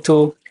go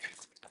to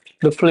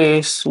the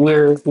place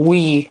where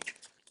we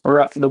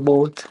rock the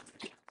boat.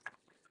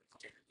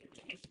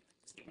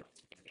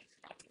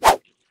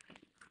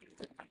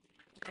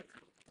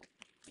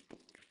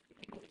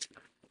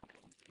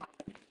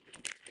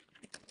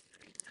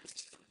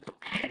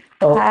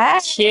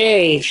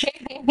 Okay.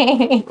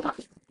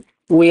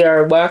 We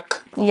are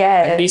back.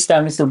 Yes. And this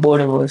time it's the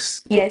both of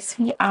us. Yes,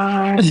 we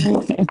are.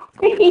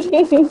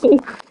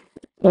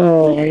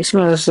 Oh, it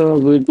smells so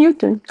good. You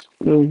too.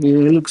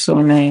 You look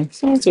so nice.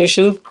 So you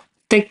should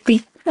take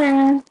the.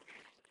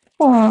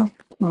 Oh,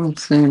 Oh,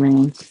 so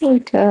nice. you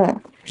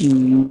too.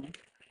 Mm.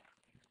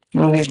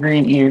 Look at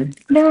green ear.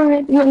 No,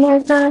 no,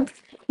 it's not.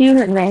 You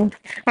look nice.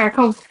 All right,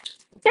 come.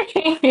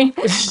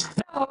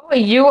 So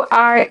you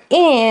are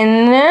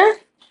in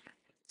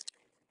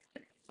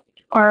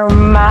our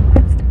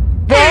master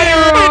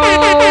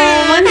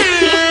bedroom.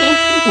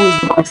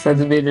 Who's master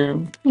the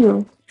bedroom?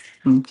 You.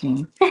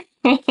 Okay.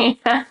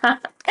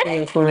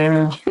 Careful,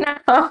 you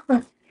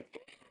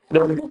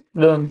No.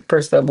 don't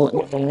press that button.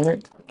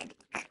 Alright?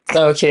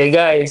 Okay,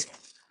 guys.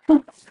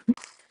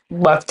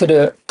 Back to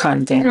the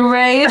content.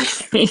 Right.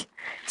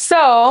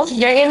 So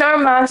you're in our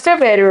master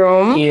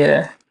bedroom.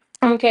 Yeah.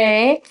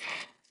 Okay.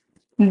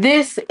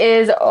 This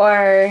is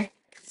our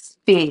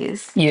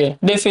space. Yeah,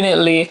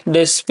 definitely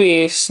the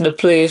space, the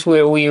place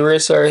where we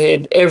rest our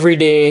head every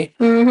day.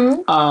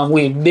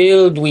 We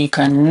build, we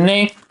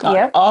connect at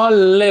Yep. all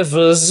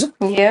levels.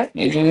 Yep.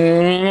 We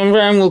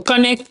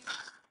connect,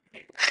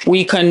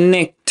 we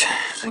connect,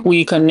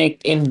 we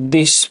connect in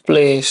this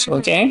place.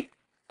 Okay.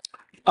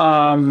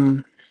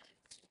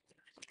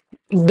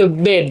 The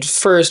bed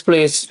first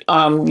place.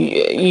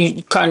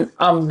 You can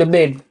the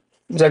bed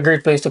is a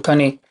great place to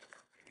connect.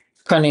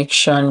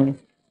 Connection.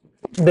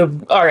 The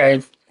all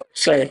right.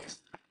 Sorry.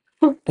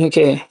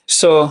 Okay.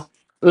 So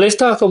let's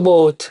talk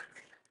about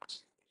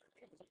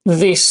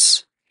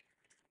this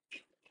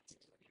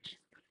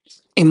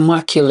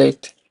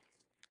immaculate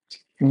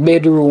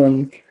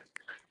bedroom,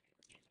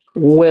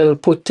 well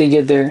put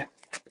together,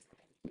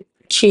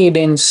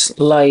 cadence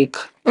like,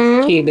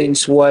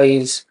 cadence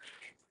wise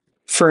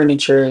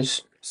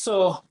furnitures.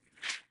 So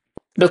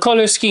the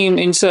color scheme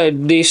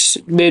inside this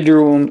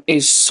bedroom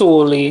is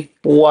solely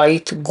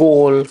white,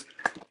 gold,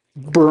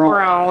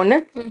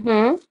 brown,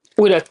 Brown.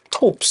 with a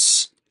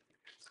tops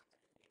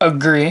of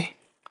gray.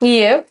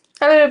 Yep.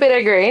 A little bit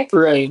of gray.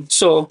 Right.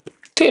 So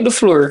take the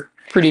floor,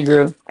 pretty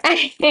girl.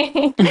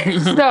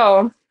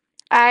 So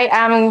I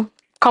am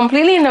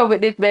completely in love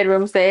with this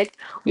bedroom set.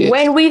 Yes.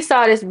 When we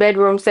saw this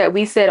bedroom set,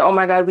 we said, "Oh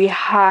my God, we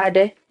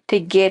had to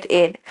get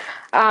it."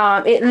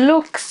 It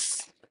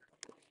looks.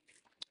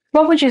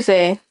 What would you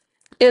say?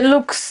 It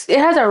looks. It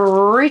has a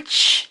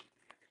rich,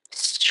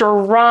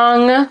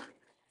 strong.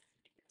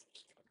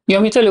 You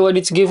want me to tell you what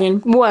it's giving?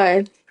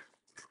 What?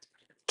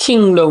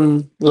 kingdom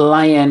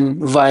lion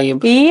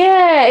vibe.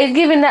 Yeah, it's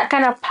giving that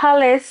kind of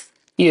palace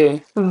Yeah.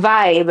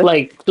 vibe.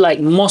 Like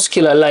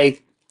muscular,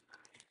 like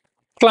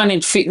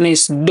Planet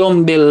Fitness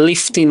dumbbell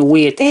lifting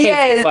weight heavy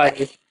Yes.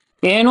 vibe.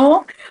 You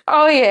know?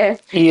 Oh yeah.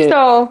 Yeah.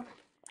 So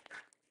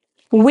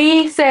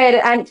we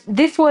said, and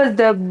this was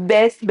the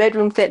best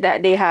bedroom set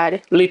that they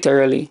had.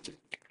 Literally.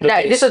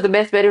 This was the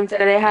best bedroom set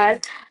that they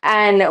had,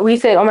 and we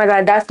said, "Oh my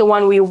God, that's the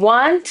one we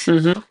want."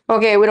 Mm-hmm.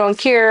 Okay, we don't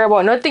care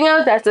about nothing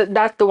else.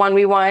 That's the one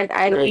we want,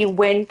 and Right. we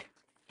went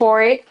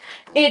for it.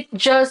 It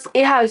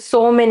has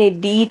so many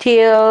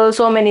details,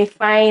 so many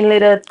fine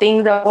little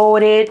things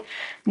about it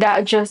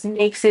that just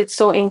makes it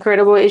so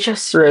incredible. It's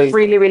just Right.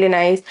 really, really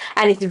nice,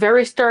 and it's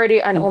very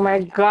sturdy. And oh my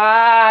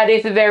God,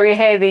 it's very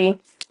heavy.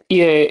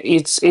 Yeah,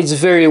 it's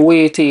very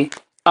weighty.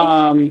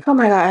 Oh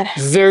my God.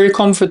 Very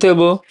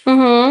comfortable.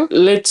 Mm-hmm.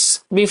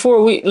 Let's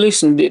before we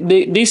listen.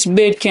 This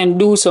bed can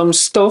do some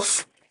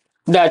stuff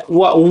that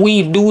what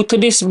we do to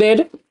this bed.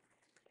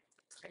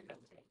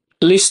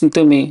 Listen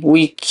to me.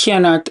 We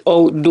cannot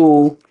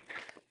outdo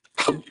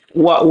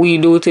what we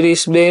do to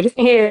this bed.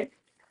 Yeah.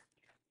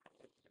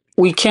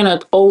 We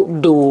cannot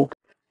outdo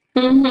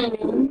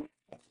Mm-hmm.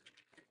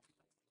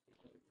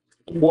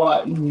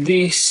 what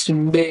this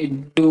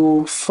bed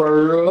do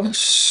for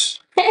us.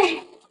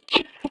 I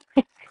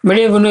don't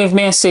even know if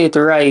I say it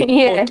right.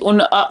 Yeah.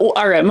 But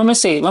all right, Mama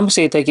say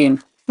it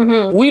again.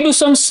 Mm-hmm. We do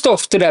some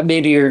stuff to that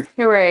bed here.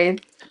 You're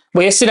right.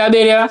 But you see that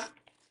bed here?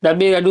 That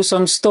bed here do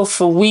some stuff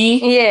for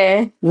we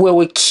Yeah. where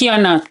we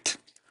cannot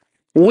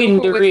win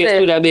the What's race it?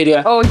 with that bed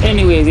here. Oh.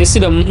 Anyways, you see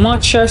the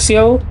mattress,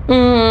 yo?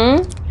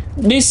 Mm-hmm.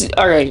 This,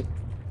 all right.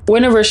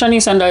 Whenever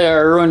Shanice and I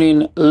are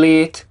running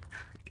late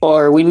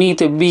or we need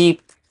to be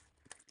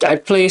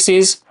at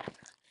places,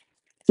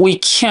 we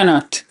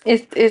cannot.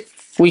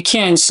 We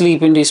can't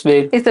sleep in this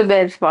bed. It's a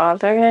bed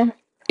spot, okay?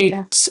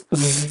 It's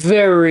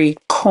very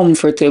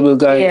comfortable,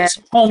 guys. Yeah,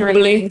 Humbly,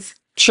 really nice.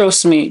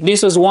 trust me,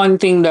 this was one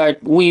thing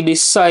that we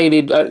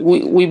decided.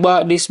 We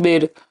bought this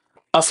bed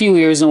a few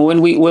years ago.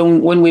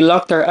 When we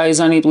locked our eyes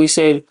on it, we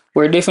said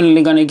we're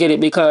definitely gonna get it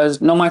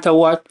because no matter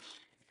what,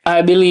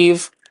 I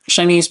believe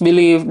Shanice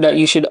believe that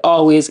you should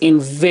always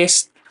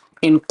invest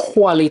in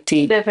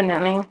quality.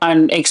 Definitely.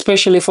 And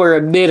especially for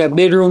a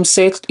bedroom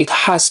set, it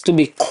has to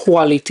be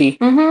quality.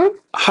 Mm-hmm.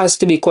 Has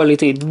to be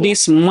quality.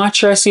 This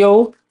mattress,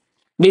 yo,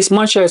 this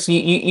mattress,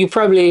 you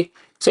probably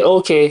say,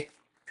 okay,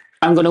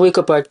 I'm gonna wake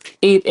up at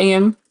 8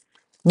 a.m.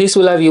 This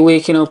will have you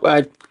waking up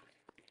at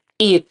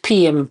 8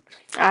 p.m.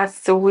 I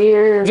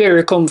swear.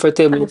 Very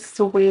comfortable. I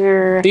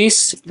swear.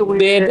 This I swear.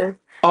 bed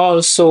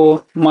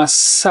also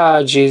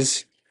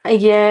massages.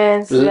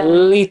 Yes.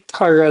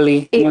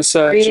 Literally It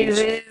massages.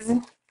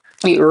 raises.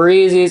 It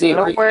raises, it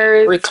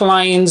Lowers.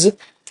 reclines,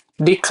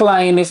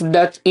 decline if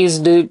that is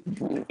it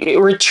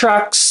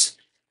retracts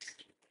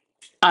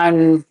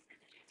and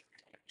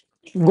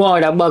go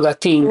out a bag of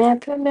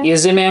thing. You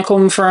see me I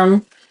come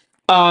from?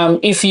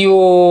 If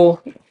you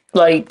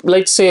like,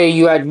 let's say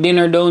you had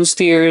dinner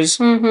downstairs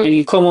and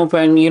you come up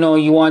and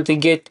you want to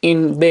get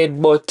in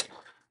bed, but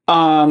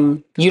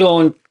you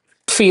don't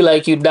feel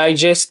like you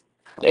digest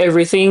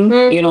everything,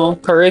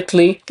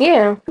 correctly.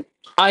 Yeah.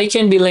 I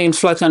can be laying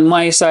flat on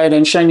my side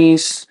and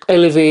Shanice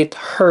elevate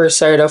her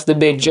side of the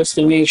bed just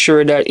to make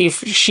sure that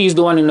if she's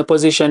the one in the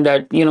position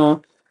that,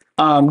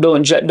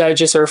 don't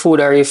digest her food,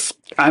 or if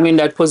I'm in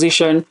that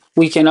position,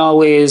 we can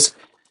always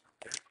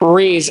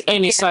raise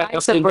any side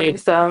of the bed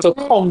to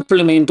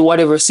complement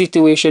whatever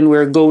situation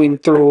we're going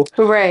through.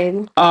 Right.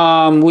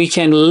 We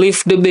can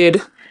lift the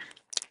bed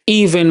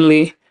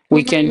evenly.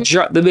 We can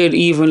drop the bed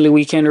evenly.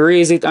 We can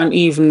raise it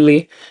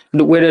unevenly.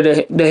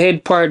 Whether the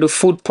head part, the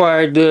foot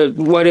part, the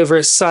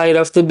whatever side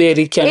of the bed,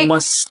 it can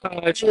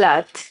massage.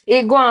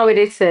 It go on with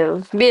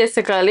itself,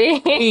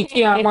 basically. We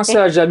can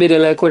massage a bed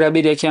like what a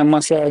bed can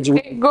massage.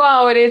 It go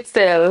on with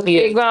itself. Yeah.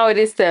 It go on with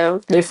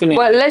itself. Definitely.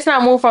 But let's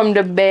not move from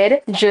the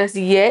bed just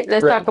yet.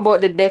 Let's talk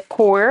about the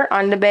decor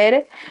on the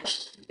bed.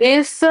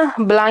 This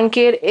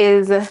blanket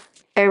is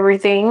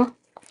everything.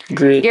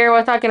 Great. Gary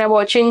was talking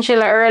about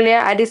chinchilla earlier.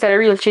 I just had a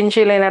real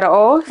chinchilla in the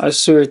house. I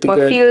swear to God.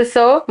 I feel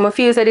so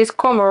this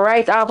come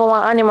right off of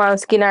one animal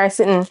skin or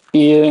something.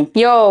 Yeah.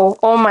 Yo,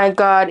 oh my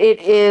God, it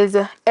is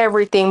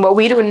everything. But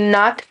we do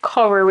not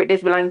cover with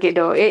this blanket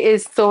though. It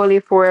is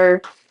solely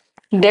for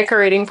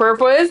decorating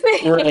purpose.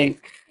 Right.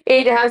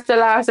 It has to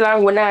last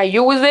long. When I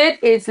use it,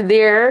 it's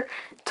there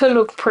to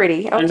look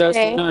pretty. Okay? And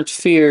that's not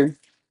fair.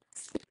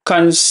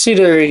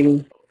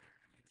 Considering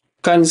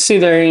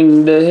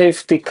the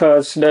hefty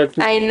cost that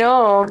I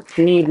know.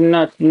 need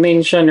not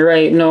mention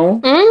right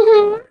now.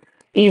 Mm-hmm.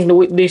 Even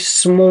with this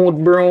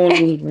smooth brown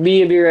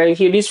baby right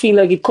here, this feel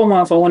like it come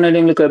off of one of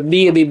them like a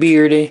baby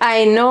beard.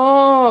 I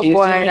know, You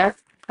boy. see?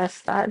 That's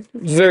sad.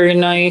 Very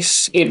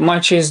nice. It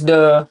matches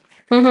the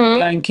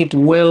blanket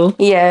well.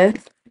 Yes.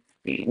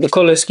 The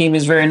color scheme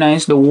is very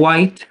nice. The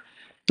white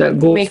that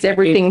goes Makes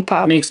everything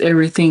pop. Makes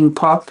everything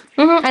pop.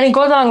 And it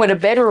goes along with the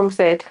bedroom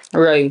set.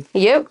 Right.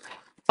 Yep.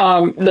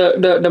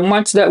 The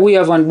mats that we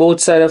have on both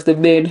sides of the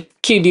bed,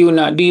 kid you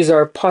not, these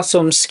are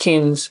possum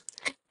skins.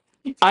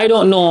 I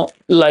don't know,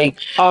 like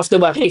off the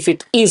bat, if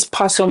it is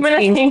possum But I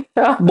thing, think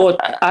so. but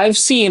I've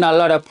seen a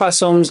lot of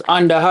possums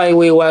on the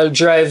highway while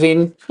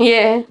driving.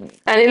 Yeah.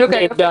 And it look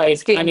They like a fish died, and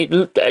skin. it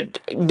looked at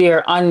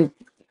they're on.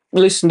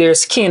 Listen, they're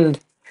skinned.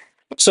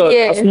 So of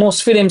Yeah.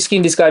 most film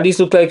skin, this guy, these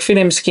look like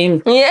film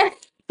skin, Yeah.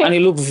 and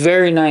it look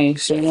very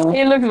nice. You know.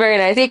 It looks very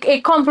nice.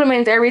 It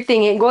complements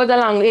everything. It goes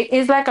along.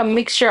 It's like a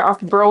mixture of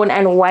brown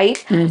and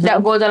white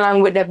that goes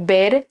along with the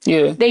bed.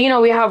 Yeah.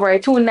 Then, we have our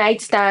two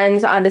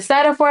nightstands on the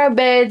side of our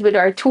beds with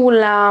our two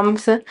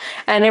lamps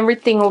and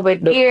everything over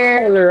The there.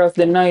 color of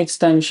the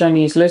nightstand,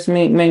 Shanice. Let's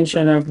make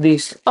mention of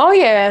this. Oh,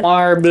 yeah.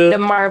 Marble The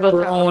marble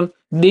color. brown.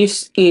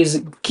 This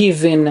is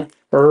giving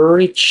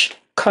rich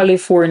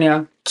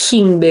California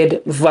king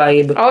bed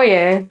vibe. Oh,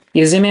 yeah.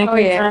 You see me? Oh,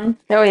 yeah.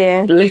 Oh,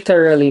 yeah.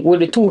 Literally, with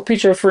the two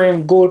picture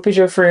frame, gold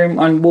picture frame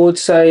on both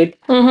sides.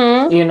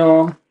 Mm-hmm. You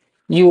know,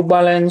 you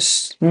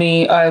balance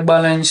me, I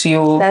balance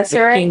you. That's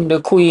the right. king,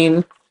 the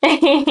queen,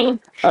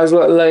 as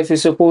what life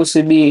is supposed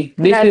to be.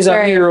 This That's is a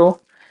right. hero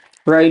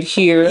right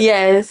here.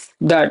 Yes.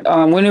 That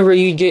whenever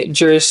you get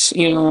dressed,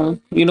 we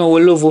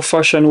love our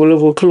fashion, we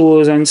love our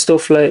clothes and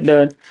stuff like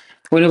that.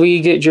 Whenever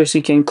you get dressed,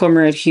 you can come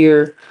right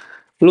here,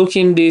 look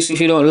in this. If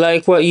you don't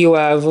like what you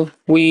have,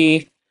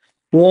 we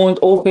won't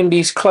open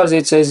these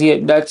closets as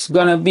yet. That's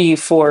gonna be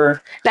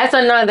for That's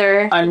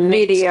another a next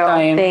video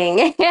time,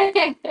 thing.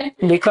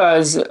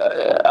 because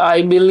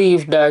I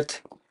believe that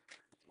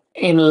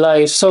in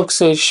life,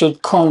 success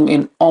should come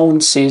in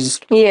ounces.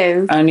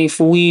 Yes. And if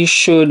we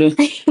should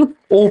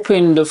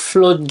open the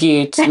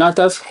floodgates, not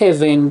of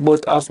heaven,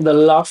 but of the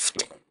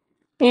loft,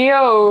 the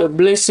Yo.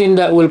 blessing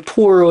that will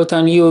pour out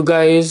on you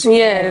guys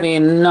Yes. may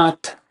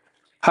not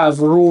have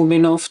room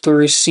enough to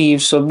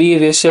receive. So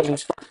behave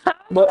yourself.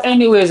 But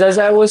anyways, as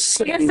I was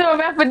You saying, see what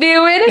I have to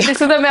deal with? This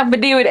is what I have to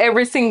deal with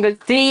every single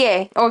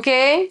day,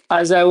 okay?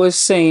 our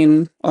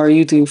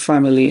YouTube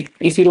family,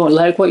 if you don't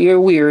like what you're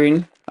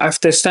wearing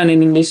after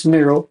standing in this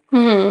mirror,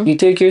 you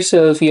take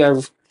yourself, you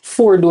have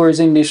four doors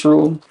in this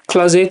room: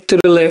 closet to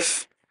the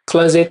left,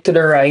 closet to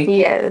the right,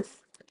 Yes.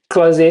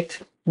 closet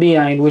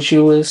behind, which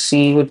you will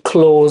see with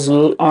clothes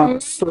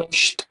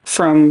flushed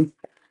from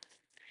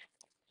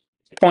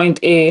point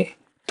A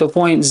to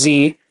point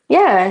Z.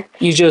 Yeah.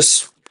 You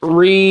just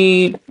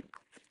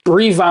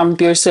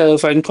revamp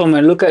yourself and come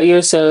and look at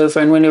yourself,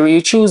 and whenever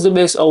you choose the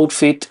best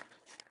outfit,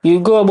 you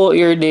go about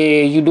your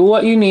day, you do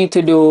what you need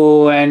to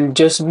do, and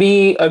just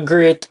be a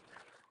great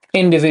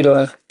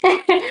individual.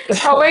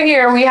 Over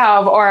here we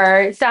have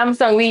our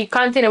Samsung. We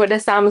continue with the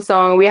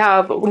Samsung. We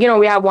have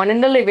one in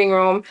the living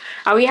room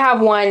and we have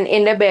one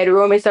in the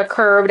bedroom. It's a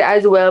curved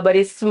as well, but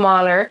it's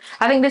smaller.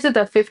 I think this is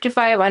a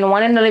 55 and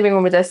one in the living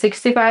room is a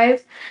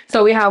 65.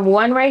 So we have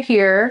one right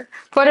here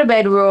for the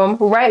bedroom.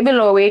 Right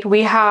below it,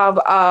 we have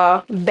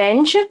a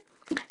bench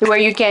where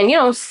you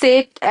can,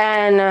 sit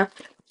and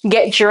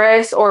get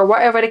dressed or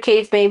whatever the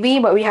case may be.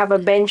 But we have a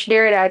bench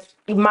there that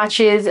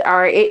matches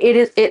or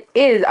it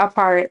is a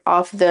part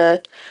of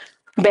the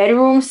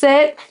bedroom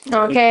set.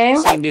 Okay.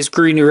 And this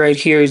green right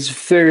here is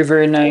very,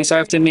 very nice. I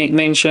have to make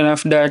mention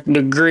of that.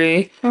 The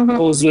gray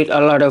goes with a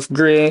lot of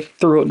gray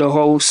throughout the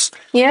house.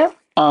 Yeah.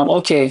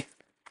 Okay.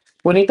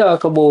 When you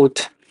talk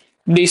about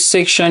this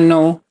section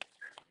now,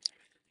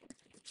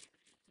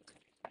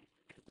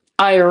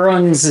 I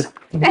runs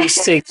this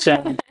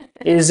section.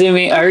 You see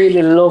me? I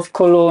really love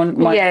cologne.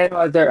 My Yes.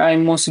 father, I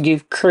must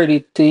give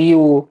credit to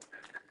you,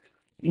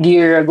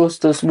 dear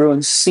Augustus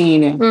Brown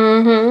Sr.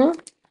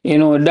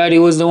 Mm-hmm. Daddy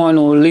was the one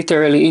who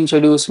literally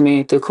introduced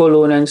me to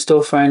cologne and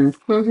stuff. And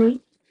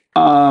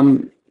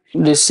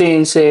the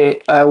saying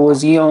say, I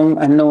was young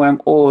and now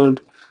I'm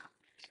old.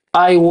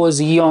 I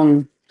was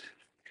young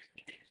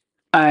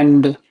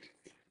and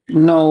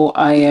now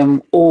I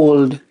am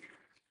old.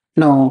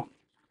 No,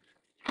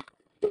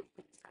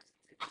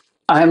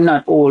 I'm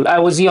not old. I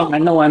was young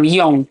and now I'm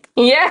young.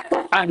 Yeah.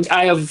 And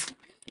I have,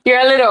 You're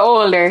a little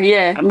older.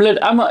 Yeah.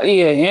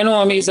 yeah,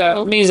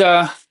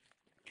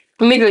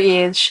 Middle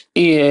age.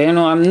 yeah,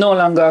 I'm no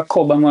longer a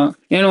cub.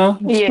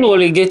 Yeah.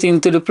 Slowly getting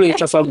to the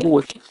place of a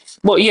goat.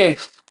 But yeah,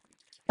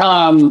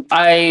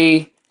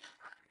 I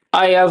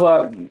have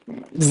a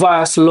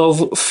vast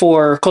love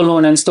for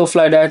cologne and stuff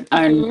like that.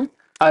 And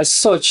as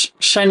such,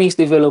 Shanice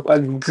developed a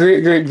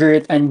great, great,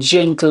 great and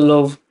gentle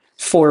love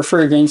for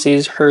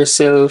fragrances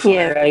herself,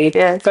 Yes. right?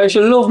 Yes. Because she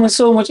loves me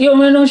so much. Yo,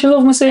 man, know she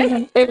loves me so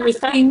much.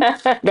 Everything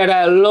that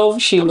I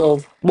love, she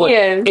loves. But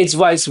Yes. it's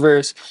vice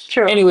versa.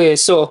 True. Anyway,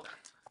 so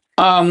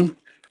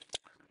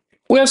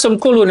we have some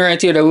cologne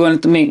right here that we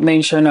want to make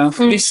mention of.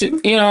 This,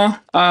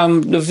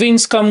 the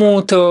Vince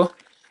Camuto,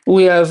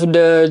 we have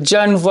the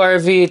John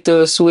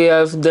Varvatos, we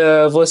have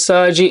the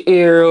Versace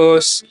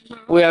Eros,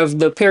 we have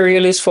the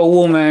Periolis for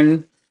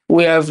woman,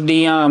 we have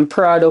the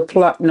Prado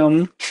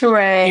Platinum.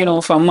 Right.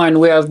 For man,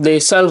 we have the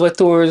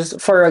Salvatore's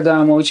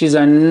Ferragamo, which is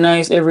a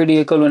nice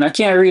everyday cologne. I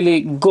can't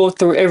really go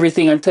through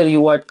everything and tell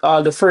you what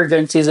all the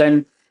fragrances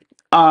and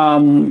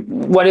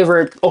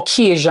whatever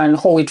occasion,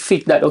 how it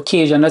fit that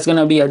occasion. That's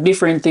gonna be a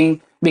different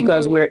thing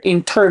because we're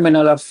in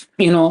terminal of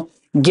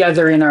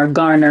gathering or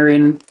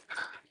garnering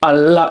a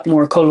lot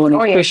more cologne,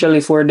 Oh yeah.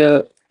 especially for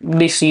the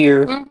this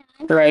year,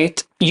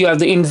 right? You have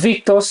the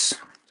Invictus,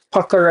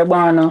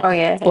 Pacarabana, Oh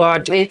yeah.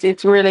 but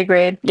It's really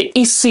great. the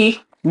Issy,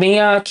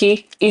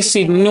 Miyake,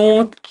 Issy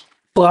Note,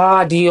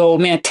 but yo,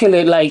 man, I tell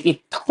it like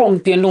it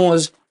pump your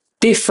nose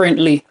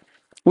differently.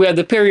 We have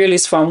the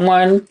Imperialist for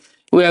man.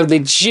 We have the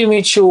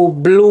Jimmy Choo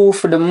Blue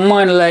for the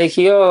man. Like,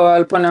 yo,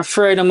 I'll on a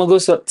Friday, I'm gonna go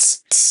so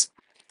tss, tss.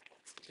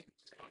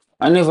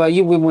 I never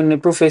you when the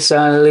professor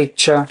and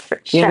lecture.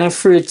 You're not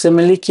afraid to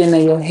me licking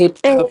at your head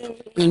top.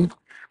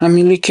 I'm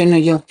licking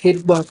at your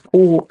head back.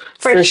 Oh,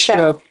 fresh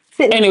up.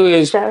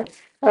 Anyways,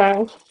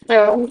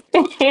 Oh.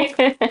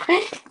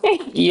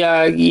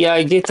 yeah,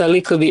 I get a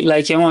little bit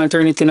like you want to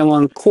turn it into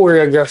one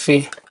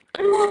choreography.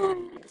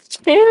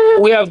 Yeah.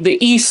 We have the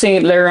E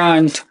Saint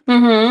Laurent.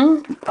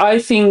 Mm-hmm. I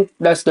think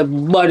that's the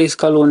baddest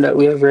cologne that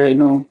we have right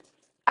now.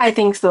 I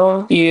think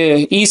so.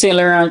 Yeah, Yves Saint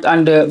Laurent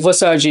and the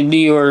Versace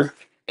Dior.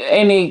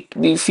 Any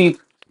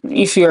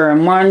if you're a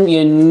man,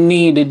 you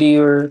need the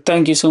Dior.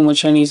 Thank you so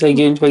much, Shanice,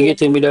 again for Yeah.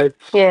 getting me that.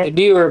 Yeah. The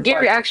Dior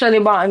Gary part. actually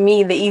bought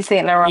me the East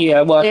Saint Laurent.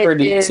 Yeah, I bought It her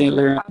the Yves is Saint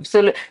Laurent.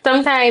 absolute.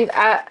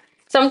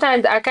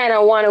 Sometimes I kind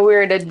of want to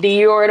wear the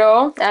Dior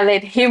though. I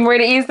let him wear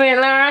the East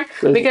Saint Laurent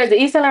because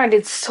the East Saint Laurent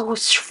is so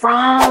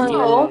strong. Yeah.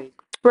 So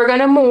we're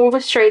gonna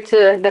move straight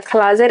to the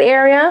closet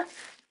area.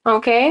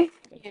 Okay.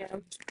 Yeah.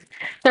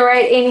 So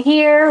right in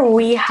here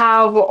we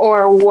have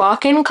our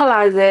walk-in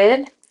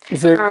closet.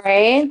 Very, All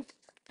right.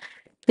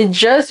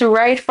 Just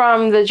right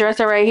from the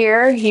dresser right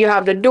here, you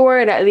have the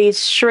door that leads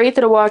straight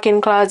to the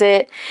walk-in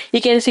closet. You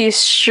can see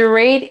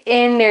straight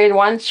in there,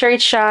 one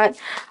straight shot.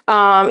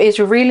 It's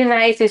really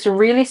nice. It's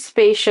really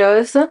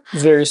spacious.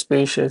 very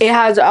spacious. It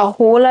has a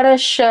whole lot of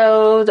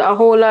shelves, a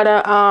whole lot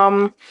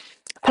of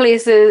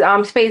places,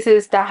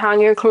 spaces to hang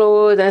your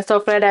clothes and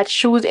stuff like that.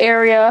 Shoes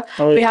area.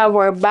 Oh, We yeah. have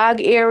our bag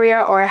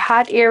area or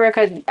hat area.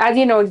 Cause as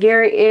you know,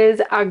 Gary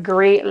is a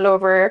great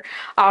lover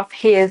of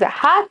his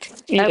hat.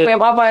 Yeah. That's what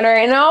I'm up on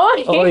right now.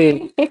 Oh,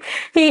 yeah.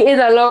 He is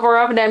a lover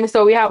of them.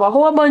 So we have a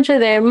whole bunch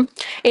of them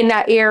in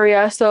that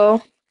area.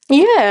 So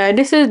yeah,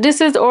 this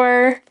is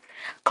our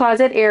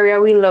closet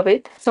area. We love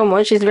it so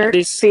much. It's very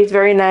This it's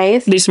very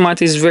nice. this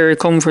mat is very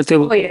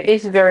comfortable. Oh yeah,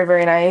 it's very,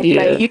 very nice.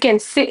 Yeah. Like you can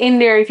sit in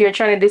there if you're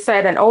trying to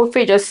decide an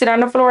outfit, just sit on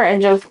the floor and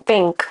just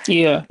think.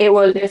 Yeah. It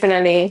will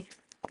definitely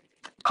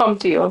come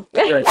to you.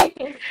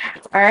 Right.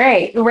 All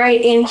right, right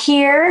in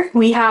here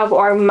we have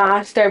our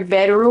master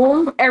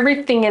bedroom.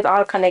 Everything is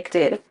all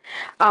connected.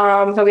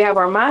 So we have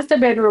our master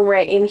bedroom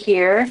right in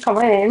here. Come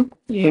on in.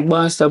 Yeah,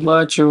 master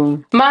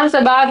bathroom.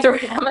 Master bathroom.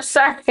 I'm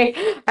sorry.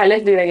 All right,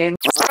 let's do it again.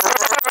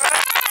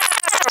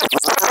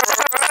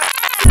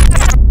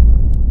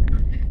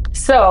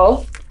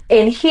 So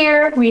in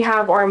here we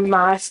have our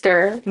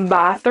master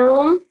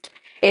bathroom.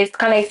 It's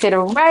connected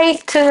right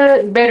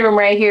to bedroom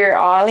right here,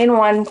 all in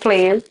one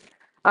place.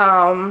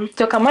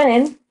 So come on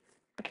in.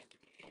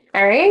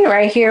 All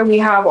right here we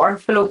have our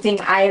floating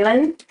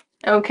island.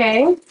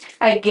 Okay.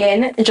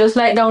 Again, just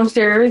like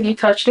downstairs, you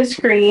touch the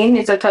screen.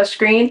 It's a touch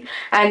screen,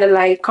 and the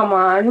light come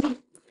on.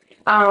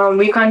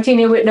 We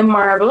continue with the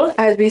marble.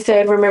 As we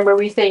said, remember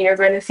we said you're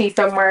going to see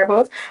some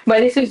marble, but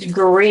this is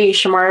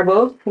grayish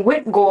marble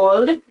with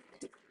gold,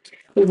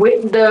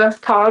 with the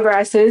tall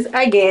grasses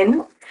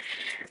again.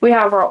 We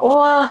have our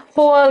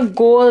whole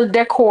gold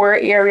decor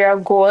area,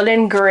 gold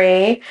and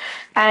gray.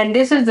 And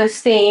this is the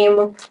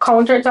same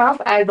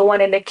countertop as the one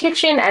in the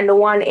kitchen and the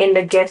one in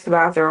the guest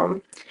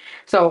bathroom.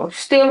 So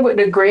still with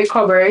the gray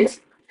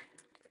cupboards.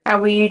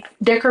 And we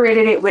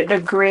decorated it with the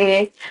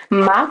gray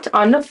mat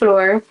on the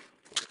floor.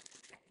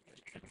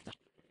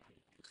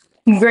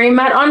 Gray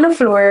mat on the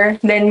floor.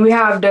 Then we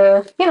have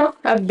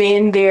a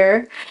bin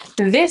there.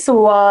 This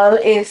wall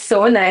is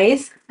so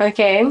nice.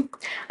 Okay.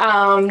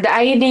 The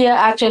idea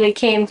actually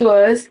came to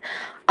us.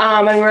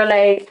 And we're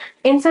like,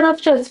 instead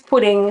of just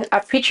putting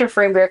a picture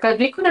frame there, because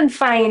we couldn't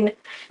find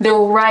the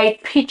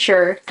right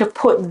picture to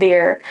put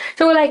there.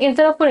 So we're like,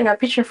 instead of putting a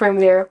picture frame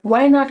there,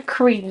 why not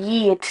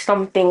create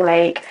something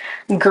like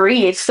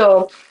great?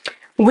 So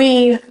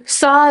we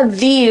saw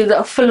these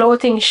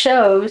floating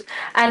shelves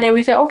and then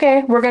we said,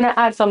 okay, we're gonna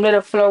add some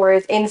little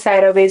flowers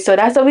inside of it. So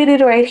that's what we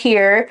did right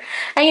here.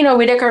 And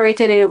we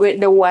decorated it with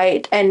the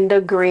white and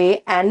the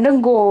gray and the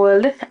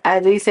gold.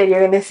 As we said,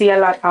 you're gonna see a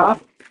lot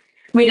of.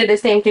 We did the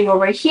same thing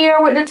over here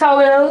with the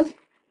towels.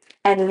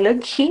 And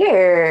look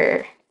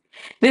here.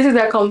 This is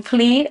a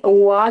complete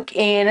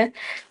walk-in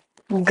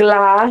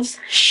glass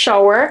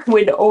shower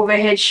with the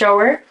overhead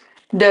shower.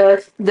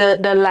 The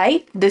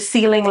light, the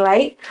ceiling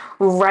light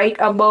right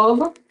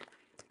above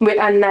with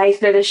a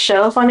nice little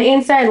shelf on the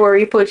inside where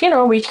we put,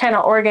 we kind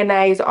of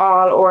organize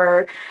all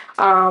our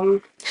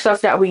stuff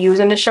that we use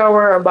in the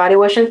shower or body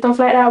wash and stuff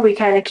like that. We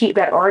kind of keep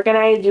that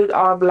organized, use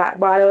all black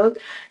bottles,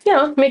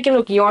 make it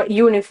look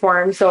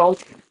uniform. So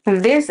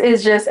this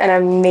is just an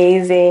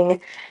amazing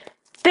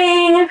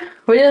thing.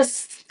 We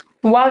just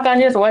walk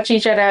and just watch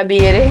each other be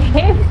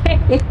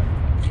it.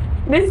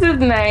 This is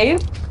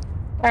nice.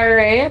 All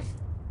right.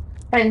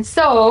 And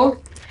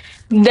so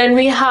then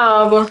we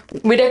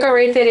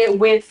decorated it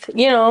with,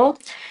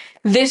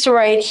 This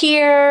right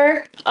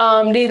here,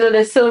 these are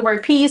the silver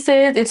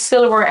pieces. It's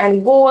silver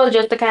and gold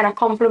just to kind of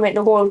complement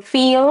the whole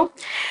feel.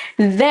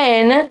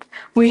 Then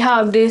we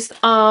have this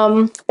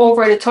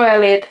over the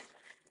toilet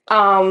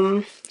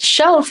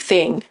shelf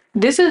thing.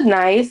 This is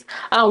nice.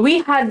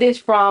 We had this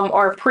from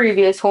our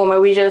previous home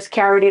and we just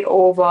carried it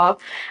over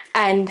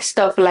and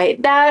stuff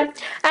like that.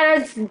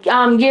 And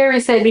as Gary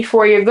said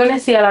before, you're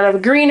gonna see a lot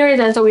of greeneries,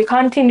 and so we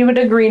continued with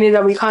the greeneries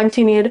and we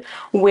continued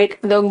with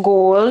the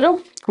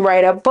gold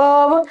right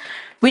above.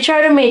 We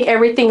try to make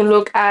everything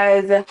look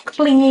as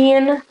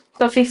clean,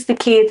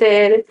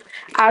 sophisticated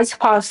as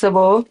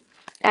possible.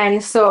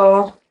 And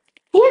so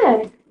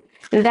yeah,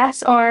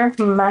 that's our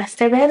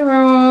master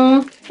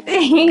bedroom.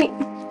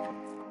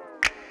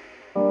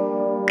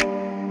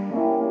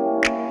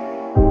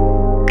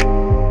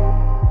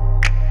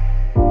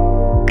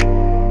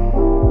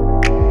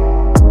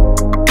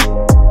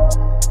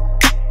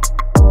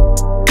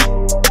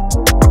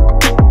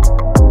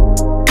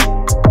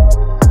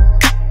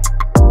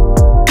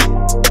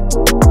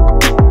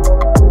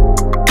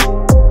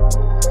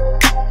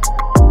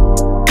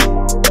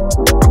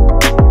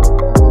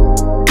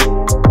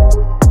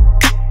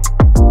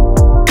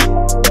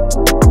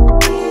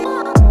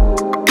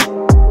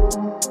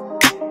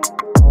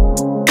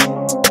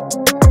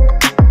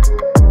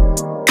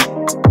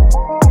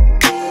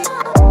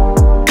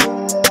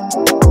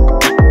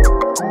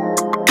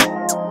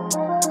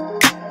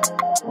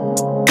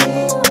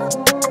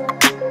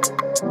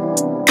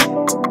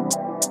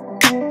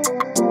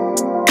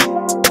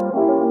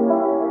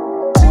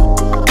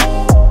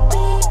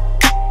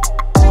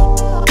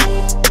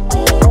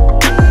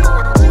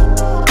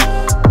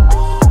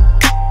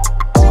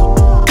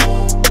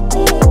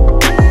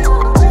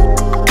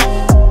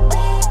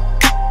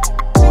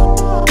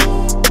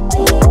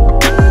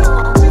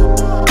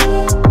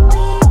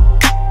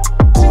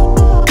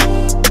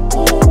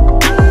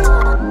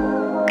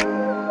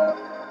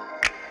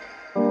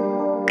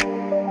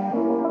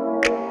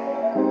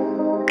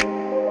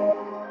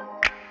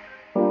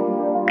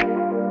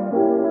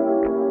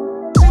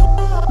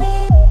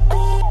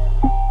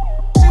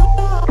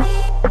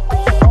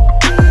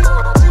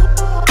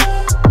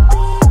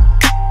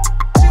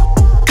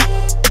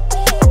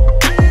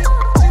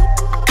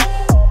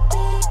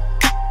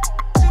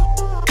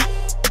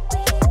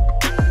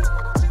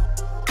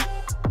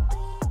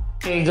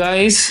 Hey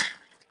guys,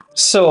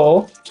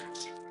 so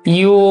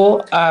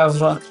you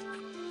have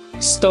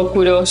stuck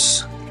with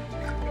us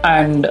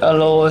and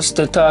allow us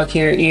to talk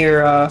here,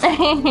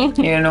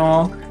 you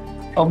know,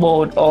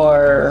 about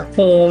our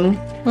home.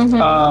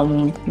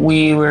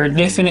 We were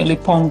definitely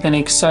pumped and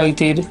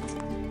excited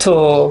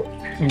to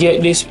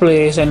get this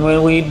place, and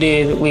when we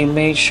did, we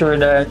made sure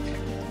that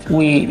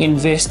we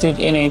invested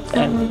in it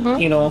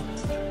and, you know,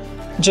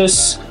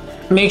 just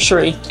make sure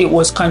it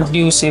was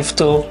conducive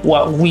to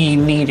what we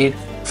needed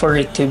for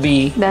it to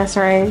be. That's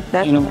right.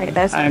 That's you know, right.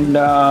 That's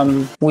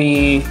and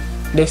we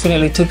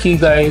definitely took you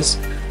guys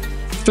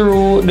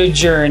through the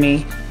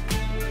journey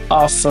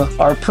of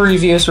our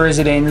previous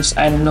residence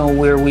and know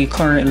where we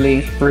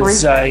currently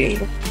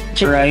reside,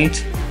 right?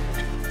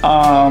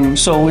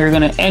 So we're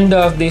gonna end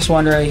off this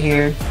one right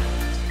here.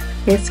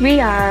 Yes, we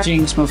are.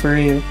 Jinx, my for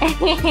real.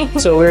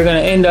 So we're gonna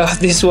end off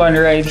this one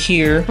right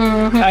here.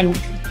 And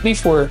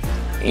before,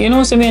 you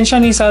know, so me and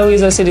Shaneice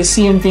always I say the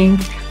same thing.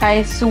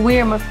 I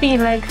swear, I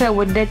feel like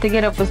we're dead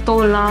together for so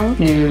long.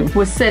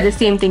 We said the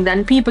same thing,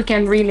 and people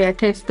can really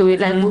attest to it.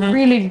 Like, we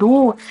really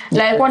do.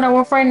 Like, one of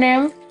our friend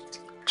them,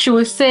 she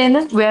would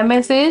send me a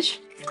message,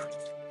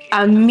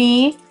 and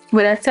me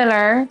would I tell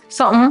her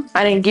something,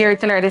 and then Gary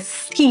tell her the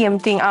same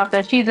thing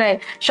after. She's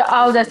like, she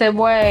always say,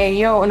 boy,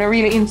 yo, and a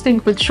really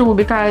instinct with true,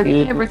 because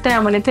every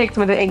time when they text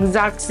me the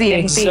exact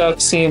same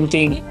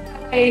thing.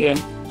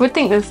 We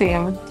think the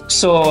same.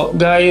 So,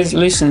 guys,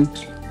 listen.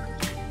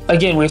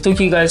 Again, we took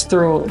you guys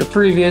through the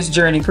previous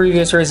journey,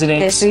 previous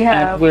residence, yes, we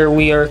have. and where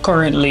we are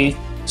currently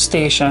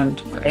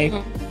stationed, right?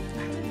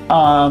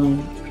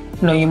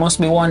 Now you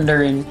must be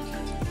wondering,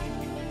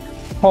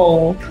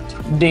 how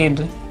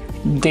did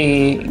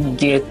they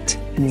get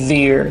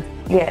there?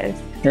 Yes.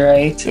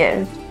 Right?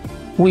 Yes.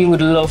 We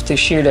would love to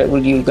share that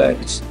with you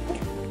guys.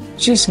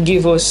 Just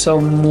give us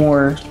some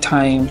more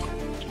time,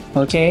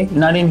 okay?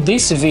 Not in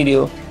this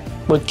video,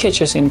 but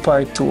catch us in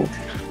part 2.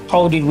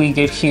 How did we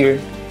get here?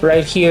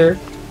 Right here,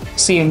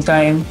 same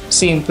time,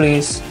 same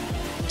place,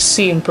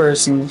 same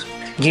person,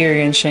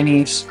 Gary and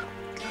Shaneice.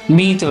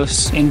 Meet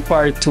us in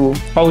part 2.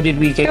 How did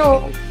we get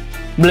here?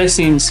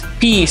 Blessings,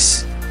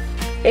 peace.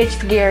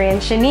 It's Gary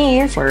and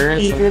Shaneice. Forever.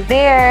 He's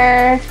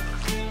there.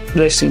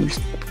 Blessings.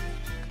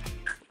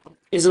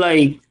 It's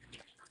like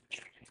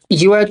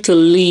you had to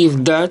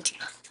leave that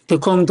to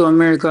come to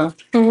America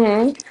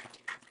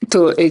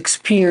to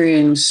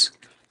experience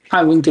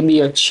having to be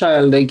a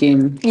child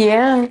again.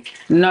 Yeah.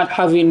 Not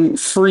having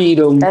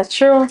freedom. That's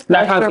true.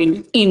 Not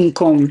having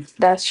income.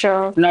 That's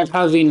true. Not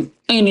having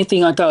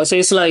anything at all. So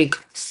it's like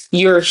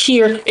you're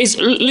here. It's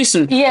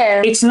listen.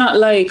 Yeah. It's not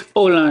like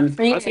hold on.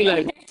 I feel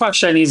like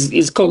fashion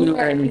is coming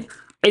around.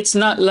 It's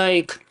not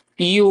like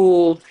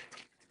you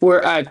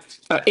were at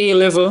A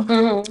level,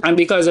 and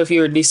because of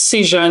your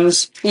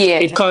decisions,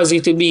 it caused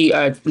you to be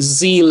at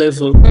Z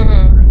level.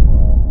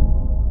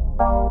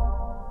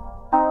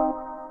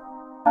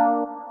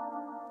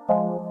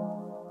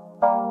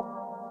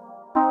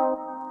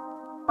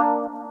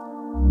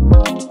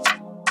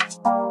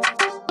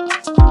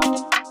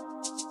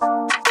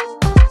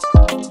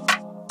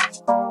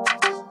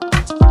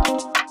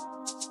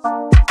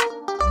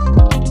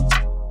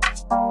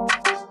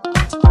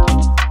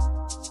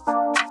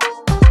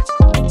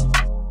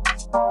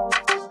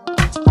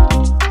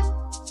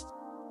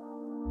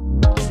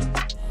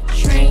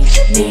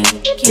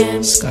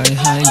 Sky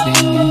high,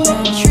 baby.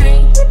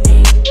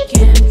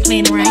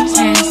 Clean rice,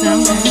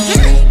 handsome.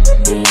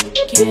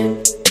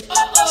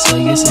 So I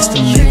guess it's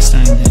till next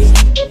time then.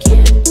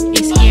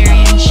 It's Gary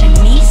and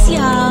Shaneice,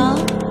 y'all.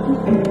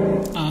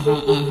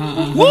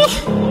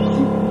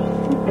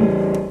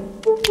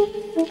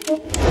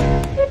 Woo!